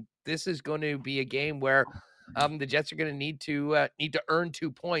 and this is going to be a game where the Jets are going to need to earn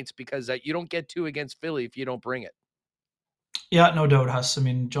 2 points, because you don't get 2 against Philly if you don't bring it. Yeah, no doubt, Huss. I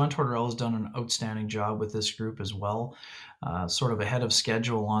mean, John Tortorella has done an outstanding job with this group as well, sort of ahead of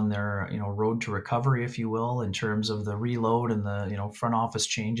schedule on their road to recovery, if you will, in terms of the reload and the front office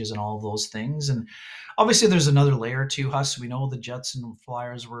changes and all of those things. And obviously, there's another layer to Huss. We know the Jets and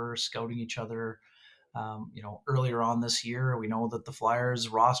Flyers were scouting each other, earlier on this year. We know that the Flyers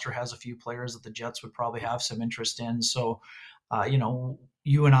roster has a few players that the Jets would probably have some interest in. So,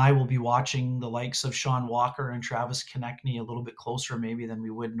 you and I will be watching the likes of Sean Walker and Travis Konechny a little bit closer maybe than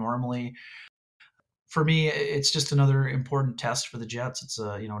we would normally. For me, it's just another important test for the Jets. It's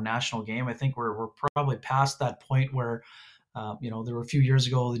a national game. I think we're probably past that point where there were a few years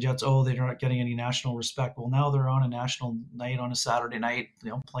ago the Jets, they're not getting any national respect. Well, now they're on a national night on a Saturday night,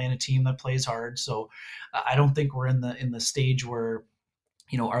 playing a team that plays hard. So I don't think we're in the stage where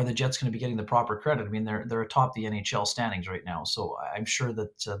are the Jets going to be getting the proper credit? I mean, they're atop the NHL standings right now, so I'm sure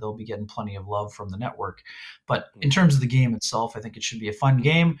that they'll be getting plenty of love from the network. But in terms of the game itself, I think it should be a fun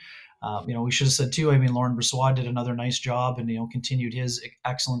game. We should have said too, I mean, Laurent Brossoit did another nice job and, continued his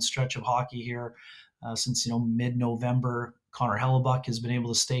excellent stretch of hockey here since, mid-November. Connor Hellebuck has been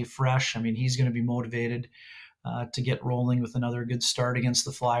able to stay fresh. I mean, he's going to be motivated to get rolling with another good start against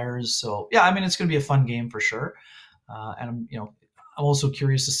the Flyers. So, yeah, I mean, it's going to be a fun game for sure. And, I'm also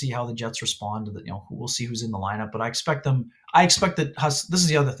curious to see how the Jets respond to that. We'll see who's in the lineup, but I expect that Huss, this is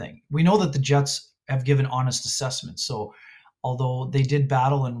the other thing. We know that the Jets have given honest assessments. So although they did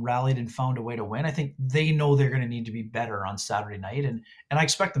battle and rallied and found a way to win, I think they know they're going to need to be better on Saturday night. And I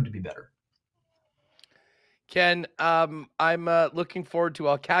expect them to be better. Ken, I'm looking forward to,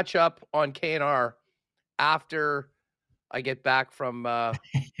 I'll catch up on KNR after I get back from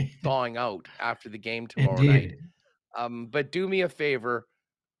thawing out after the game tomorrow night. But do me a favor,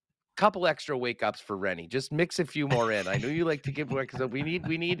 couple extra wake ups for Rennie. Just mix a few more in. I know you like to give away, because we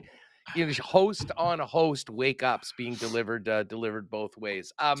need host on host wake ups being delivered both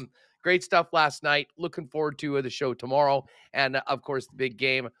ways. Great stuff last night. Looking forward to the show tomorrow, and of course the big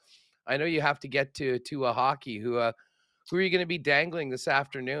game. I know you have to get to a hockey. Who are you going to be dangling this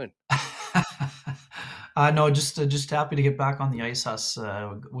afternoon? No, just happy to get back on the ice. Us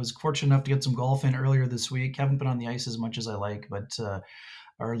was fortunate enough to get some golf in earlier this week. Haven't been on the ice as much as I like, but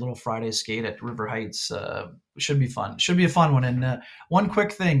our little Friday skate at River Heights should be fun. Should be a fun one. And one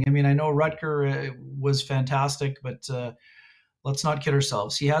quick thing. I mean, I know Rutger was fantastic, but let's not kid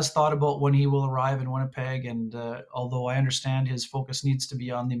ourselves. He has thought about when he will arrive in Winnipeg, and although I understand his focus needs to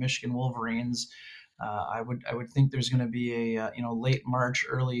be on the Michigan Wolverines, I would think there's going to be a late March,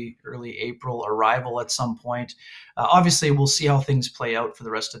 early April arrival at some point. Obviously, we'll see how things play out for the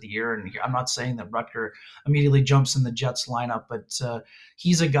rest of the year. And I'm not saying that Rutger immediately jumps in the Jets lineup, but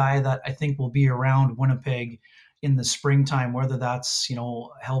he's a guy that I think will be around Winnipeg, in the springtime, whether that's,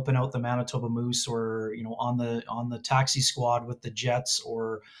 helping out the Manitoba Moose, or, on the taxi squad with the Jets,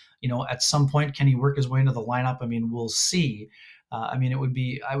 or, at some point, can he work his way into the lineup? I mean, we'll see. I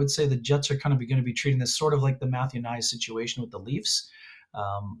would say the Jets are kind of going to be treating this sort of like the Matthew Nye situation with the Leafs.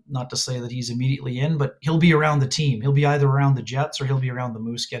 Not to say that he's immediately in, but he'll be around the team. He'll be either around the Jets or he'll be around the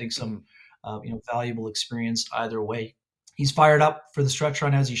Moose, getting some, valuable experience either way. He's fired up for the stretch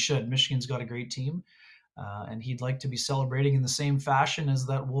run, as he should. Michigan's got a great team. And he'd like to be celebrating in the same fashion as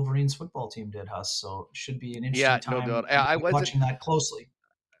that Wolverines football team did, Huss. So it should be an interesting time. No doubt. I wasn't watching that closely.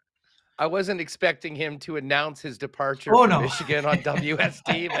 I wasn't expecting him to announce his departure from Michigan on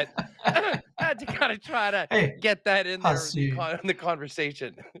WST, but I had to kind of try to get that in there in the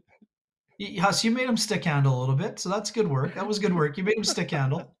conversation. Huss, you made him stick handle a little bit, so that's good work. That was good work. You made him stick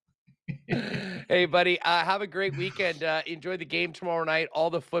handle. Hey, buddy, have a great weekend. Enjoy the game tomorrow night,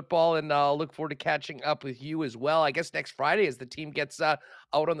 all the football, and I'll look forward to catching up with you as well. I guess next Friday as the team gets out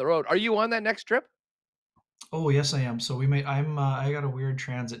on the road. Are you on that next trip? Oh, yes, I am. So I got a weird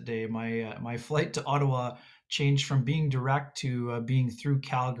transit day. My flight to Ottawa changed from being direct to being through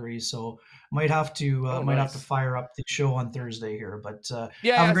Calgary. So might have to fire up the show on Thursday here. But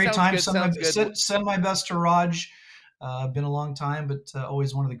have a great time. Send my best to Raj. Been a long time, but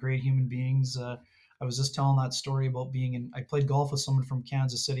always one of the great human beings. I was just telling that story about I played golf with someone from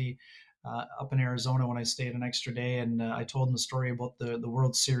Kansas City up in Arizona when I stayed an extra day. And I told him the story about the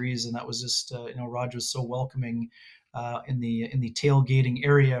World Series. And that was just, Raj was so welcoming in the tailgating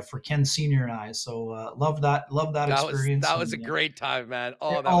area for Ken Sr. and I. So love that experience. That was a great time, man.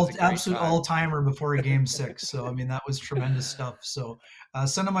 Absolute all-timer before a game 6. So, I mean, that was tremendous stuff. So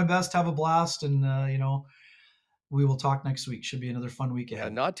send him my best, have a blast. And, we will talk next week. Should be another fun week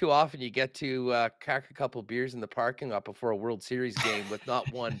ahead. Not too often you get to crack a couple beers in the parking lot before a World Series game with not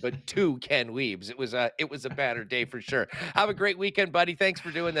one but 2 Ken Weebs. It was a banner day for sure. Have a great weekend, buddy. Thanks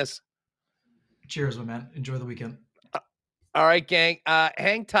for doing this. Cheers, my man. Enjoy the weekend. All right, gang.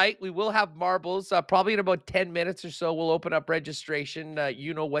 Hang tight. We will have marbles probably in about 10 minutes or so. We'll open up registration.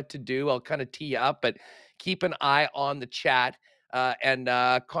 You know what to do. I'll kind of tee you up, but keep an eye on the chat. And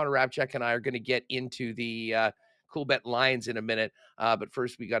Connor Rabchak and I are going to get into the Cool Bet lines in a minute. But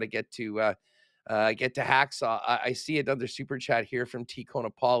first we got to get to Hacksaw. I see another super chat here from T. Kona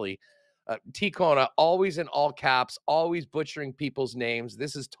Pauly. T. Kona, always in all caps, always butchering people's names.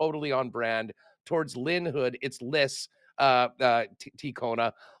 This is totally on brand. Towards Lynn Hood, it's Liss, T.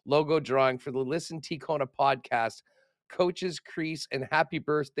 Kona. Logo drawing for the Listen T. Kona podcast. Coaches Crease and happy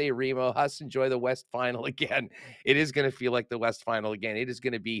birthday, Remo. Huss, enjoy the West Final again. It is going to feel like the West Final again. It is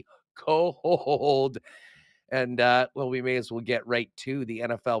going to be cold. And, we may as well get right to the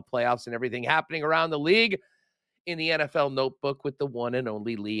NFL playoffs and everything happening around the league in the NFL Notebook with the one and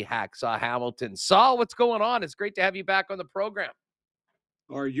only Lee Hacksaw Hamilton. Saul, what's going on? It's great to have you back on the program.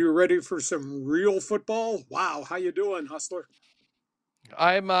 Are you ready for some real football? Wow, how you doing, Hustler?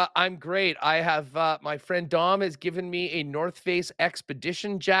 I'm great. I have my friend Dom has given me a North Face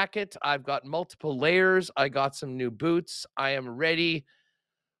Expedition jacket. I've got multiple layers. I got some new boots. I am ready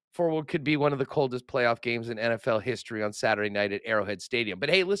for what could be one of the coldest playoff games in NFL history on Saturday night at Arrowhead Stadium. But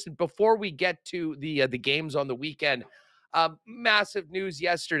hey, listen, before we get to the games on the weekend, massive news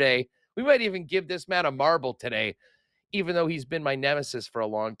yesterday. We might even give this man a marble today, even though he's been my nemesis for a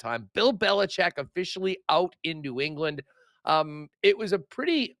long time. Bill Belichick officially out in New England. It was a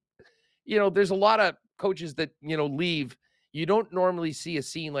pretty, there's a lot of coaches that, leave. You don't normally see a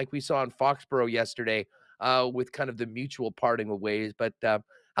scene like we saw in Foxborough yesterday with kind of the mutual parting of ways. But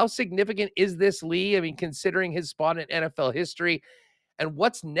how significant is this, Lee? I mean, considering his spot in NFL history, and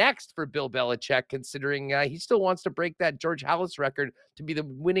what's next for Bill Belichick, considering he still wants to break that George Halas record to be the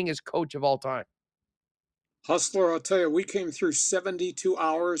winningest coach of all time? Hustler, I'll tell you, we came through 72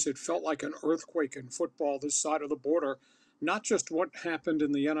 hours. It felt like an earthquake in football this side of the border. Not just what happened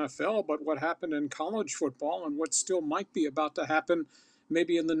in the NFL, but what happened in college football and what still might be about to happen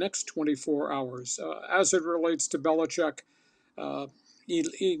maybe in the next 24 hours. As it relates to Belichick,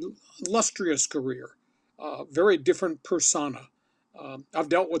 illustrious career, very different persona. I've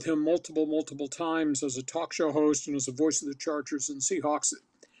dealt with him multiple times as a talk show host and as a voice of the Chargers and Seahawks.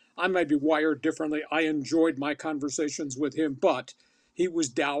 I might be wired differently. I enjoyed my conversations with him, but he was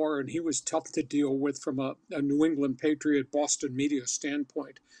dour and he was tough to deal with from a New England Patriot, Boston media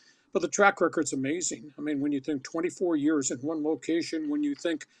standpoint. But the track record's amazing. I mean, when you think 24 years in one location, when you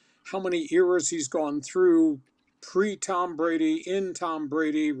think how many eras he's gone through, pre-Tom Brady, in Tom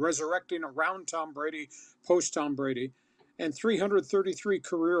Brady, resurrecting around Tom Brady, post-Tom Brady, and 333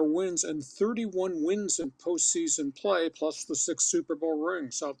 career wins and 31 wins in postseason play, plus the 6 Super Bowl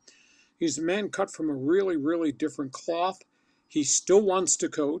rings. So, He's a man cut from a really, really different cloth. He still wants to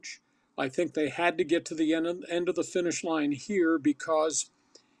coach. I think they had to get to the end of the finish line here because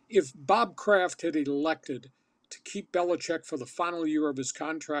if Bob Kraft had elected to keep Belichick for the final year of his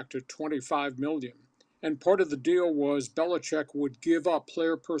contract at $25 million, and part of the deal was Belichick would give up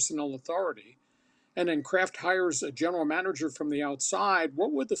player personnel authority, and then Kraft hires a general manager from the outside,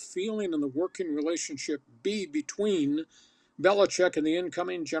 what would the feeling and the working relationship be between Belichick and the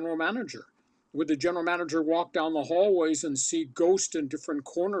incoming general manager? Would the general manager walk down the hallways and see ghosts in different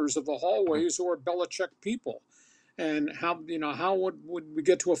corners of the hallways, or Belichick people? And how would we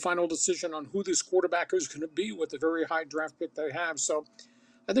get to a final decision on who this quarterback is going to be with the very high draft pick they have? So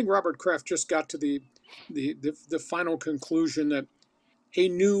I think Robert Kraft just got to the final conclusion that a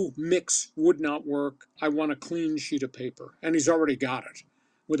new mix would not work. I want a clean sheet of paper. And he's already got it.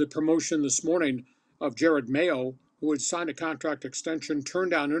 With a promotion this morning of Jared Mayo, who had signed a contract extension,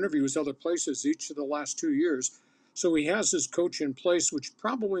 turned down interviews other places each of the last 2 years. So he has his coach in place, which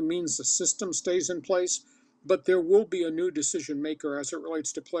probably means the system stays in place. But there will be a new decision maker as it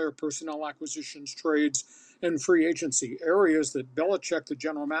relates to player personnel acquisitions, trades, and free agency, areas that Belichick, the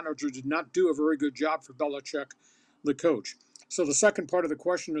general manager, did not do a very good job for Belichick, the coach. So the second part of the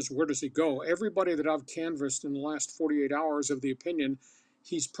question is, where does he go? Everybody that I've canvassed in the last 48 hours of the opinion,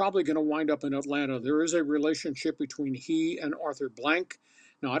 he's probably going to wind up in Atlanta. There is a relationship between he and Arthur Blank.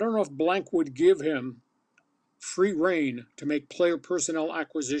 Now, I don't know if Blank would give him free reign to make player personnel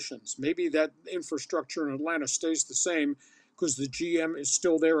acquisitions. Maybe that infrastructure in Atlanta stays the same because the GM is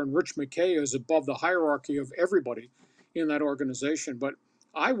still there and Rich McKay is above the hierarchy of everybody in that organization. But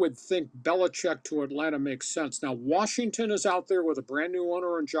I would think Belichick to Atlanta makes sense. Now, Washington is out there with a brand new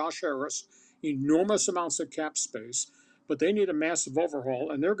owner in Josh Harris, enormous amounts of cap space, but they need a massive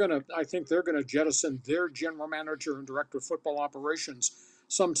overhaul. And I think they're going to jettison their general manager and director of football operations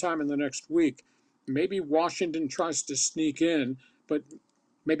sometime in the next week. Maybe Washington tries to sneak in, but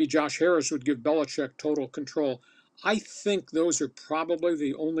maybe Josh Harris would give Belichick total control. I think those are probably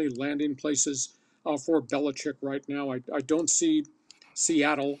the only landing places for Belichick right now. I don't see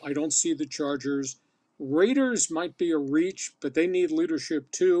Seattle. I don't see the Chargers. Raiders might be a reach, but they need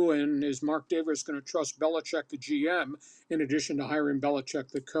leadership too. And is Mark Davis going to trust Belichick, the GM, in addition to hiring Belichick,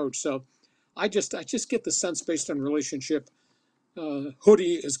 the coach? So I just get the sense based on relationship,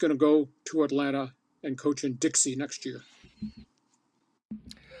 Hoodie is going to go to Atlanta and coach in Dixie next year.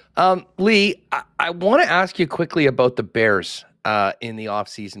 Lee, I want to ask you quickly about the Bears in the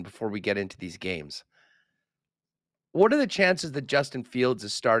offseason before we get into these games. What are the chances that Justin Fields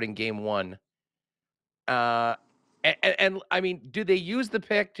is starting game one? And I mean, do they use the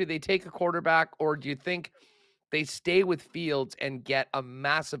pick? Do they take a quarterback? Or do you think they stay with Fields and get a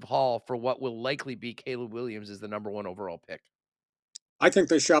massive haul for what will likely be Caleb Williams as the number 1 overall pick? I think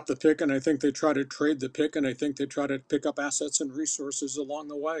they shop the pick, and I think they try to trade the pick, and I think they try to pick up assets and resources along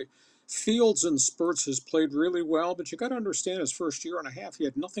the way. Fields in spurts has played really well, but you got to understand his first year and a half, he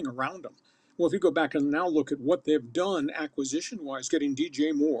had nothing around him. Well, if you go back and now look at what they've done acquisition-wise, getting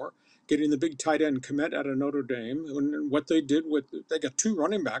DJ Moore, getting the big tight end commit out of Notre Dame, and what they did they got 2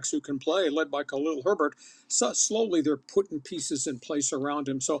 running backs who can play, led by Khalil Herbert. So slowly they're putting pieces in place around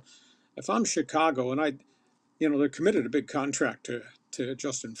him. So if I'm Chicago, and they're committed a big contract to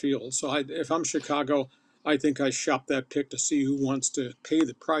Justin Fields. So if I'm Chicago, I think I shop that pick to see who wants to pay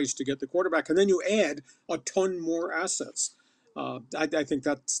the price to get the quarterback. And then you add a ton more assets. I think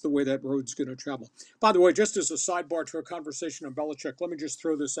that's the way that road's going to travel. By the way, just as a sidebar to a conversation on Belichick, let me just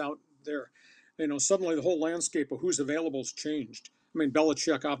throw this out there. Suddenly the whole landscape of who's available has changed. I mean,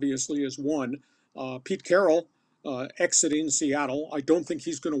 Belichick obviously is one. Pete Carroll exiting Seattle. I don't think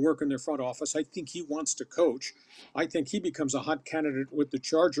he's going to work in their front office. I think he wants to coach. I think he becomes a hot candidate with the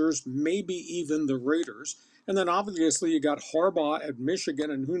Chargers, maybe even the Raiders. And then obviously you got Harbaugh at Michigan,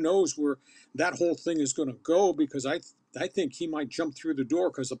 and who knows where that whole thing is going to go, because I think he might jump through the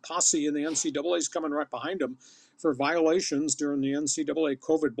door because the posse in the NCAA is coming right behind him for violations during the NCAA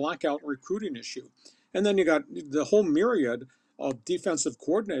COVID blackout recruiting issue. And then you got the whole myriad of defensive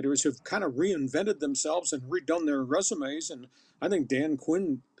coordinators who've kind of reinvented themselves and redone their resumes. And I think Dan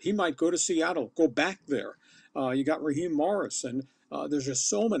Quinn, he might go to Seattle, go back there. You got Raheem Morris, and there's just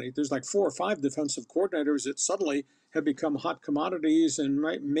so many. There's like 4 or 5 defensive coordinators that suddenly have become hot commodities and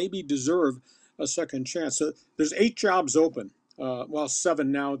might maybe deserve a second chance. So there's 8 jobs open,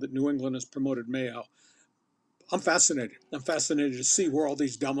 7 now that New England has promoted Mayo. I'm fascinated. I'm fascinated to see where all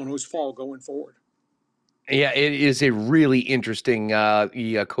these dominoes fall going forward. Yeah, it is a really interesting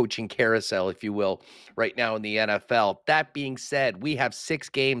coaching carousel, if you will, right now in the NFL. That being said, we have 6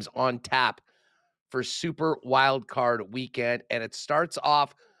 games on tap for Super Wild Card Weekend, and it starts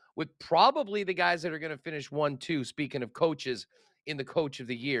off with probably the guys that are going to finish 1-2, speaking of coaches, in the Coach of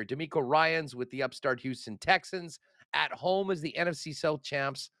the Year. D'Amico Ryans with the upstart Houston Texans at home as the NFC South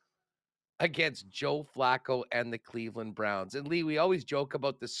champs against Joe Flacco and the Cleveland Browns. And Lee, we always joke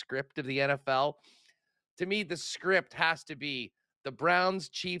about the script of the NFL. To me, the script has to be the Browns,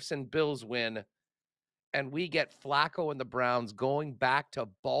 Chiefs, and Bills win, and we get Flacco and the Browns going back to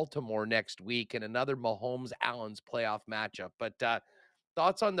Baltimore next week in another Mahomes-Allens playoff matchup. But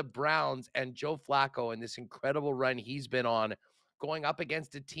thoughts on the Browns and Joe Flacco and this incredible run he's been on going up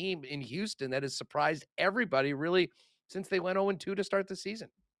against a team in Houston that has surprised everybody really since they went 0-2 to start the season?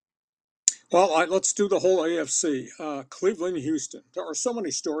 Well, let's do the whole AFC. Cleveland, Houston. There are so many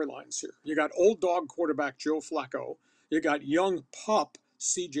storylines here. You got old dog quarterback Joe Flacco. You got young pup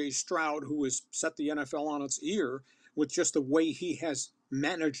C.J. Stroud, who has set the NFL on its ear with just the way he has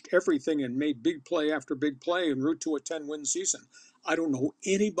managed everything and made big play after big play en route to a 10-win season. I don't know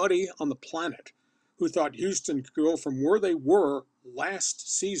anybody on the planet who thought Houston could go from where they were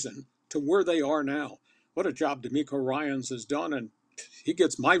last season to where they are now. What a job D'Amico Ryans has done, and he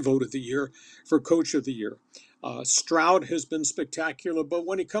gets my vote of the year for Coach of the Year. Stroud has been spectacular, but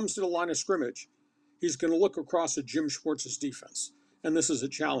when he comes to the line of scrimmage, he's going to look across at Jim Schwartz's defense. And this is a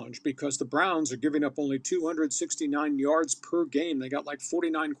challenge because the Browns are giving up only 269 yards per game. They got like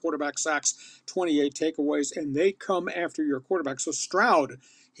 49 quarterback sacks, 28 takeaways, and they come after your quarterback. So Stroud,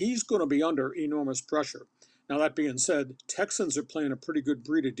 he's going to be under enormous pressure. Now, that being said, Texans are playing a pretty good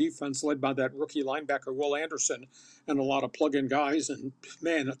breed of defense led by that rookie linebacker, Will Anderson, and a lot of plug-in guys. And,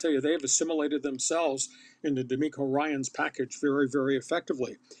 man, I'll tell you, they have assimilated themselves into D'Amico Ryans' package very, very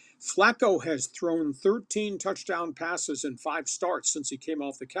effectively. Flacco has thrown 13 touchdown passes in 5 starts since he came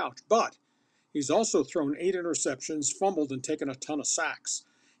off the couch, but he's also thrown 8 interceptions, fumbled, and taken a ton of sacks.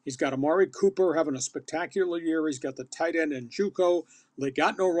 He's got Amari Cooper having a spectacular year. He's got the tight end Njoku. They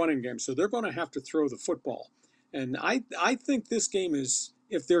got no running game, so they're going to have to throw the football. And I think this game is,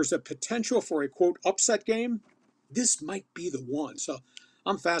 if there's a potential for a, quote, upset game, this might be the one. So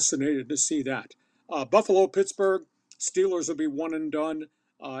I'm fascinated to see that. Buffalo, Pittsburgh, Steelers will be one and done.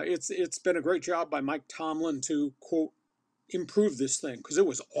 It's been a great job by Mike Tomlin to, quote, improve this thing because it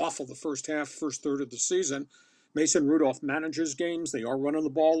was awful the first third of the season. Mason Rudolph manages games. They are running the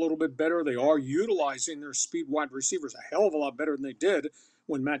ball a little bit better. They are utilizing their speed wide receivers a hell of a lot better than they did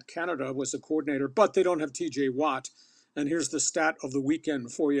when Matt Canada was the coordinator, but they don't have T.J. Watt. And here's the stat of the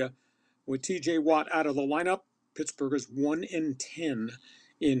weekend for you. With T.J. Watt out of the lineup, Pittsburgh is 1-10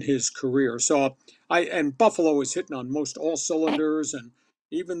 in his career. So and Buffalo is hitting on most all cylinders. And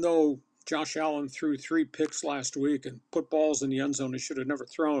even though Josh Allen threw 3 picks last week and put balls in the end zone he should have never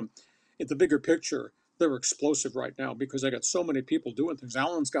thrown, in the bigger picture, they're explosive right now because they got so many people doing things.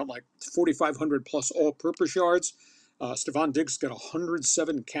 Allen's got like 4,500 plus all-purpose yards. Stephon Diggs got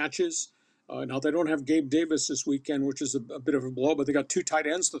 107 catches. Now, they don't have Gabe Davis this weekend, which is a bit of a blow, but they got 2 tight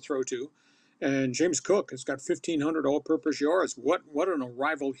ends to throw to. And James Cook has got 1,500 all-purpose yards. What an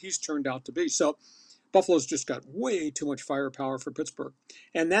arrival he's turned out to be. So Buffalo's just got way too much firepower for Pittsburgh.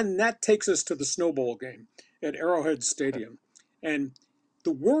 And then that takes us to the Snow Bowl game at Arrowhead Stadium. And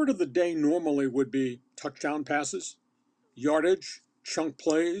the word of the day normally would be touchdown passes, yardage, chunk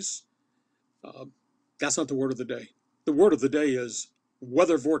plays. That's not the word of the day. The word of the day is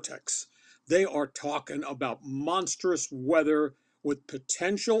weather vortex. They are talking about monstrous weather with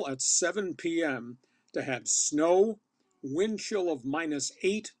potential at 7 p.m. to have snow, wind chill of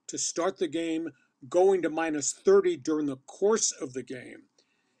 -8 to start the game, going to -30 during the course of the game.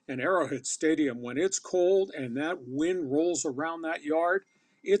 And Arrowhead Stadium, when it's cold and that wind rolls around that yard,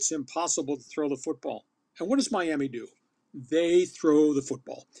 it's impossible to throw the football. And what does Miami do? They throw the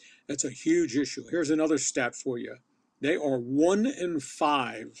football. That's a huge issue. Here's another stat for you. They are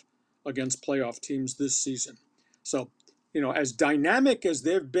 1-5 against playoff teams this season. So, as dynamic as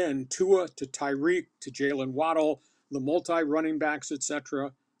they've been, Tua to Tyreek to Jalen Waddle, the multi-running backs,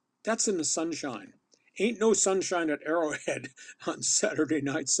 etc., that's in the sunshine. Ain't no sunshine at Arrowhead on Saturday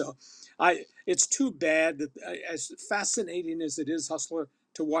night. So it's too bad that, as fascinating as it is, Hustler,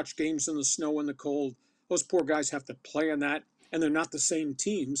 to watch games in the snow and the cold, those poor guys have to play in that, and they're not the same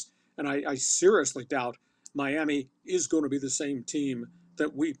teams. And I seriously doubt Miami is going to be the same team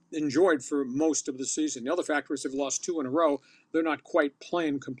that we enjoyed for most of the season. The other factor is they've lost 2 in a row. They're not quite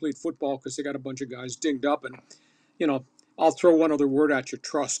playing complete football because they got a bunch of guys dinged up. And, I'll throw one other word at you,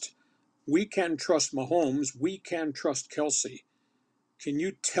 trust. We can trust Mahomes. We can trust Kelsey. Can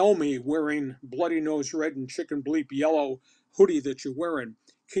you tell me, wearing bloody nose red and chicken bleep yellow hoodie that you're wearing,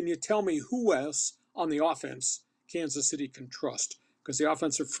 can you tell me who else on the offense Kansas City can trust? Because the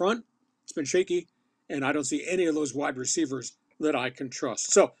offensive front, it's been shaky, and I don't see any of those wide receivers that I can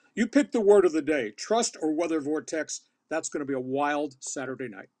trust. So you pick the word of the day, trust or weather vortex. That's going to be a wild Saturday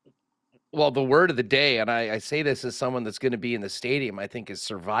night. Well, the word of the day, and I say this as someone that's going to be in the stadium, I think is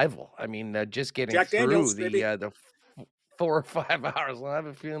survival. I mean, just getting Jack through Daniels, baby. the 4 or 5 hours. Well, I have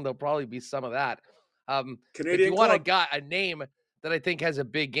a feeling there'll probably be some of that. If Canadian you want club. a name that I think has a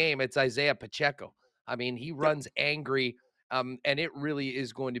big game, it's Isaiah Pacheco. I mean, he runs angry, and it really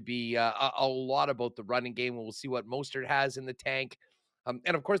is going to be a lot about the running game. We'll see what Mostert has in the tank.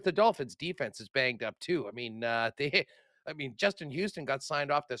 And of course, the Dolphins' defense is banged up too. I mean, Justin Houston got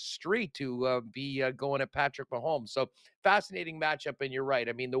signed off the street to be going at Patrick Mahomes. So fascinating matchup. And you're right.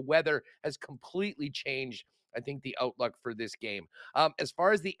 I mean, the weather has completely changed, I think, the outlook for this game. As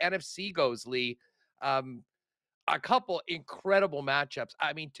far as the NFC goes, Lee, a couple incredible matchups.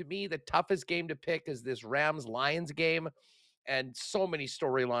 I mean, to me, the toughest game to pick is this Rams-Lions game. And so many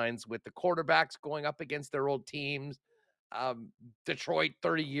storylines with the quarterbacks going up against their old teams. Detroit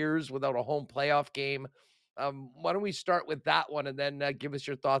 30 years without a home playoff game. Why don't we start with that one and then give us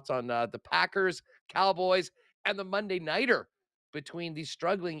your thoughts on the Packers, Cowboys, and the Monday Nighter between the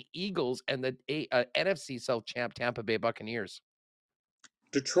struggling Eagles and the NFC South champ Tampa Bay Buccaneers.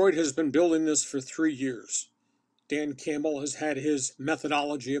 Detroit has been building this for 3 years. Dan Campbell has had his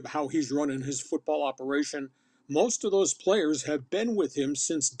methodology of how he's running his football operation. Most of those players have been with him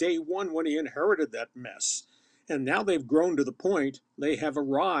since day one when he inherited that mess. And now they've grown to the point they have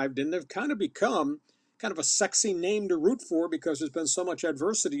arrived and they've kind of become kind of a sexy name to root for because there's been so much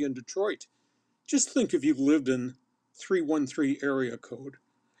adversity in Detroit. Just think if you lived in 313 area code.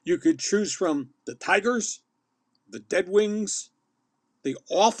 You could choose from the Tigers, the Dead Wings, the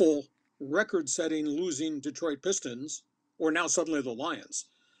awful record-setting losing Detroit Pistons, or now suddenly the Lions.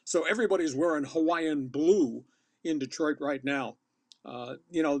 So everybody's wearing Hawaiian blue in Detroit right now.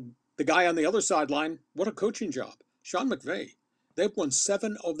 The guy on the other sideline, what a coaching job. Sean McVay. They've won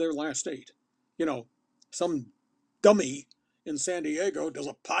 7 of their last 8. Some dummy in San Diego does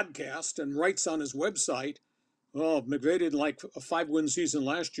a podcast and writes on his website, oh, McVay didn't like a 5-win season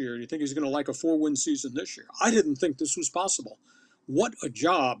last year. You think he's going to like a 4-win season this year? I didn't think this was possible. What a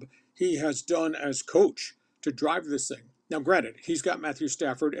job he has done as coach to drive this thing. Now, granted, he's got Matthew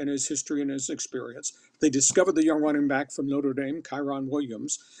Stafford and his history and his experience. They discovered the young running back from Notre Dame, Kyron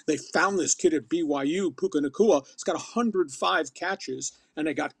Williams. They found this kid at BYU, Puka Nacua. He's got 105 catches, and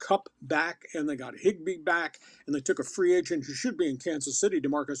they got Kupp back, and they got Higbee back, and they took a free agent who should be in Kansas City,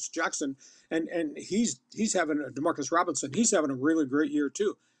 DeMarcus Jackson, and he's having DeMarcus Robinson. He's having a really great year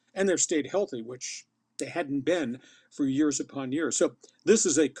too, and they've stayed healthy, which they hadn't been for years upon years. So this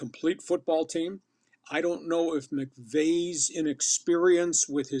is a complete football team. I don't know if McVay's inexperience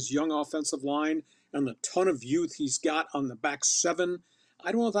with his young offensive line and the ton of youth he's got on the back 7,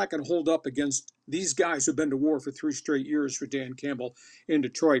 I don't know if that can hold up against these guys who've been to war for 3 straight years for Dan Campbell in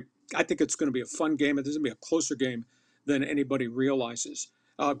Detroit. I think it's going to be a fun game. It's going to be a closer game than anybody realizes.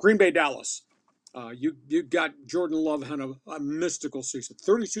 Green Bay, Dallas. You got Jordan Love had a mystical season.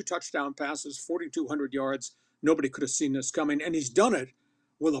 32 touchdown passes, 4,200 yards. Nobody could have seen this coming, and he's done it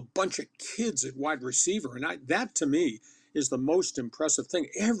with a bunch of kids at wide receiver. And that, to me, is the most impressive thing.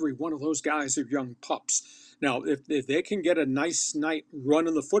 Every one of those guys are young pups. Now, if they can get a nice night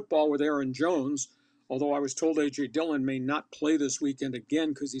running the football with Aaron Jones, although I was told A.J. Dillon may not play this weekend again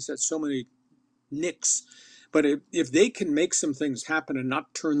because he's had so many nicks. But if they can make some things happen and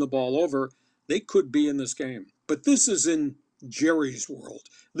not turn the ball over, they could be in this game. But this is in Jerry's world.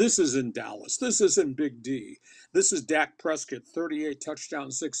 This is in Dallas. This is in Big D. This is Dak Prescott, 38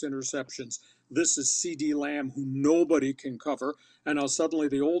 touchdowns, 6 interceptions. This is C.D. Lamb, who nobody can cover. And now suddenly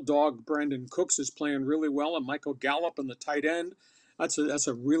the old dog, Brandon Cooks, is playing really well, and Michael Gallup in the tight end. That's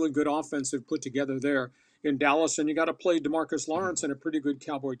a really good offense they've put together there in Dallas. And you got to play DeMarcus Lawrence and a pretty good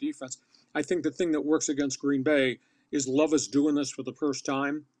Cowboy defense. I think the thing that works against Green Bay is Love is doing this for the first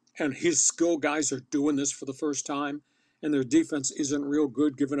time, and his skill guys are doing this for the first time, and their defense isn't real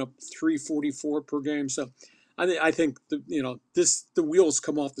good, giving up 344 per game. So I think the wheels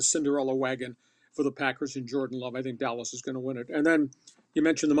come off the Cinderella wagon for the Packers and Jordan Love. I think Dallas is going to win it. And then you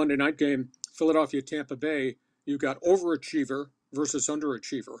mentioned the Monday night game, Philadelphia, Tampa Bay. You got overachiever versus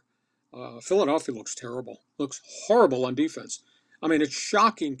underachiever. Philadelphia looks terrible, looks horrible on defense. I mean, it's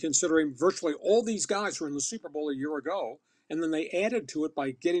shocking considering virtually all these guys were in the Super Bowl a year ago, and then they added to it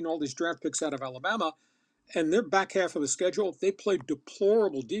by getting all these draft picks out of Alabama. And their back half of the schedule, they played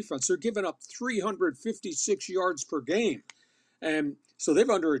deplorable defense. They're giving up 356 yards per game. And so they've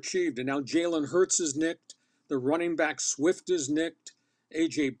underachieved. And now Jalen Hurts is nicked. The running back Swift is nicked.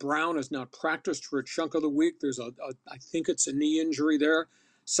 A.J. Brown has not practiced for a chunk of the week. There's I think it's a knee injury there.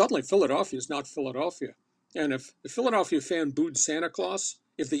 Suddenly Philadelphia is not Philadelphia. And if the Philadelphia fan booed Santa Claus,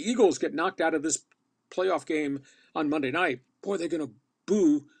 if the Eagles get knocked out of this playoff game on Monday night, boy, they're going to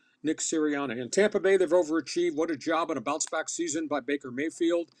boo Nick Sirianni. In Tampa Bay, they've overachieved. What a job on a bounce-back season by Baker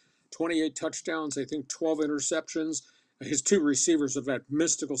Mayfield. 28 touchdowns, I think 12 interceptions. His two receivers have had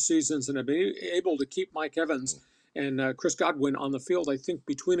mystical seasons and have been able to keep Mike Evans and Chris Godwin on the field. I think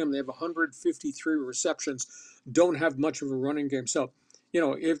between them, they have 153 receptions, don't have much of a running game. So,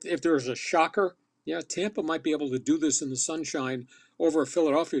 if there's a shocker, yeah, Tampa might be able to do this in the sunshine over a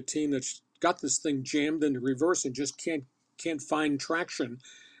Philadelphia team that's got this thing jammed into reverse and just can't find traction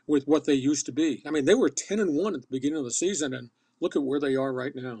with what they used to be. I mean, they were 10-1 at the beginning of the season, and look at where they are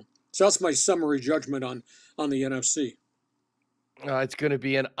right now. So that's my summary judgment on the NFC. It's going to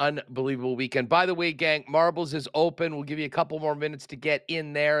be an unbelievable weekend. By the way, gang, Marbles is open. We'll give you a couple more minutes to get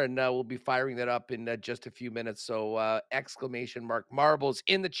in there, and we'll be firing that up in just a few minutes. So exclamation mark Marbles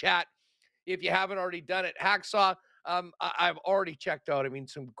in the chat. If you haven't already done it, Hacksaw, I've already checked out. I mean,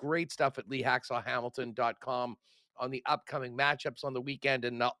 some great stuff at leehacksawhamilton.com on the upcoming matchups on the weekend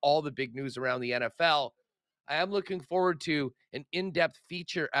and all the big news around the NFL. I am looking forward to an in-depth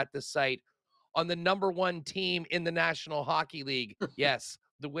feature at the site on the number one team in the National Hockey League. Yes,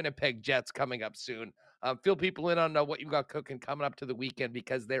 the Winnipeg Jets coming up soon. Fill people in on what you've got cooking coming up to the weekend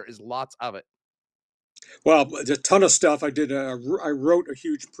because there is lots of it. Well, there's a ton of stuff. I wrote a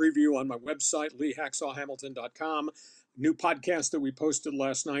huge preview on my website, leehacksawhamilton.com. New podcast that we posted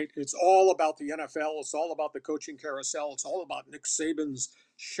last night. It's all about the NFL. It's all about the coaching carousel. It's all about Nick Saban's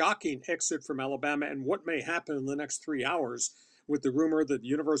shocking exit from Alabama and what may happen in the next 3 hours with the rumor that the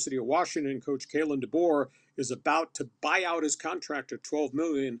University of Washington coach Kalen DeBoer is about to buy out his contract at $12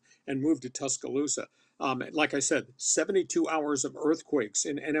 million and move to Tuscaloosa. Like I said, 72 hours of earthquakes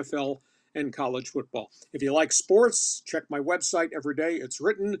in NFL and college football. If you like sports, check my website every day. It's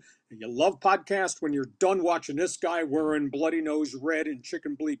written. And you love podcasts, when you're done watching this guy wearing bloody nose red and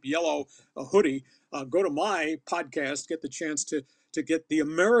chicken bleep yellow a hoodie, go to my podcast, get the chance to get the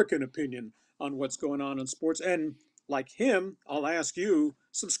American opinion on what's going on in sports. And like him, I'll ask you,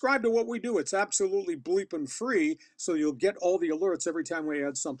 subscribe to what we do. It's absolutely bleeping free, so you'll get all the alerts every time we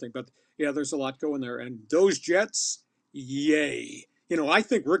add something. But yeah, there's a lot going there. And those Jets, yay. I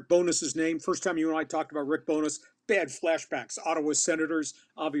think Rick Bowness's name, first time you and I talked about Rick Bowness, bad flashbacks. Ottawa Senators,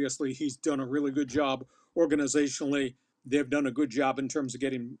 obviously he's done a really good job organizationally. They've done a good job in terms of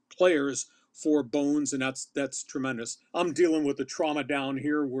getting players for Bones, and that's tremendous. I'm dealing with the trauma down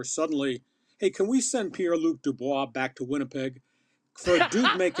here where suddenly, hey, can we send Pierre-Luc Dubois back to Winnipeg? For a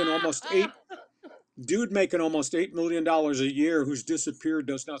dude making almost $8 million a year who's disappeared,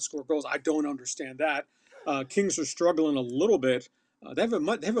 does not score goals. I don't understand that. Kings are struggling a little bit. They have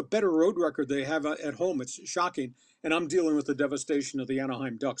a better road record they have at home. It's shocking. And I'm dealing with the devastation of the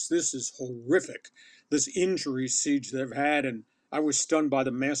Anaheim Ducks. This is horrific, this injury siege they've had. And I was stunned by the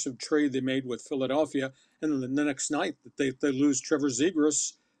massive trade they made with Philadelphia. And then the next night, they lose Trevor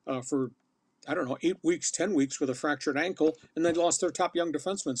Zegras for, 8 weeks, 10 weeks with a fractured ankle. And they lost their top young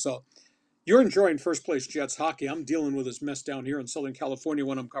defenseman. So you're enjoying first place Jets hockey. I'm dealing with this mess down here in Southern California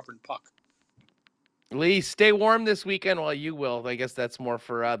when I'm covering puck. Lee, stay warm this weekend. Well, you will. I guess that's more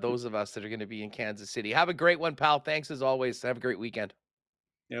for those of us that are going to be in Kansas City. Have a great one, pal. Thanks as always. Have a great weekend.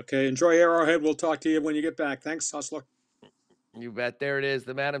 Okay, enjoy Arrowhead. We'll talk to you when you get back. Thanks, Hustler. You bet. There it is.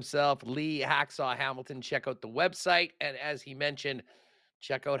 The man himself, Lee Hacksaw Hamilton. Check out the website. And as he mentioned,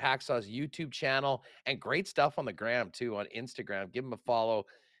 check out Hacksaw's YouTube channel and great stuff on the gram too, on Instagram. Give him a follow,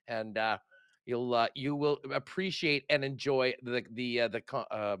 and you will appreciate and enjoy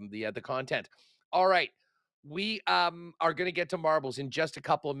the content. All right, we are going to get to marbles in just a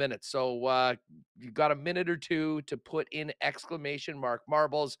couple of minutes, so you've got a minute or two to put in exclamation mark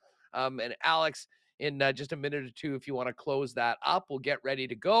marbles. And Alex, in just a minute or two, if you want to close that up, we'll get ready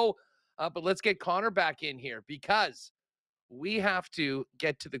to go. But let's get Connor back in here because we have to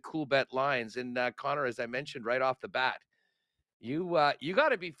get to the cool bet lines. And Connor, as I mentioned right off the bat, you got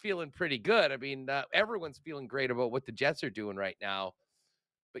to be feeling pretty good. I mean, everyone's feeling great about what the Jets are doing right now,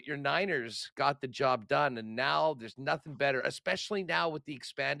 but your Niners got the job done. And now there's nothing better, especially now with the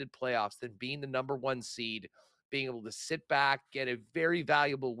expanded playoffs, than being the number one seed, being able to sit back, get a very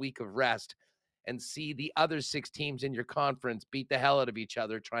valuable week of rest, and see the other 6 teams in your conference beat the hell out of each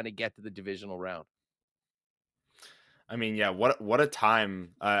other trying to get to the divisional round. I mean, yeah, what a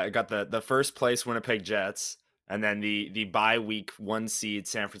time. I got the first place Winnipeg Jets and then the bye week 1 seed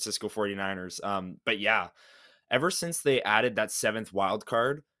San Francisco 49ers. But yeah, ever since they added that 7th wild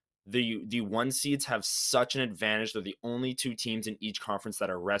card, the 1 seeds have such an advantage. They're the only 2 teams in each conference that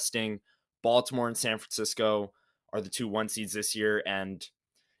are resting. Baltimore and San Francisco are the 2 1 seeds this year. And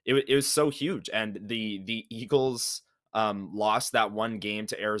it was so huge. And the Eagles lost that one game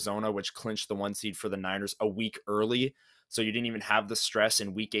to Arizona, which clinched the 1 seed for the Niners a week early. So you didn't even have the stress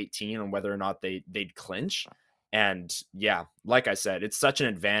in week 18 on whether or not they'd clinch. And yeah, like I said, it's such an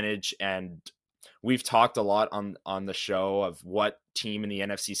advantage. And we've talked a lot on the show of what team in the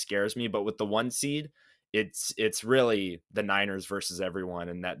NFC scares me, but with the 1 seed, it's really the Niners versus everyone.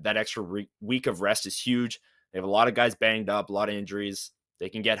 And that extra week of rest is huge. They have a lot of guys banged up, a lot of injuries. They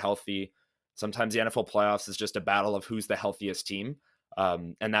can get healthy. Sometimes the NFL playoffs is just a battle of who's the healthiest team.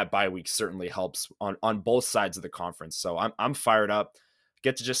 And that bye week certainly helps on both sides of the conference. So I'm fired up.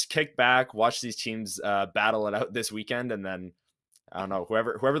 Get to just kick back, watch these teams battle it out this weekend, and then I don't know,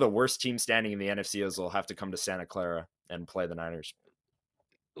 whoever the worst team standing in the NFC is will have to come to Santa Clara and play the Niners.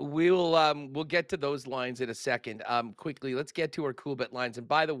 We'll get to those lines in a second. Quickly, let's get to our cool bet lines. And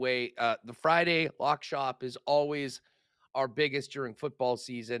by the way, the Friday lock shop is always our biggest during football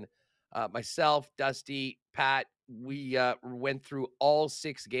season. Myself, Dusty, Pat, we went through all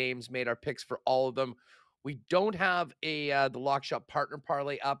 6 games, made our picks for all of them. We don't have the lock shop partner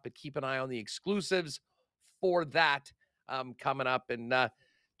parlay up, but keep an eye on the exclusives for that coming up. And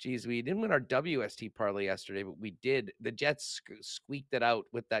geez, we didn't win our WST parlay yesterday, but we did. The Jets squeaked it out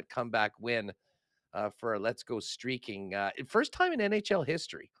with that comeback win for a Let's Go Streaking. First time in NHL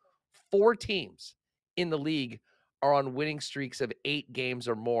history, 4 teams in the league are on winning streaks of 8 games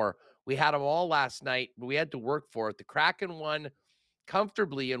or more. We had them all last night, but we had to work for it. The Kraken won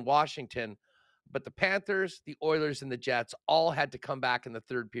comfortably in Washington, but the Panthers, the Oilers, and the Jets all had to come back in the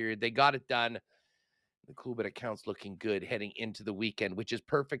third period. They got it done. The cool bet account's looking good heading into the weekend, which is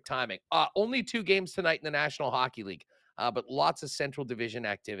perfect timing. Only 2 games tonight in the National Hockey League, but lots of Central Division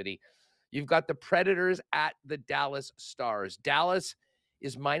activity. You've got the Predators at the Dallas Stars. Dallas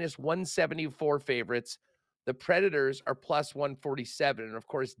is minus 174 favorites. The Predators are plus 147. And, of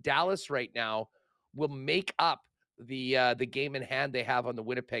course, Dallas right now will make up the game in hand they have on the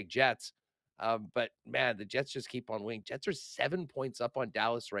Winnipeg Jets. But, man, the Jets just keep on winning. Jets are 7 points up on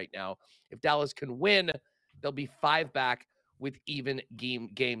Dallas right now. If Dallas can win, they'll be 5 back with even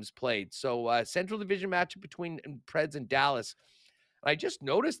games played. So, Central Division matchup between Preds and Dallas. I just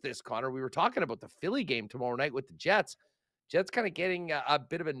noticed this, Connor. We were talking about the Philly game tomorrow night with the Jets. Jets kind of getting a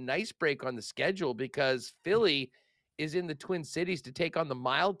bit of a nice break on the schedule because Philly is in the Twin Cities to take on the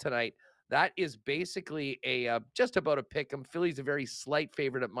Mild tonight. That is basically just about a pick 'em. Philly's a very slight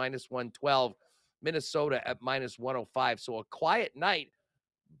favorite at minus 112. Minnesota at minus 105. So a quiet night,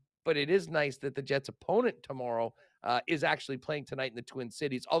 but it is nice that the Jets' opponent tomorrow is actually playing tonight in the Twin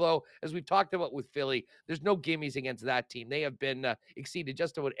Cities. Although, as we've talked about with Philly, there's no gimmies against that team. They have been exceeded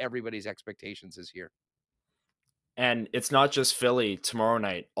just about everybody's expectations this year. And it's not just Philly tomorrow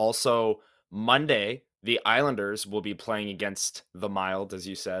night. Also, Monday, the Islanders will be playing against the Mild, as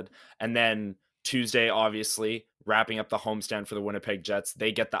you said. And then Tuesday, obviously, wrapping up the homestand for the Winnipeg Jets.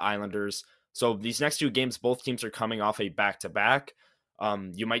 They get the Islanders. So these next 2 games, both teams are coming off a back-to-back.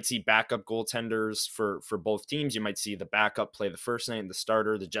 You might see backup goaltenders for both teams. You might see the backup play the first night and the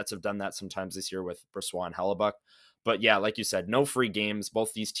starter. The Jets have done that sometimes this year with Brossoit and Hellebuck. But yeah, like you said, no free games.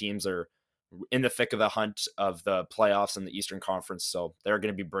 Both these teams are in the thick of the hunt of the playoffs in the Eastern Conference. So they're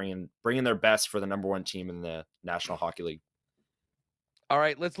going to be bringing their best for the number 1 team in the National Hockey League. All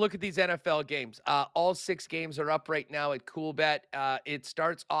right, let's look at these NFL games. All 6 games are up right now at CoolBet. It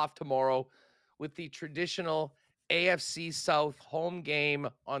starts off tomorrow with the traditional AFC South home game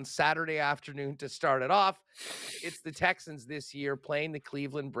on Saturday afternoon to start it off. It's the Texans this year playing the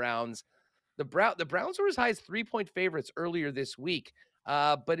Cleveland Browns. The Browns were as high as 3-point favorites earlier this week,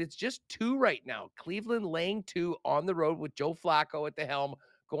 but it's just 2 right now. Cleveland laying 2 on the road with Joe Flacco at the helm,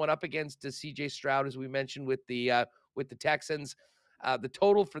 going up against C.J. Stroud, as we mentioned with the Texans. The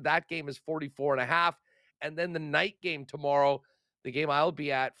total for that game is 44.5. And then the night game tomorrow, the game I'll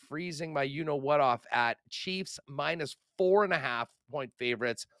be at, freezing my you-know-what off at Chiefs minus 4.5-point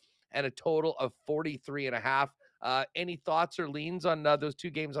favorites and a total of 43.5. Any thoughts or leans on those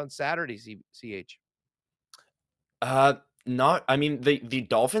 2 games on Saturday, CH? The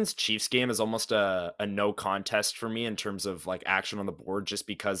Dolphins Chiefs game is almost a no contest for me in terms of like action on the board, just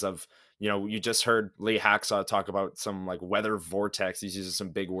because of, you just heard Lee Hacksaw talk about some like weather vortex. He's using some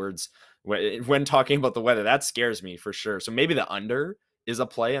big words when talking about the weather. That scares me for sure. So maybe the under is a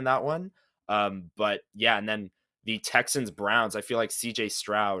play in that one. But yeah, and then the Texans Browns, I feel like CJ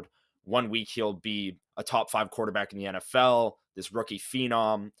Stroud, 1 week he'll be a top 5 quarterback in the NFL, this rookie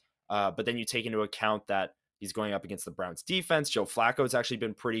phenom. But then you take into account that he's going up against the Browns defense. Joe Flacco has actually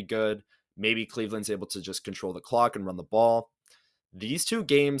been pretty good. Maybe Cleveland's able to just control the clock and run the ball. These 2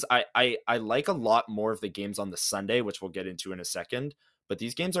 games, I like a lot more of the games on the Sunday, which we'll get into in a second. but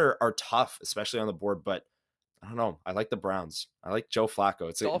these games are tough, especially on the board. But I don't know. I like the Browns. I like Joe Flacco.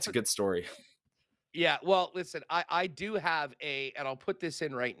 It's a good story. Yeah, well, listen, I do have and I'll put this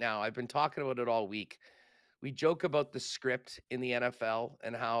in right now. I've been talking about it all week. We joke about the script in the NFL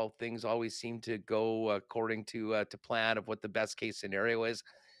and how things always seem to go according to plan of what the best case scenario is.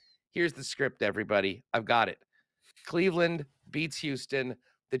 Here's the script, everybody. I've got it. Cleveland beats Houston.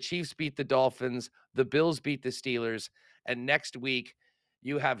 The Chiefs beat the Dolphins. The Bills beat the Steelers. And next week,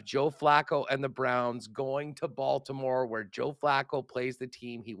 you have Joe Flacco and the Browns going to Baltimore, where Joe Flacco plays the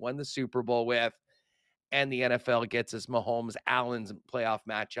team he won the Super Bowl with. And the NFL gets his Mahomes-Allen's playoff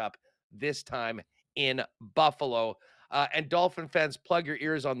matchup, this time in Buffalo. And Dolphin fans, plug your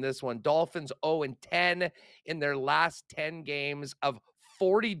ears on this one. Dolphins 0-10 in their last 10 games of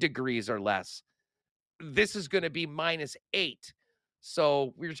 40 degrees or less. This is going to be -8.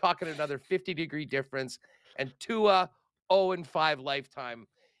 So we're talking another 50-degree difference. And Tua, 0-5 lifetime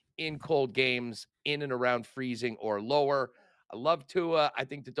in cold games, in and around freezing or lower. I love Tua. I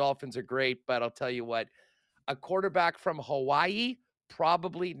think the Dolphins are great, but I'll tell you what, a quarterback from Hawaii,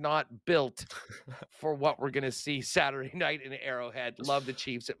 probably not built for what we're going to see Saturday night in Arrowhead. Love the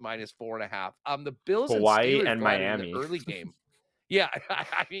Chiefs at -4.5. The Bills Hawaii and Steelers and go at it Miami in the early game. Yeah,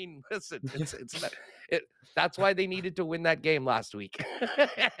 I mean, listen, that's why they needed to win that game last week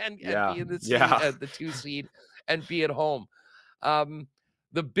and be in the 2 seed and be at home.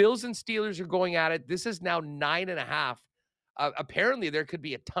 The Bills and Steelers are going at it. This is now 9.5. Apparently, there could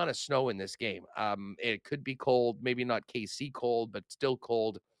be a ton of snow in this game. It could be cold, maybe not KC cold, but still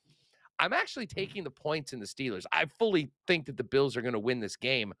cold. I'm actually taking the points in the Steelers. I fully think that the Bills are going to win this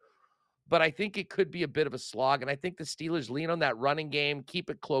game, but I think it could be a bit of a slog. And I think the Steelers lean on that running game, keep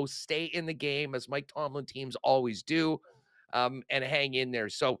it close, stay in the game, as Mike Tomlin teams always do, and hang in there.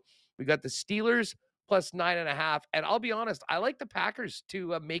 So we got the Steelers plus 9.5. And I'll be honest, I like the Packers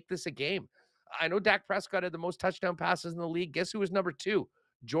to make this a game. I know Dak Prescott had the most touchdown passes in the league. Guess who was number 2?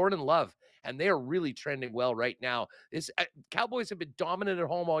 Jordan Love. And they are really trending well right now. Cowboys have been dominant at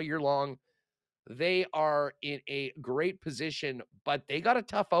home all year long. They are in a great position, but they got a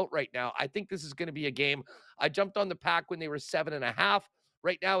tough out right now. I think this is going to be a game. I jumped on the Pack when they were 7.5.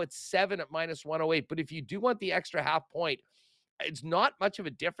 Right now it's 7 at -108. But if you do want the extra half point, it's not much of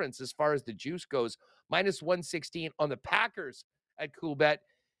a difference as far as the juice goes. -116 on the Packers at Coolbet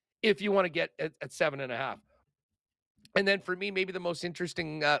if you want to get at 7.5. And then for me, maybe the most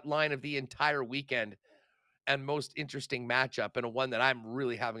interesting line of the entire weekend and most interesting matchup, and a one that I'm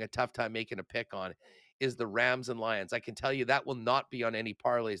really having a tough time making a pick on, is the Rams and Lions. I can tell you that will not be on any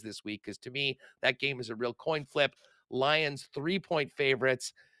parlays this week, because to me, that game is a real coin flip. Lions 3-point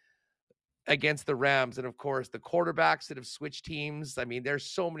favorites against the Rams. And of course, the quarterbacks that have switched teams. I mean, there's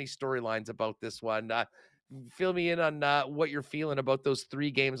so many storylines about this one. Fill me in on what you're feeling about those 3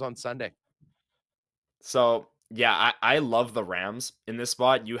 games on Sunday. So, yeah, I love the Rams in this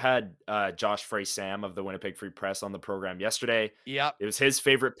spot. You had Josh Frey-Sam of the Winnipeg Free Press on the program yesterday. Yep. It was his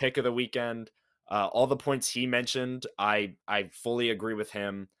favorite pick of the weekend. All the points he mentioned, I fully agree with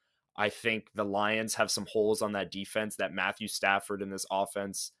him. I think the Lions have some holes on that defense that Matthew Stafford and this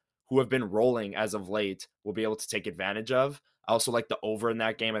offense, who have been rolling as of late, will be able to take advantage of. I also like the over in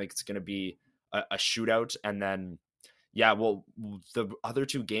that game. I think it's going to be a shootout. And then, yeah, well, the other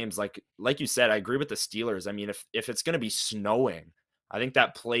 2 games, like you said, I agree with the Steelers. I mean, if it's going to be snowing, I think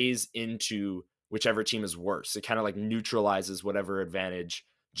that plays into whichever team is worse. It kind of like neutralizes whatever advantage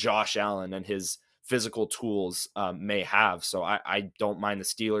Josh Allen and his physical tools may have. So I don't mind the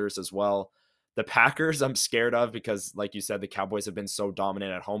Steelers as well. The Packers I'm scared of because, like you said, the Cowboys have been so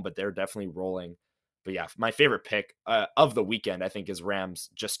dominant at home, but they're definitely rolling. But yeah, my favorite pick of the weekend, I think, is Rams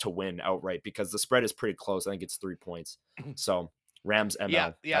just to win outright, because the spread is pretty close. I think it's 3 points. So Rams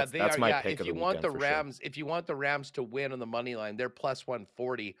ML. Yeah, that's my pick of the weekend. If you want the Rams to win on the money line, they're plus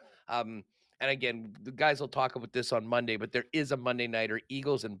 140. And again, the guys will talk about this on Monday, but there is a Monday nighter,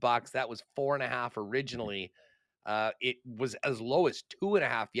 Eagles and Bucks. That was 4.5 originally. It was as low as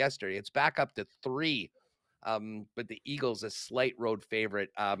 2.5 yesterday. It's back up to 3. But the Eagles a slight road favorite.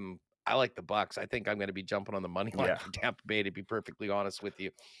 I like the Bucks. I think I'm going to be jumping on the money line for Tampa Bay, to be perfectly honest with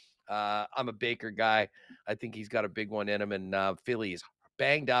you. I'm a Baker guy. I think he's got a big one in him, and Philly's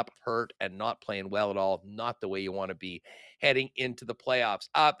banged up, hurt, and not playing well at all. Not the way you want to be heading into the playoffs.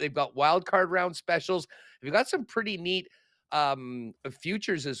 They've got wild card round specials. They've got some pretty neat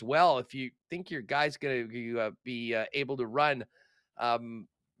futures as well. If you think your guy's going to be able to run,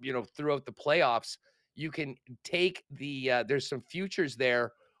 throughout the playoffs, you can take there's some futures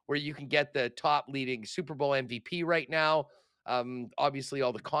there where you can get the top leading Super Bowl MVP right now. Obviously,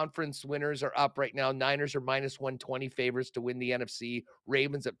 all the conference winners are up right now. Niners are minus 120 favorites to win the NFC.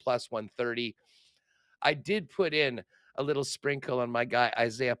 Ravens at plus 130. I did put in a little sprinkle on my guy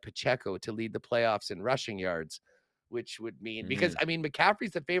Isaiah Pacheco to lead the playoffs in rushing yards, which would mean, because I mean,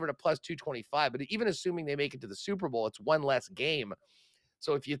 McCaffrey's the favorite at plus 225, but even assuming they make it to the Super Bowl, it's one less game.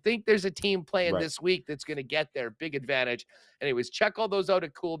 So if you think there's a team playing this week that's going to get their big advantage, anyways, check all those out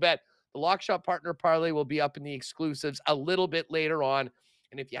at CoolBet. The Lockshot Partner Parlay will be up in the exclusives a little bit later on.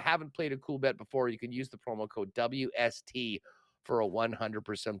 And if you haven't played a CoolBet before, you can use the promo code WST for a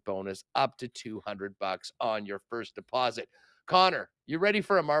 100% bonus up to $200 on your first deposit. Connor, you ready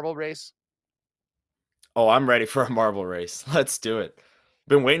for a marble race? Oh, I'm ready for a marble race. Let's do it.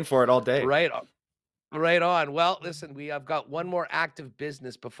 Been waiting for it all day. Right on. Right on. Well, listen, I've got one more active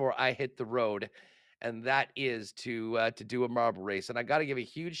business before I hit the road, and that is to do a marble race. And I got to give a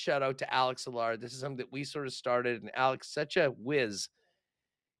huge shout out to Alex Allard. This is something that we sort of started, and Alex, such a whiz,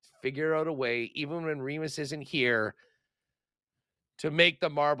 figure out a way, even when Remus isn't here, to make the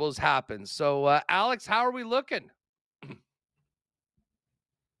marbles happen. So, Alex, how are we looking?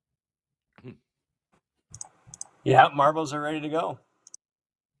 Yeah, marbles are ready to go.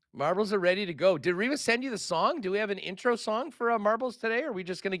 Marbles are ready to go. Did Remus send you the song? Do we have an intro song for marbles today, or are we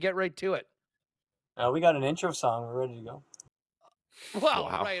just going to get right to it? We got an intro song. We're ready to go. Well,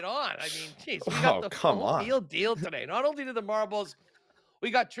 right on. I mean, geez, we got the full deal today. Not only do the marbles,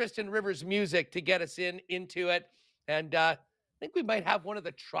 we got Tristan Rivers music to get us into it. And I think we might have one of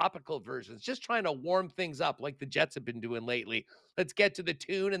the tropical versions, just trying to warm things up like the Jets have been doing lately. Let's get to the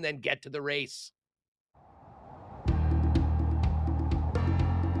tune and then get to the race.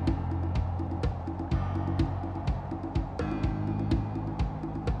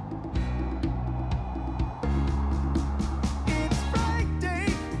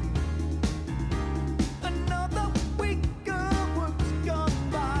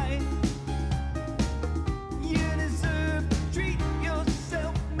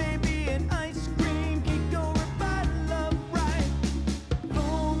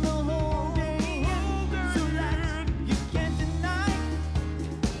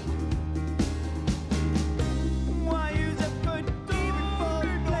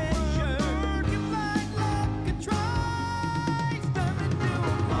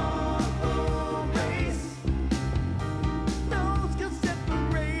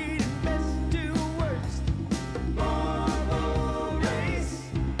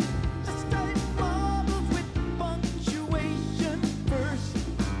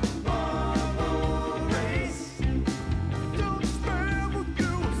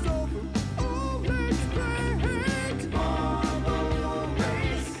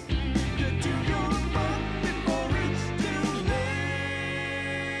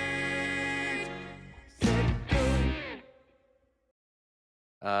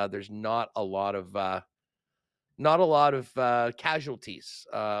 There's not a lot of casualties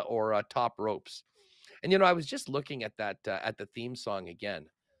or top ropes. And I was just looking at that at the theme song again.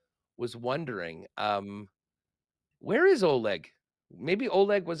 Was wondering, where is Oleg? Maybe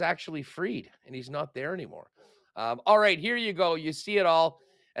Oleg was actually freed and he's not there anymore. All right, here you go. You see it all,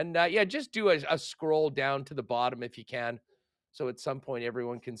 and just do a scroll down to the bottom if you can, so at some point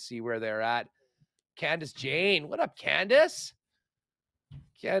everyone can see where they're at. Candace Jane, what up, Candace?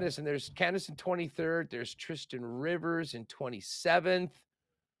 Candace, and there's Candace in 23rd. There's Tristan Rivers in 27th.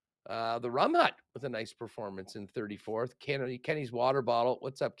 The Rum Hut with a nice performance in 34th. Kenny's Water Bottle.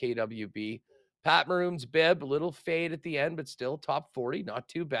 What's up, KWB? Pat Maroon's Bib, a little fade at the end, but still top 40. Not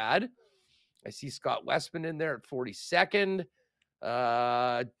too bad. I see Scott Westman in there at 42nd.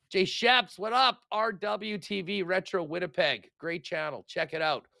 Jay Sheps, what up? RWTV Retro Winnipeg. Great channel. Check it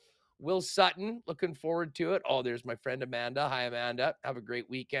out. Will Sutton, looking forward to it. Oh, there's my friend Amanda. Hi, Amanda. Have a great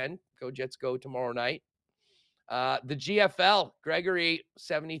weekend. Go Jets go tomorrow night. The GFL, Gregory,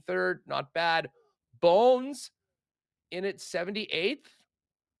 73rd. Not bad. Bones in at 78th.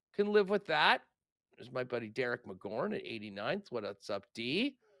 Can live with that. There's my buddy Derek McGorn at 89th. What's up,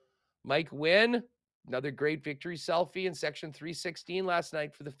 D? Mike Wynn, another great victory selfie in section 316 last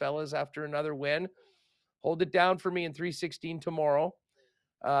night for the fellas after another win. Hold it down for me in 316 tomorrow.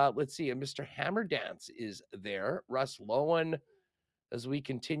 Let's see. Mr. Hammer Dance is there. Russ Lowen as we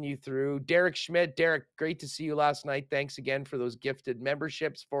continue through. Derek Schmidt. Derek, great to see you last night. Thanks again for those gifted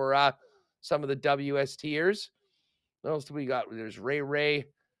memberships for some of the WSTers. What else do we got? There's Ray,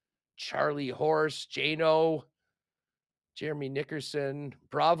 Charlie Horse, Jano, Jeremy Nickerson,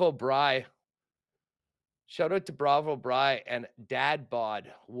 Bravo Bry. Shout out to Bravo Bry and Dad Bod.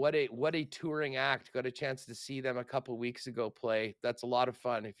 What a touring act. Got a chance to see them a couple weeks ago play. That's a lot of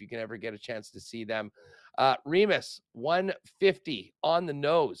fun if you can ever get a chance to see them. Remus, 150 on the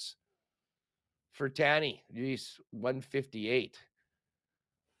nose for Tanny. Jeez, 158.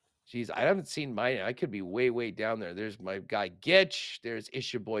 Jeez, I haven't seen mine. I could be way, way down there. There's my guy Gitch. There's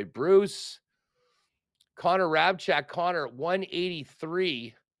Issue Boy Bruce. Connor Rabchak. Connor,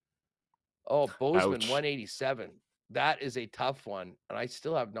 183. Oh, Bozeman, Ouch. 187. That is a tough one. And I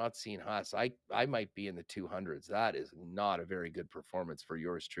still have not seen Huss. I might be in the 200s. That is not a very good performance for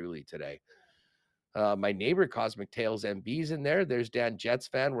yours truly today. My neighbor Cosmic Tales MB's in there. There's Dan Jets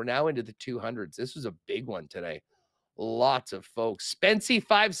fan. We're now into the 200s. This was a big one today. Lots of folks. Spency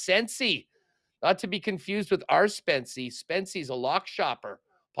 5 Centsy. Not to be confused with our Spency. Spency's a lock shopper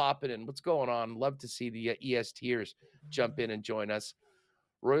popping in. What's going on? Love to see the ESTers jump in and join us.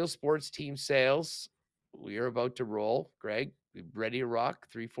 Royal Sports Team Sales. We are about to roll. Greg, ready to rock.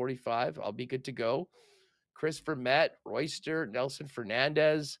 345. I'll be good to go. Christopher Met, Royster, Nelson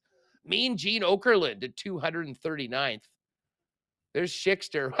Fernandez. Mean Gene Okerlund at 239th. There's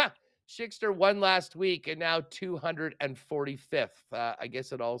Schickster. Schickster won last week and now 245th. I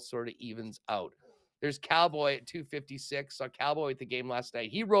guess it all sort of evens out. There's Cowboy at 256. Saw Cowboy at the game last night.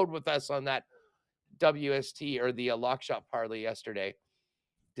 He rode with us on that WST or the lock shop parlay yesterday.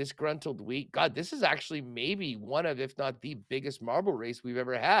 Disgruntled week. God, this is actually maybe one of, if not the biggest marble race we've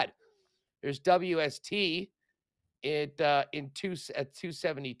ever had. There's WST at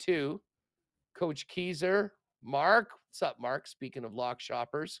 272. Coach Keyser, Mark. What's up, Mark? Speaking of lock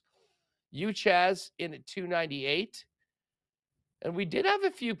shoppers. Uchaz in at 298. And we did have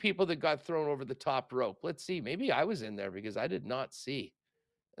a few people that got thrown over the top rope. Let's see. Maybe I was in there because I did not see.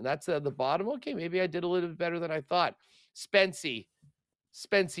 And that's the bottom. Okay, maybe I did a little bit better than I thought. Spency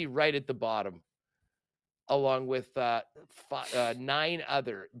right at the bottom, along with 9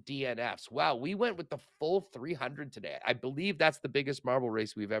 other DNFs. Wow, we went with the full 300 today. I believe that's the biggest marble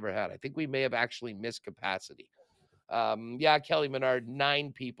race we've ever had. I think we may have actually missed capacity. Yeah, Kelly Menard,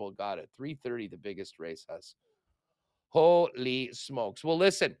 9 people got it. 330, the biggest race has. Holy smokes. Well,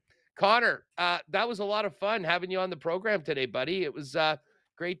 listen, Connor, that was a lot of fun having you on the program today, buddy. It was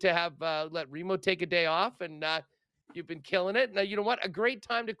great to have let Remo take a day off, and you've been killing it. Now, you know what? A great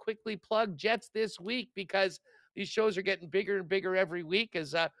time to quickly plug Jets this week, because these shows are getting bigger and bigger every week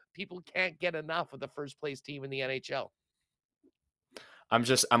as people can't get enough of the first place team in the NHL.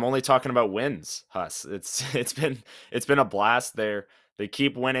 I'm only talking about wins, Huss. It's been a blast there. They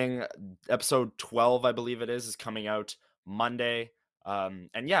keep winning. Episode 12, I believe it is coming out Monday. And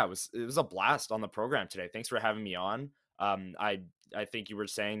yeah, it was a blast on the program today. Thanks for having me on. I think you were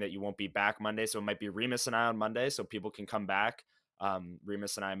saying that you won't be back Monday, so it might be Remus and I on Monday, so people can come back.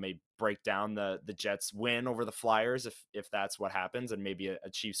 Remus and I may break down the Jets win over the Flyers if that's what happens, and maybe a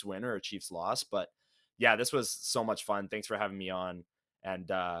Chiefs win or a Chiefs loss. But yeah, this was so much fun. Thanks for having me on.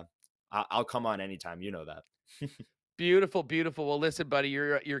 And I'll come on anytime. You know that. Beautiful, beautiful. Well, listen, buddy,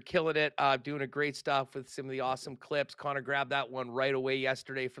 you're killing it. Doing a great stuff with some of the awesome clips. Connor grabbed that one right away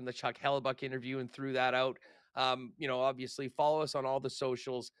yesterday from the Chuck Hellebuck interview and threw that out. Obviously follow us on all the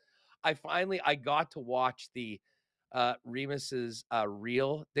socials. I got to watch the Remus's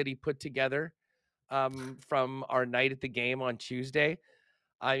reel that he put together from our night at the game on Tuesday.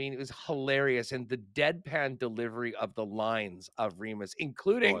 I mean, it was hilarious. And the deadpan delivery of the lines of Remus,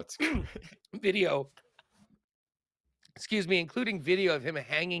 including video of him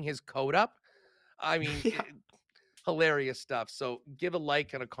hanging his coat up. I mean, hilarious stuff. So give a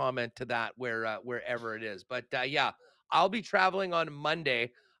like and a comment to that wherever it is. But yeah, I'll be traveling on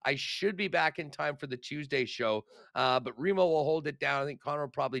Monday. I should be back in time for the Tuesday show, but Remo will hold it down. I think Connor will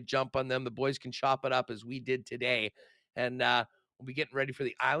probably jump on them. The boys can chop it up as we did today. And we'll be getting ready for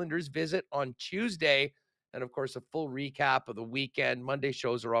the Islanders visit on Tuesday. And, of course, a full recap of the weekend. Monday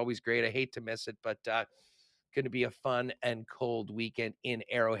shows are always great. I hate to miss it, but going to be a fun and cold weekend in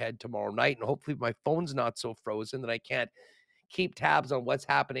Arrowhead tomorrow night. And hopefully my phone's not so frozen that I can't keep tabs on what's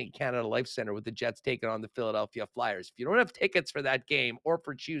happening at Canada Life Center with the Jets taking on the Philadelphia Flyers. If you don't have tickets for that game or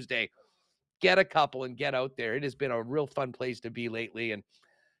for Tuesday, get a couple and get out there. It has been a real fun place to be lately. And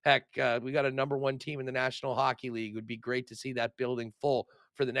heck, we got a number 1 team in the National Hockey League. It would be great to see that building full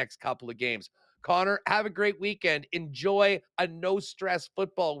for the next couple of games. Connor, have a great weekend. Enjoy a no-stress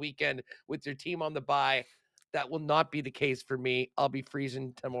football weekend with your team on the bye. That will not be the case for me. I'll be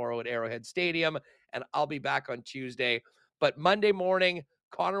freezing tomorrow at Arrowhead Stadium, and I'll be back on Tuesday. But Monday morning,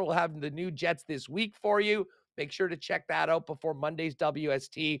 Connor will have the new Jets this week for you. Make sure to check that out before Monday's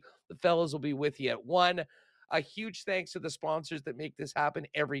WST. The fellas will be with you at 1. A huge thanks to the sponsors that make this happen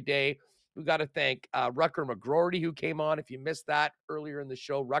every day. We got to thank Rutger McGroarty, who came on. If you missed that earlier in the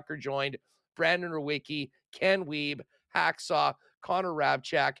show, Rutger joined, Brandon Rowicki, Ken Weeb, Hacksaw, Connor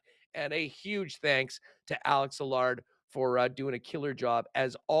Rabchak, and a huge thanks to Alex Allard for doing a killer job,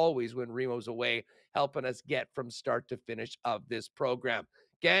 as always, when Remo's away, helping us get from start to finish of this program.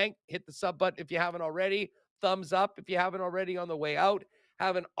 Gang, hit the sub button if you haven't already. Thumbs up if you haven't already on the way out.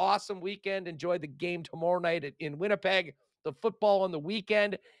 Have an awesome weekend. Enjoy the game tomorrow night in Winnipeg, the football on the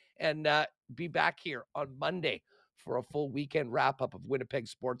weekend, and be back here on Monday for a full weekend wrap-up of Winnipeg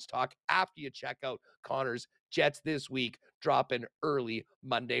Sports Talk after you check out Connor's Jets This Week, dropping early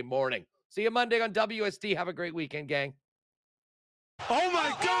Monday morning. See you Monday on WST. Have a great weekend, gang. Oh, my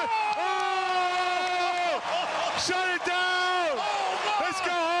God! Oh! Shut it down! Let's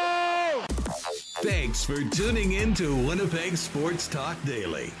go home! Thanks for tuning in to Winnipeg Sports Talk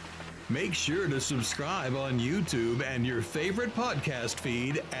Daily. Make sure to subscribe on YouTube and your favorite podcast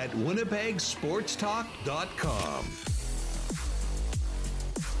feed at winnipegsportstalk.com.